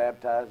family getting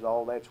baptized,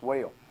 all that's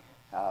well.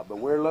 But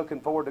we're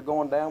looking forward to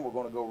going down. We're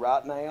going to go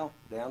right now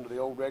down to the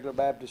old regular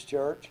Baptist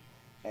church.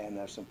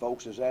 And some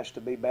folks has asked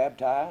to be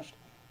baptized.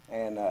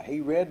 And he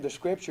read the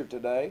scripture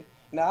today.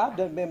 Now, I've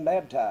done been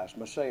baptized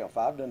myself.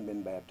 I've done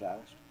been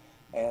baptized.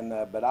 And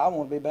but I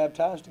want to be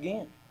baptized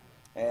again.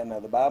 And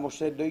the Bible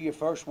said, do your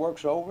first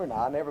works over. And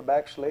I never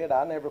backslid.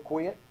 I never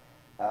quit.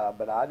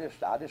 But I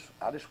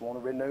just want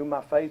to renew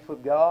my faith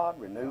with God.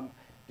 Renew,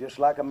 just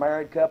like a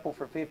married couple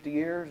for 50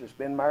 years that's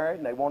been married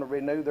and they want to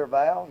renew their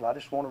vows. I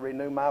just want to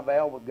renew my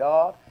vow with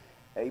God.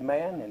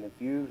 Amen. And if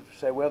you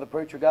say, well, the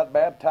preacher got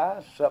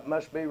baptized, something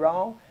must be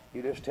wrong,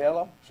 you just tell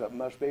them something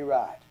must be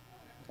right.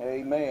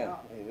 Amen.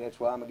 That's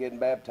why I'm getting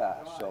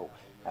baptized. So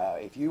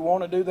if you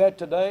want to do that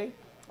today,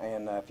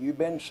 and if you've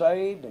been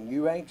saved and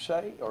you ain't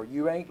saved, or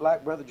you ain't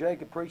like Brother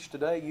Jacob preached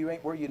today, you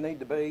ain't where you need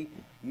to be,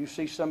 you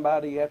see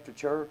somebody after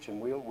church and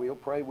we'll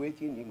pray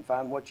with you, and you can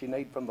find what you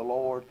need from the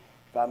Lord,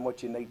 find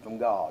what you need from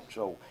God.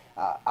 So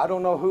I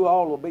don't know who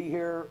all will be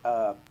here.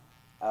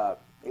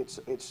 It's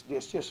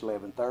just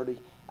 11:30.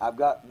 I've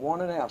got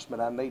one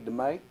announcement I need to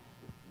make.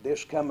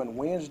 This coming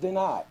Wednesday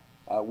night,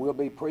 we'll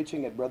be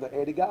preaching at Brother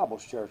Eddie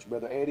Gobble's church.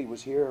 Brother Eddie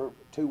was here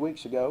 2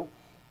 weeks ago,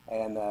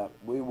 and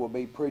we will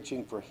be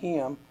preaching for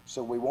him,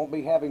 so we won't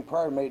be having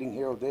prayer meeting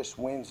here this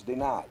Wednesday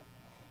night.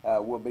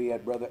 We'll be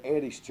at Brother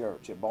Eddie's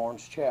church at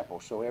Barnes Chapel.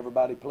 So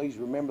everybody, please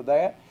remember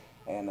that,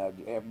 and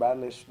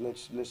everybody,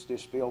 let's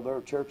just fill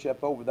their church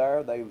up over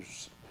there.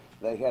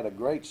 They had a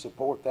great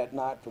support that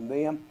night from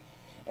them.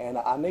 And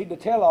I need to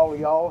tell all of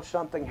y'all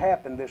something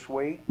happened this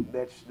week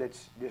that's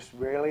just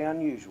really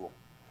unusual.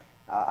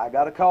 I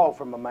got a call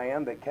from a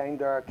man that came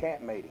to our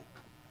camp meeting,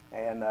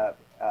 and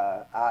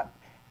I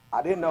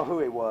didn't know who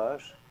he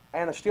was,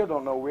 and I still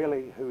don't know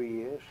really who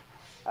he is.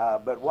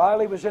 But while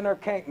he was in our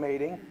camp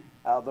meeting,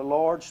 the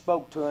Lord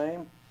spoke to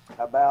him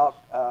about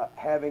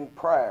having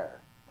prayer,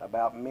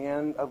 about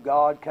men of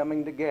God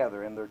coming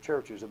together in their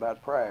churches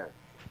about prayer.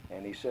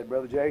 And he said,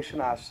 Brother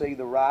Jason, I see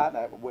the right.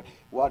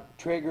 What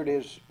triggered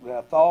his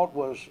thought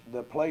was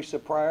the place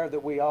of prayer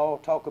that we all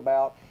talk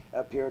about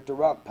up here at the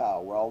rock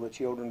pile, where all the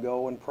children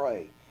go and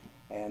pray.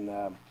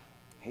 And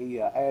he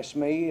asked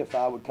me if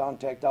I would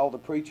contact all the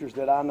preachers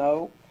that I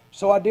know.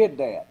 So I did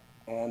that.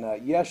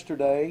 And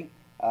yesterday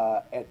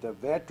at the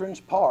Veterans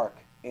Park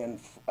in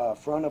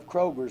front of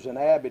Kroger's in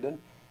Abingdon,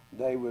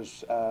 there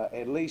was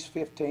at least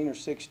 15 or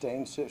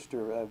 16.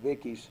 Sister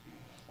Vicky's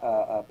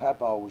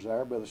papa was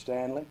there, Brother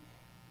Stanley.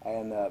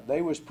 And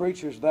they was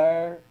preachers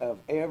there of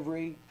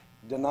every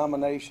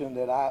denomination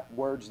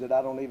words that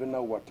I don't even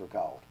know what they're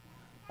called.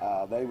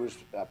 They was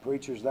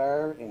preachers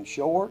there in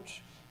shorts.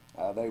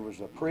 They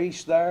was a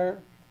priest there.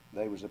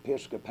 They was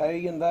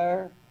Episcopalian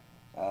there.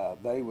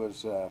 They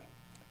was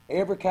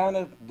every kind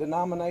of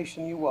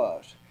denomination you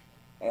was.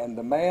 And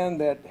the man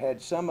that had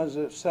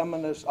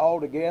summoned us all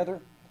together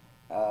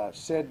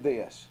said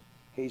this.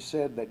 He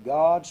said that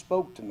God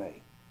spoke to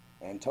me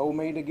and told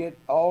me to get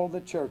all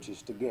the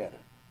churches together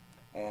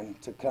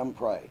and to come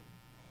pray.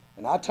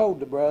 And I told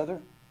the brother,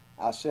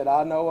 I said,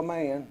 I know a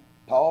man,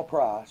 Paul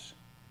Price,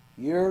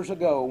 years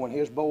ago when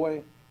his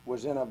boy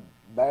was in a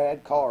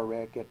bad car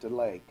wreck at the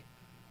lake.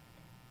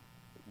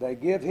 They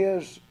give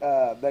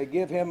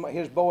him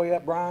his boy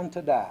up, Brian,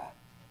 to die.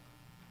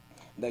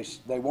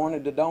 They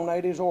wanted to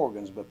donate his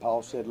organs, but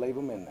Paul said, leave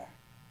them in there.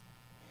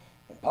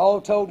 And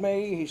Paul told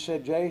me, he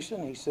said,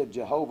 Jason, he said,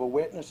 Jehovah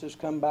Witnesses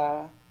come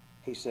by.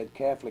 He said,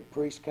 Catholic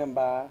priests come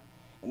by.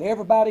 And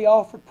everybody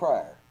offered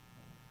prayer.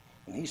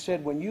 And he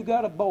said, when you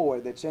got a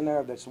boy that's in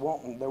there they're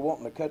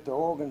wanting to cut their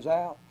organs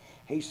out,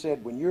 he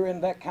said, when you're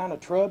in that kind of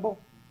trouble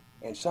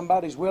and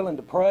somebody's willing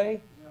to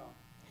pray,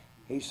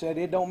 he said,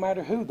 it don't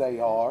matter who they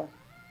are,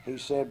 he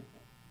said,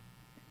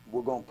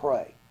 we're going to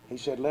pray. He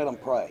said, let them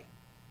pray.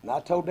 And I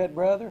told that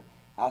brother,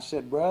 I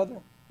said, brother,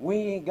 we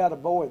ain't got a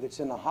boy that's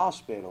in the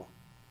hospital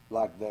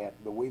like that,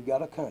 but we've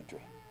got a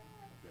country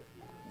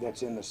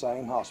that's in the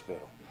same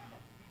hospital.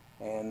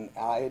 And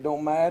it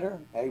don't matter.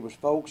 They was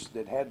folks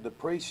that had the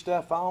priest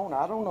stuff on.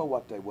 I don't know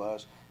what they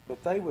was,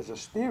 but they was a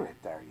spirit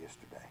there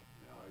yesterday.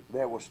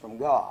 That was from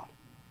God.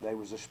 They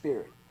was a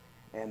spirit.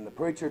 And the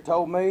preacher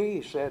told me,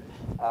 he said,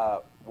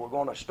 we're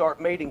going to start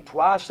meeting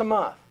twice a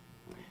month.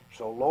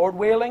 So Lord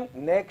willing,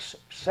 next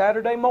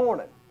Saturday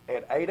morning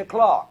at 8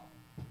 o'clock.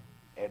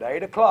 At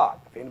 8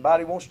 o'clock. If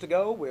anybody wants to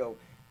go, we'll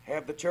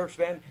have the church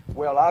van.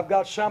 Well, I've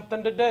got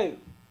something to do.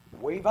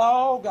 We've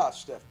all got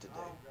stuff to do.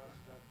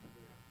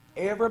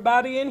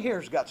 Everybody in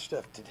here's got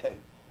stuff to do.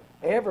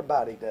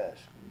 Everybody does.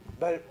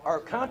 But our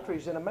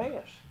country's in a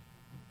mess.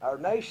 Our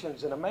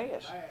nation's in a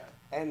mess.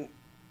 And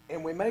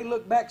we may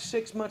look back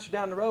 6 months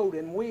down the road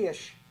and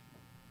wish.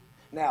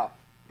 Now,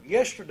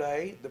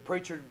 yesterday, the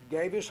preacher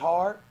gave his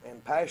heart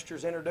and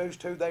pastors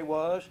introduced who they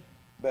was,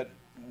 but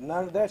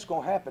none of that's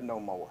going to happen no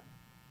more.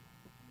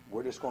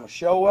 We're just going to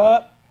show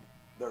up.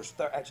 It's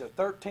a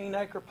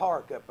 13-acre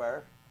park up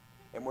there,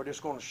 and we're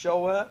just going to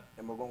show up,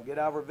 and we're going to get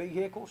out of our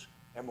vehicles,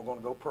 and we're going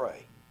to go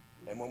pray.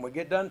 And when we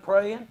get done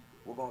praying,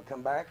 we're going to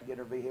come back and get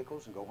our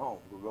vehicles and go home.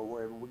 We'll go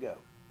wherever we go.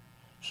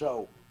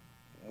 So,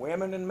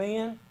 women and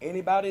men,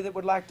 anybody that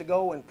would like to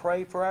go and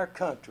pray for our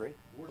country.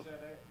 Where's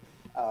that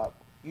at?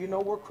 You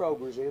know where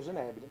Kroger's is in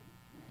Abingdon.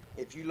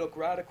 If you look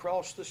right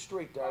across the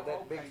street there,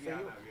 that big yeah, I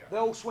field, know, yeah. the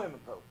old swimming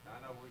pool.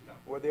 I know where you're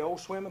talking Where the old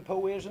swimming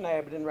pool is in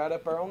Abingdon, right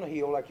up there on the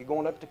hill, like you're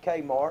going up to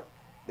Kmart,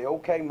 the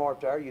old Kmart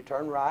there, you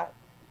turn right,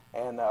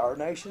 and our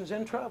nation's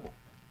in trouble.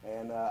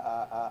 And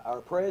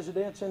our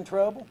president's in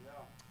trouble,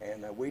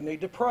 and we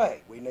need to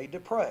pray. We need to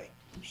pray.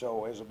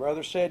 So as the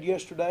brother said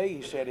yesterday,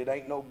 he said it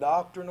ain't no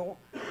doctrinal,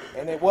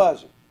 and it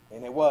wasn't.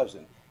 And it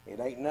wasn't. It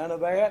ain't none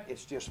of that.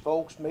 It's just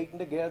folks meeting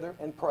together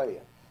and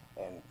praying.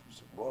 And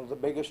one of the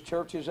biggest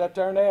churches up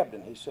there in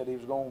Abingdon, he said he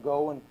was going to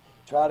go and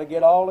try to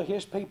get all of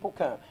his people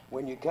come.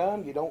 When you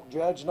come, you don't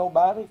judge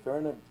nobody. If they're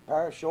in a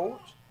pair of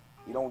shorts,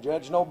 you don't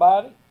judge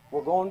nobody.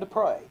 We're going to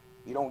pray.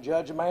 You don't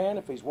judge a man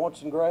if he's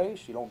once in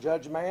grace. You don't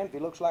judge a man if he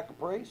looks like a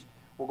priest.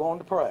 We're going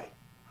to pray.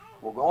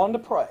 We're going to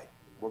pray.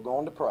 We're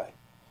going to pray.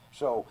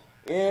 So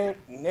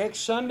next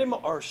Sunday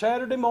or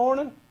Saturday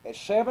morning at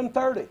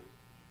 7:30,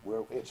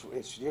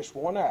 it's just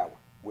 1 hour.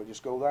 We'll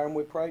just go there and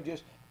we pray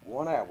just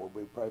 1 hour.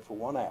 We pray for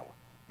 1 hour.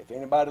 If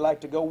anybody would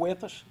like to go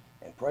with us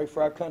and pray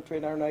for our country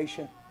and our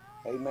nation,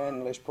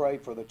 amen. Let's pray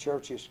for the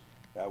churches.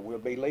 We'll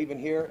be leaving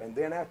here, and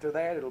then after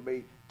that, it'll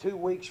be 2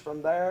 weeks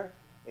from there.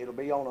 It'll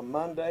be on a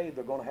Monday.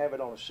 They're going to have it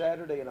on a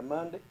Saturday and a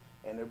Monday,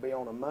 and it'll be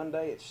on a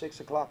Monday at 6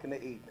 o'clock in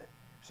the evening.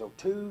 So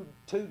two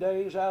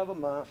days out of a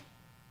month,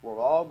 we're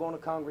all going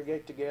to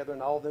congregate together,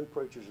 and all them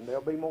preachers, and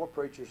there'll be more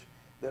preachers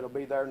that'll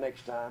be there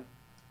next time.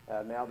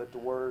 Now that the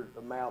word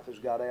of mouth has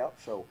got out.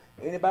 So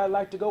anybody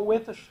like to go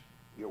with us,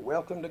 you're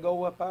welcome to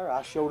go up there.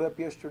 I showed up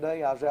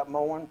yesterday. I was out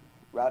mowing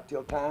right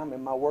till time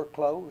in my work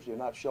clothes. You're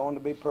not showing to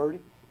be pretty.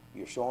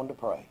 You're showing to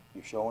pray.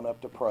 You're showing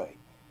up to pray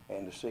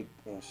and to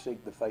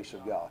seek the face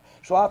of God.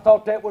 So I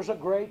thought that was a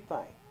great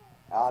thing.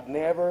 I'd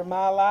never in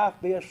my life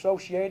be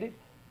associated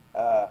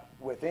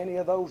with any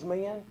of those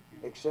men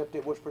except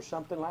it was for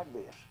something like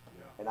this.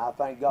 And I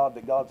thank God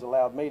that God's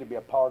allowed me to be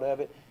a part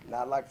of it, and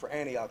I'd like for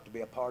Antioch to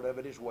be a part of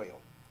it as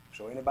well.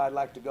 So anybody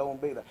like to go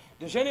and be there?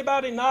 Does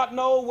anybody not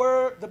know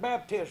where the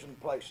baptism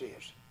place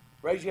is?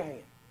 Raise your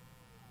hand.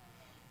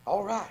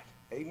 All right.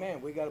 Amen.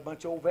 We got a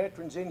bunch of old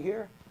veterans in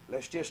here.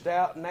 Let's just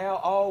out now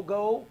all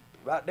go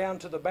right down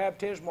to the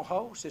baptismal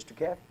hole. Sister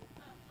Kathy.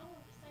 I want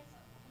to say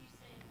something. You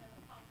said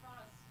Paul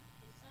Frost,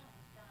 his son was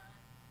dying.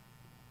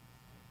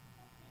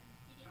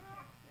 He didn't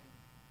have to.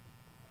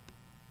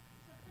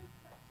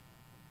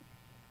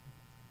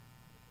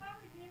 I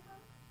remember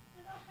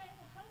that I had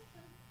a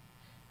husband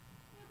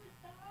that was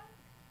dying.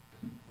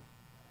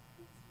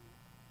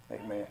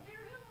 Amen.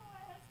 Burial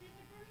last in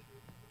the grocery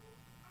store.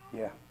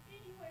 Yeah.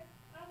 Anywhere.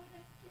 I would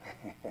have to.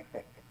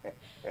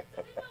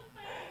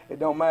 It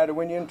don't matter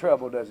when you're in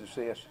trouble, does it,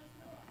 sis?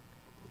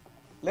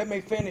 Let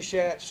me finish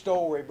that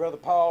story. Brother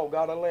Paul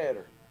got a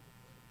letter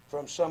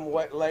from some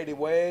lady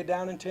way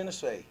down in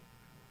Tennessee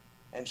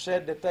and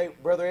said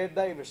that Brother Ed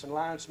Davis and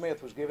Lion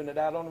Smith was giving it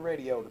out on the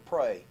radio to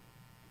pray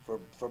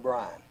for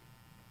Brian.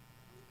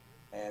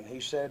 And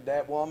he said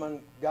that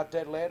woman got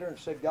that letter and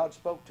said God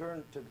spoke to her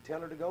and to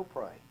tell her to go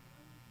pray.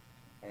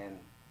 And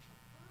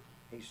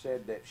he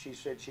said that she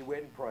said she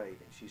went and prayed,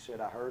 and she said,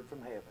 I heard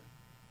from heaven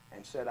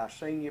and said, I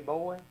seen your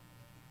boy.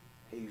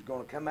 He's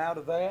going to come out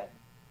of that.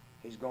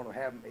 He's going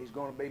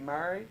to be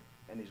married,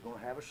 and he's going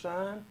to have a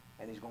son,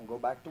 and he's going to go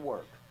back to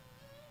work.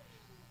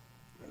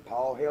 And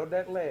Paul held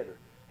that letter.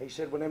 He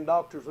said when them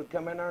doctors would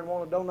come in there and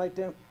want to donate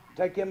them,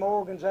 take them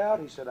organs out,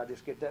 he said, I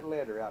just get that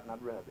letter out and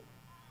I'd rub it.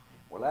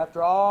 Well,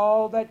 after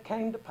all that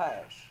came to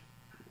pass,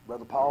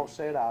 Brother Paul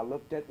said, I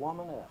looked that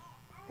woman up.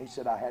 He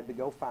said, I had to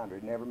go find her.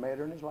 He'd never met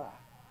her in his life.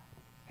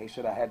 He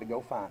said, I had to go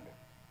find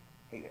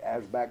her. That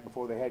was back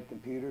before they had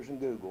computers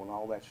and Google and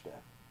all that stuff.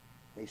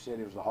 He said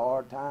it was a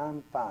hard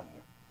time finding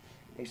her.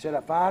 He said,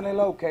 I finally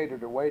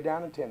located her way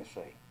down in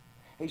Tennessee.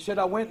 He said,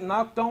 I went and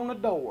knocked on the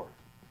door.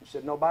 He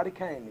said, nobody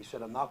came. He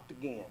said, I knocked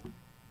again.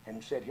 And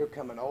he said, here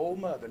come an old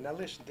mother. Now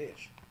listen to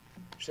this.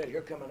 He said,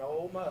 here come an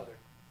old mother.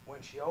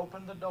 When she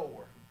opened the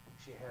door,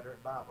 she had her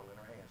Bible in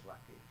her hands like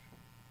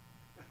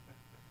this.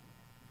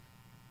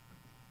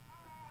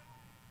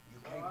 You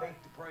can't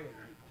beat the praying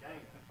people.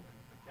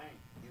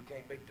 You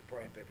can't beat the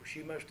praying people.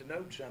 She must have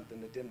known something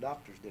that them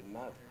doctors didn't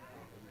know.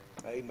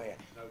 Amen.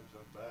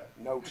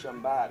 Know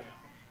somebody.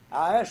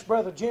 I asked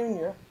Brother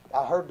Junior,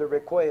 I heard the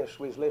request,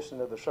 we was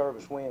listening to the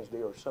service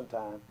Wednesday or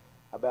sometime,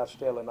 about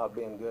Stella not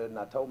being good, and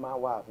I told my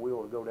wife we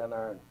ought to go down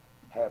there and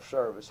have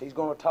service. He's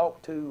going to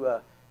talk to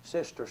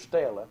Sister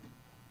Stella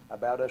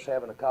about us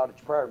having a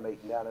cottage prayer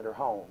meeting down at her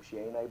home. She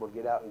ain't able to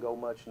get out and go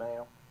much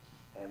now,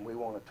 and we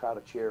want to try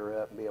to cheer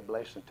her up and be a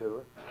blessing to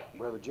her.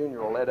 Brother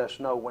Junior will let us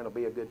know when will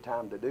be a good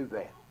time to do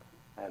that.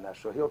 And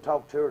so he'll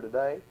talk to her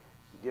today,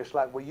 just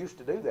like we used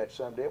to do that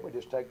someday. We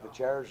just take the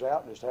chairs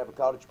out and just have a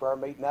cottage prayer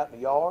meeting out in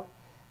the yard,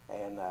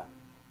 and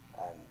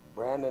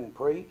Brandon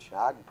preach,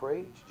 I can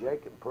preach,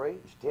 Jacob preach,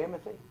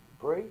 Timothy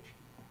preach.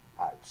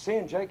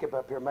 Seeing Jacob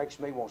up here makes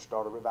me want to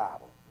start a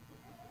revival.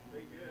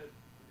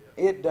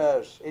 It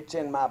does. It's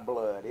in my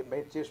blood.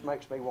 It just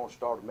makes me want to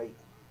start a meeting.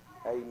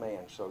 Amen.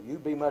 So you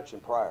be much in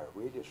prayer.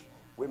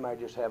 We may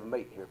just have a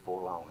meeting here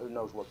for long. Who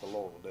knows what the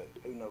Lord will do?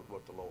 Who knows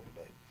what the Lord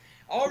will do?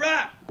 All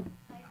right.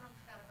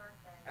 Abram's got a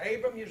birthday.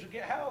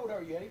 Abram, how old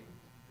are you, Abram?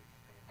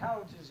 How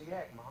old is he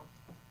act, Mom?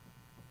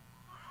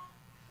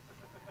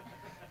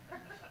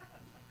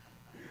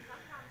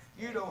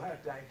 You don't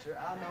have to answer.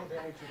 I know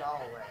the answer to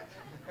all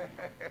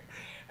that.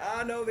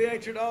 I know the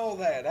answer to all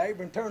that.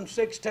 Abram turned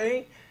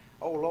 16.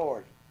 Oh,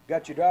 Lord.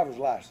 Got your driver's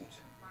license.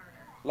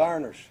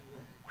 Learners.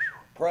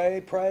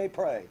 Pray, pray,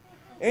 pray.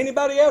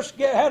 Anybody else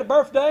had a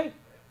birthday?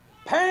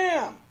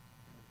 Pam.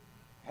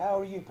 How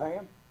old are you,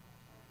 Pam?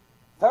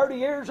 30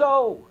 years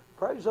old.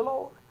 Praise the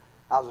Lord.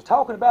 I was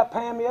talking about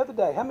Pam the other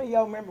day. How many of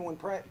y'all remember when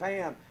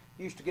Pam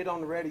used to get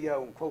on the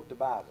radio and quote the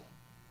Bible?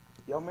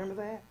 Y'all remember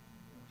that?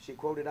 She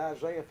quoted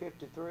Isaiah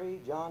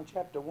 53, John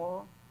chapter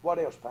 1. What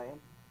else, Pam?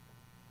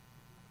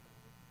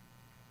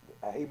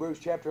 Hebrews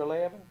chapter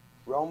 11,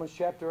 Romans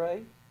chapter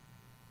 8.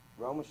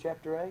 Romans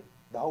chapter 8,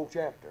 the whole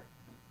chapter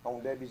on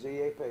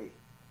WZAP.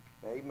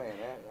 Amen.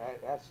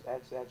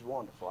 That's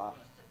wonderful.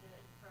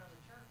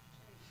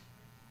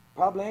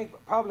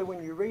 Probably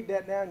when you read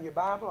that now in your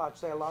Bible, I'd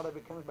say a lot of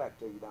it comes back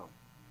to you, don't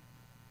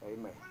it?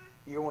 Amen.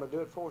 You want to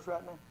do it for us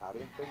right now? I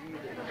didn't figure you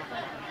did.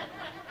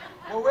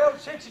 Well,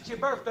 since it's your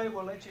birthday,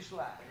 we'll let you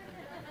slide.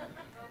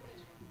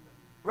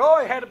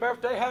 Roy had a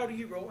birthday. How old are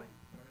you, Roy?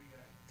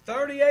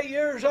 38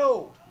 years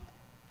old.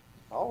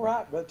 All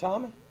right, Brother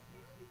Tommy.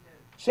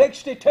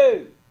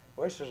 62.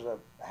 Well, this is a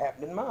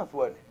happening month,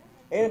 wasn't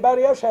it?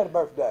 Anybody else had a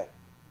birthday?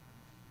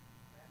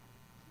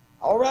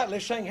 All right,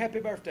 let's sing happy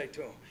birthday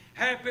to him.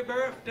 Happy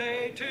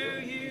birthday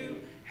to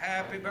you.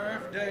 Happy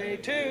birthday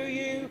to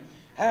you.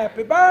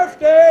 Happy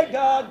birthday,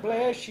 God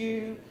bless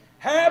you.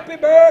 Happy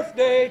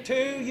birthday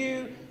to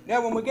you.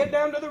 Now, when we get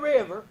down to the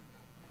river,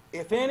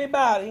 if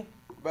anybody,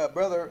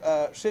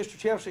 Sister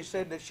Chelsea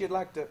said that she'd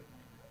like to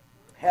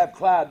have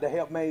Clyde to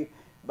help me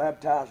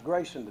baptize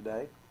Grayson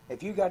today.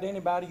 If you got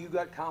anybody you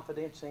got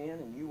confidence in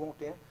and you want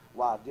them,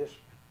 why, just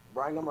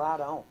bring them right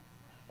on.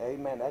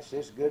 Amen. That's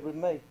just good with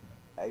me.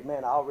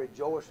 Amen. I'll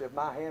rejoice if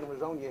my hand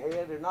was on your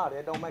head or not.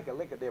 It don't make a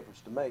lick of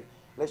difference to me.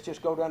 Let's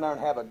just go down there and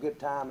have a good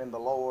time in the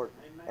Lord.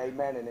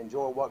 Amen. And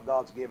enjoy what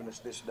God's given us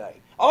this day.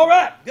 All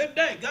right. Good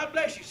day. God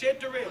bless you. Sit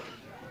to river.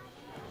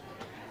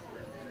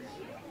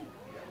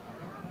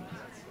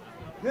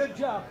 Good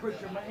job,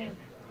 preacher man.